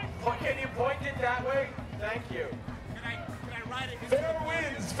 Can you point it that way? Thank you. Can I ride it? Fair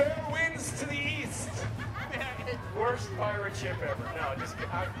winds to the east. Worst pirate ship ever. No, just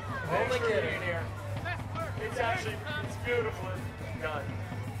Only for kidding. being here. It's actually, it's beautiful. Done.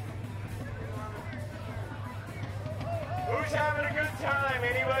 Who's having a good time?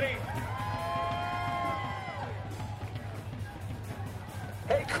 Anybody?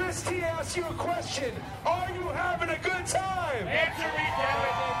 Hey, Christy asked you a question. Are you having a good time? Answer me, damn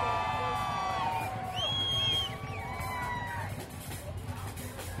it.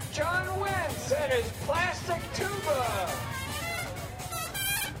 John Wentz and his plastic tuba.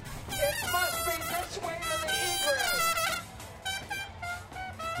 It must be this way to the egress.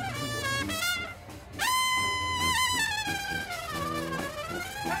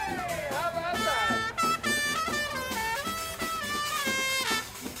 Hey, how about that?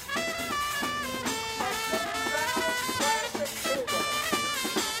 Plastic tuba.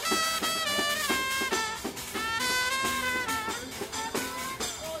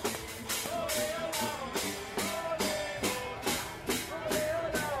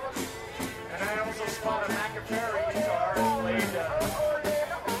 And I also spot a Macapari guitar played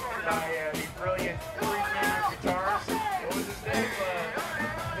by the brilliant three-finger guitarist. What was his name?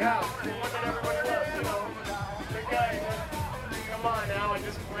 Yeah, the one that everybody loves, you know. The guy, come on now, I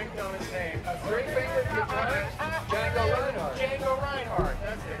just blinked on his name. A three-fingered guitarist? Django Reinhardt. Django Reinhardt,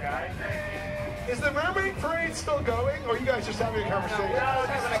 that's the guy. Is the Mermaid Parade still going, or are you guys just having a conversation? No,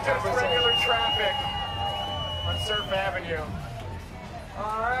 this is just regular traffic on Surf Avenue.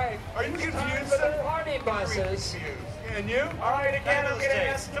 All right. Are you confused, For the sir? party buses. And you? All right, again, I'm going to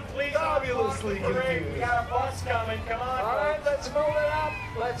ask to please Fabulously unblock the parade. confused. We got a bus coming. Come on, All right, folks. let's move it up.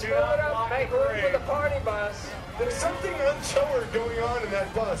 Let's move it up. Make room for the party bus. There's something untoward going on in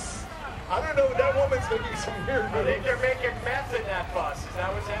that bus. I don't know. That woman's making some weird I think moves. they're making meth in that bus. Is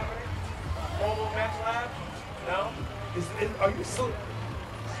that what's happening? Mobile meth lab? No?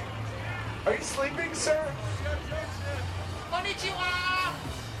 Are you sleeping, sir? Konnichiwa!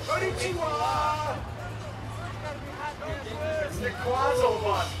 Konnichiwa! It's the Quazzle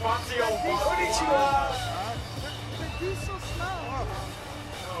bus. Quazio bus. Konnichiwa! They do so slow.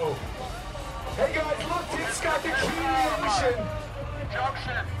 Oh. Hey guys, look, it's got the key to the ocean.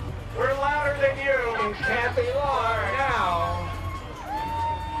 Junction. We're louder than you. It can't be long now.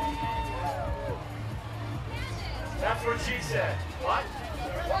 That's what she said. What?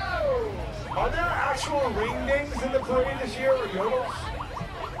 Whoa! Are there actual ring dings in the parade this year or yodels?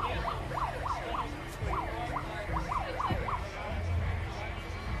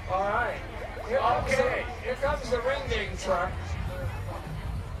 All right. Here comes the ring ding truck.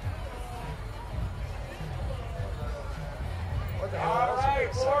 All right,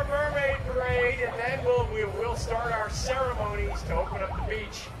 more mermaid parade, and then we'll start our ceremonies to open up the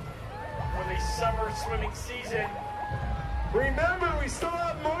beach for the summer swimming season. Remember, we still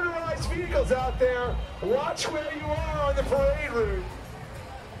have motorized vehicles out there. Watch where you are on the parade route.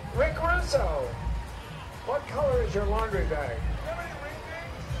 Rick Russo, what color is your laundry bag?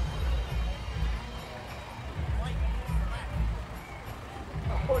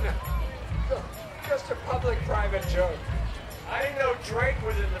 Oh, no. Just a public-private joke. I didn't know Drake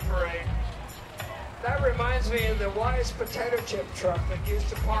was in the parade. That reminds me of the Wise potato chip truck that used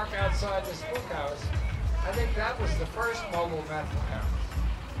to park outside the spook house. I think that was the first mobile medical house.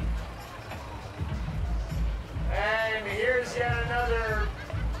 And here's yet another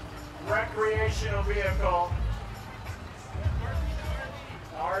recreational vehicle.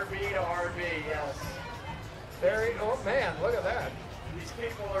 RV to RV, yes. Oh man, look at that. These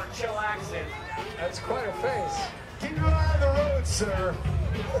people are chillaxing. That's quite a face. Keep your eye on the road, sir.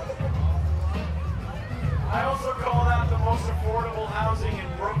 I also call that the most affordable housing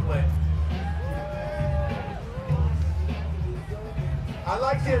in Brooklyn. I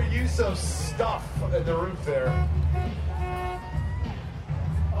like their use of stuff at the roof there.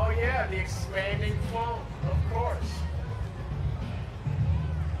 Oh yeah, the expanding foam, of course.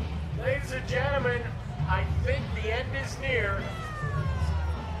 Ladies and gentlemen, I think the end is near.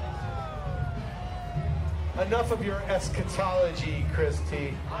 Enough of your eschatology,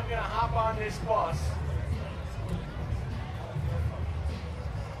 Christy. I'm gonna hop on this bus.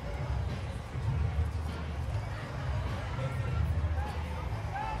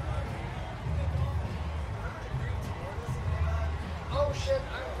 Oh shit,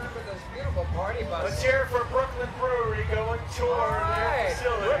 I remember this beautiful party bus. Let's hear it for Brooklyn Brewery going tour their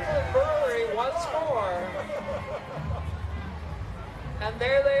facility. Brooklyn Brewery once more. And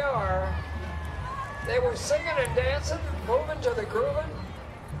there they are. They were singing and dancing, moving to the grooving.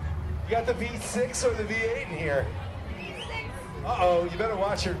 You got the V6 or the V8 in here? Uh-oh, you better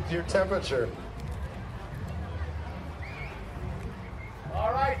watch your temperature.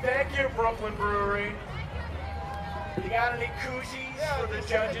 All right, thank you, Brooklyn Brewery. You got any koozies for the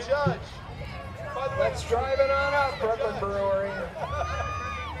judges? Let's drive it on up, Brooklyn Brewery.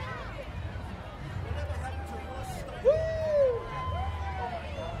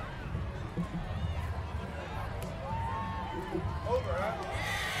 Over, huh?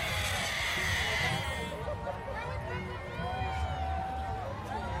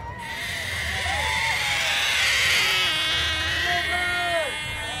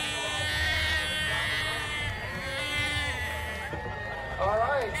 All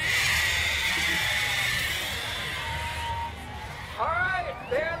right. All right,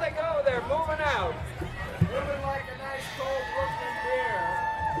 there they go. They're moving out. Moving like a nice cold Brooklyn beer.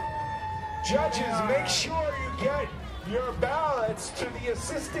 Judges, make sure you get your ballots to the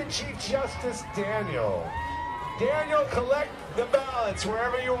Assistant Chief Justice Daniel. Daniel, collect the ballots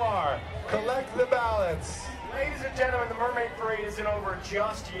wherever you are. Collect the ballots. Ladies and gentlemen, the Mermaid Parade isn't over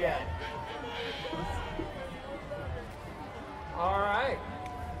just yet. All right.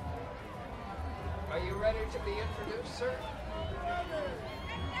 Are you ready to be introduced, sir?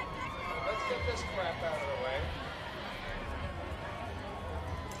 Let's get this crap out of the way.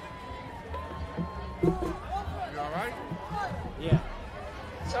 You all right? Yeah.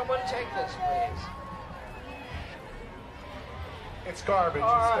 Someone take this, please. It's garbage. All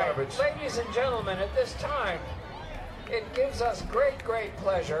It's right, garbage. ladies and gentlemen, at this time, it gives us great, great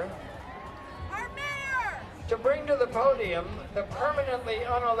pleasure to bring to the podium the permanently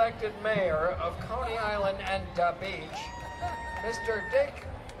unelected mayor of Coney Island and Da Beach, Mr. Dick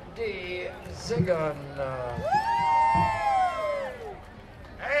D. Zigun.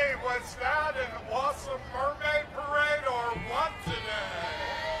 Hey, was that an awesome mermaid parade or what today?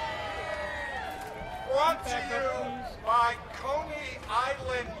 Brought to you by Coney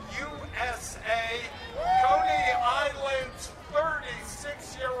Island, USA, Coney Island's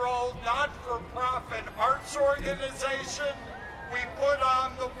 36-year-old not-for-profit arts organization. We put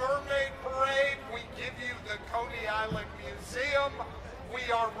on the Mermaid Parade. We give you the Coney Island Museum.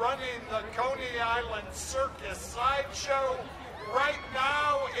 We are running the Coney Island Circus Sideshow right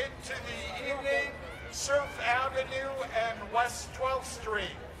now into the evening, Surf Avenue and West 12th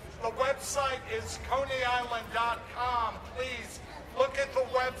Street. The website is coneyisland.com. Please look at the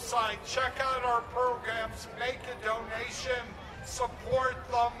website, check out our programs, make a donation. support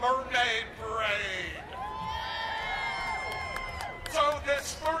the Mermaid Parade. So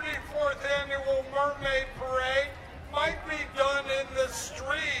this 34th annual Mermaid Parade might be done in the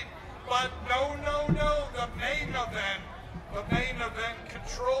street, but no, the main event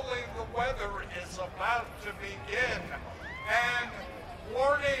controlling the weather is about to begin. And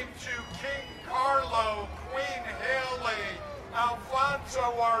warning to King Carlo, Queen Haley, Alfonso,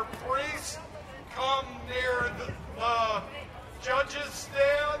 our priest, come near the judges'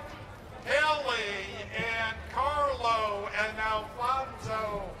 stand. Haley and Carlo and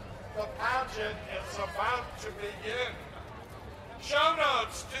Alfonso, the pageant is about to begin.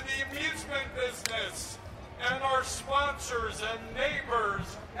 Shout-outs to the amusement business and our sponsors and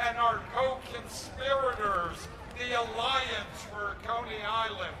neighbors and our co-conspirators, the Alliance for Coney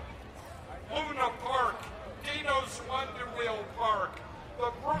Island, Luna Park, Dino's Wonder Wheel Park,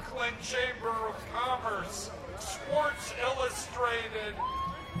 the Brooklyn Chamber of Commerce, Sports Illustrated,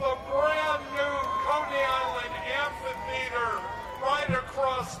 the brand new Coney Island Amphitheater right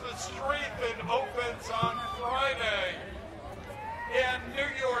across the street that opens on Friday. In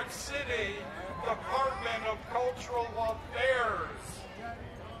New York City, Department of Cultural Affairs.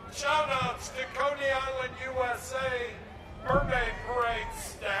 Shout-outs to Coney Island, USA, Mermaid Parade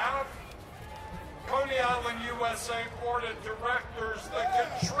staff, Coney Island, USA Board of Directors, the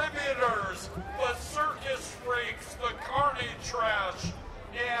contributors, the circus freaks, the carny trash,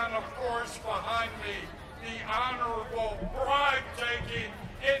 and of course behind me, the honorable, bribe-taking,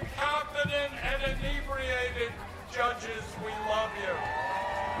 incompetent, and inebriated judges. We love you.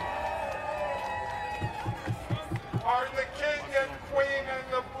 Are the king and queen and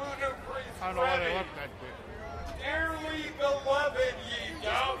the voodoo priest ready? Dearly beloved ye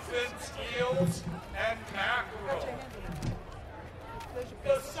dolphins, eels, and mackerel.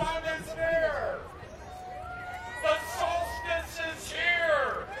 The sun is near. The solstice is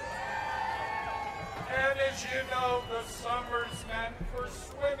here. And as you know, the summer's meant for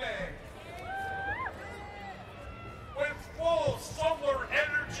swimming. With full solar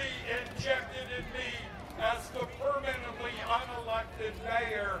energy injected in me as the permanently unelected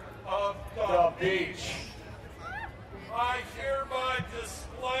mayor of the beach, I hereby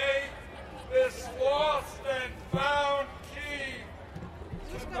display this lost and found key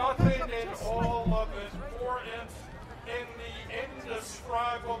to nothing in all of importance in the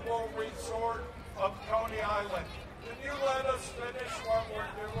indescribable resort of Coney Island. Can you let us finish what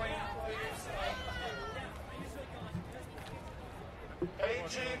we're doing, please?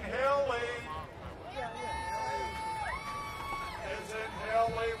 Aging Haley. Isn't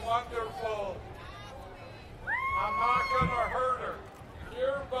Haley wonderful? I'm not going to hurt her.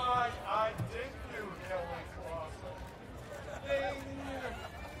 Hereby, I dig you, Haley Clausen. Ding!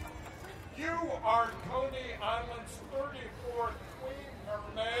 You are Coney Island's 34th Queen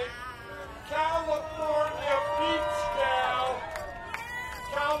Mermaid. California Beach Gal.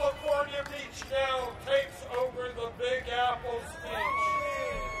 California Beach Gal takes over the Big Apple's beach.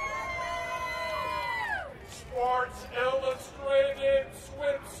 Sports Illustrated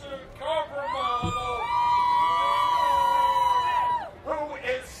swimsuit cover model, who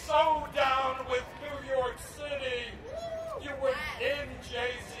is so down with New York City, you would in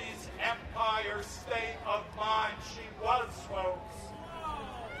Jay-Z's Empire State of Mind. She was, folks.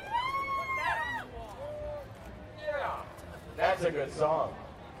 Yeah. That's a good song.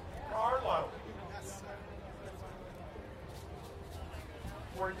 Carlo.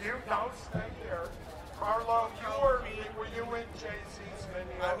 Were you? No, stay here. Carlo, were you in Jay-Z's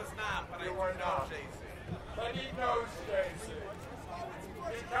video? I was not, but you I were do know not. Jay-Z. But he knows Jay-Z.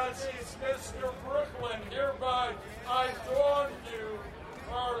 Because he's Mr. Brooklyn. Hereby, I dawn you,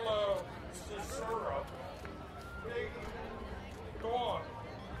 Carlo Cicero. Big dawn.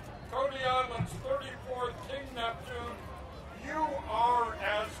 Coney Island's 34th King Neptune. You are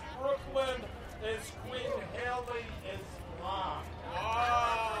as Brooklyn as Queen Haley is blonde.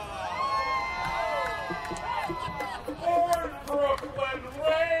 Born Brooklyn,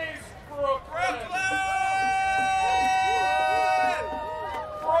 raised Brooklyn.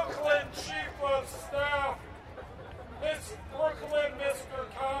 Brooklyn chief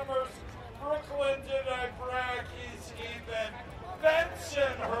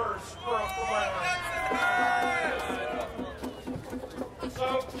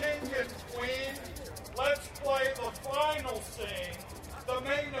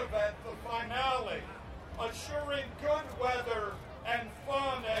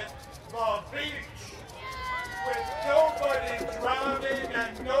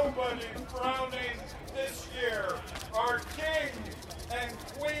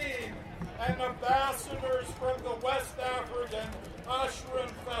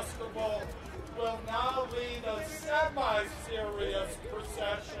semi-serious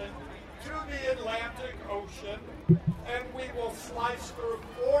procession to the Atlantic Ocean, and we will slice through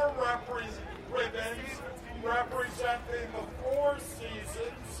 4 ribbons representing the 4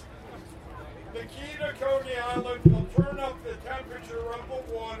 seasons. The key to Coney Island will turn up the temperature of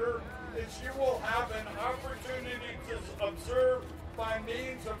the water, as you will have an opportunity to observe by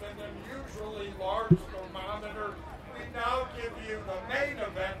means of an unusually large thermometer. We now give you the main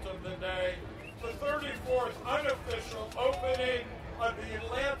event of the day, the 34th unofficial opening of the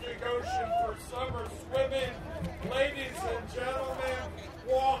Atlantic Ocean for summer swimming. Ladies and gentlemen,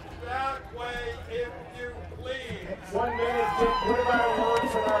 walk that way if you please. 1 minute, Dick. What about a word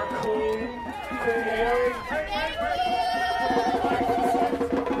from our queen, Queen Harry?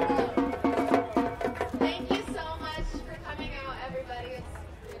 Thank you so much for coming out, everybody. It's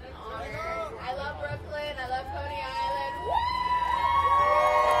been an honor. I love Brooklyn. I love Coney Island. Woo!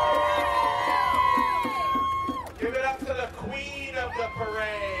 Give it up to the queen of the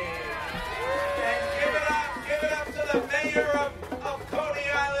parade. And give it up to the mayor of Coney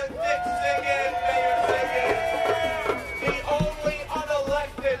Island, Dick Ziggin, Mayor Ziggin. The only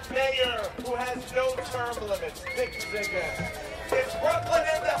unelected mayor who has no term limits, Dick Ziggin. Is Brooklyn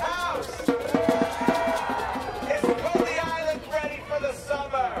in the house? Is Coney Island ready for the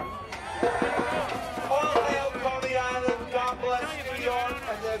summer? All hail Coney Island, God bless New York,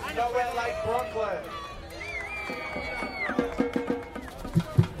 and there's nowhere like Brooklyn.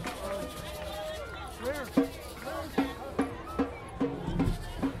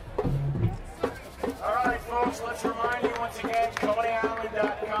 All right, folks, let's remind you once again,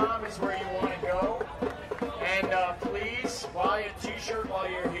 ConeyIsland.com is where you want to go. And please buy a t-shirt while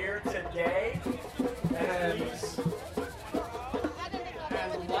you're here today. And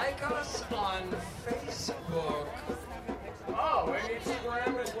like us on Facebook. Oh, and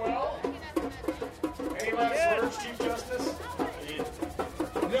Instagram as well. Any last words, Chief Justice?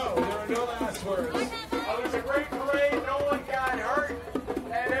 No, there are no last words. It was a great parade. No one got hurt.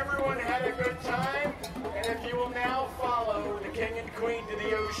 And everyone had a good time. And if you will now follow the king and queen to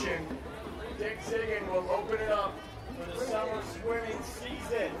the ocean, Dick Ziggin will open it up for the summer swimming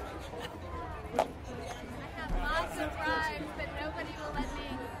season. I have lots of rhymes, but nobody will let me.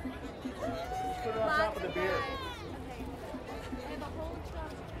 Put it on top of the beer. Okay. I have a whole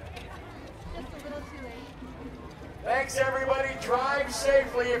trunk. Just a little too late. Thanks, everybody. Drive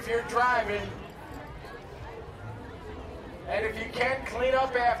safely if you're driving. And if you can clean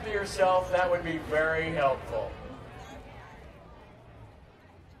up after yourself, that would be very helpful.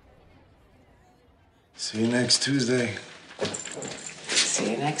 See you next Tuesday.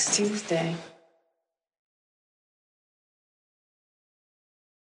 See you next Tuesday.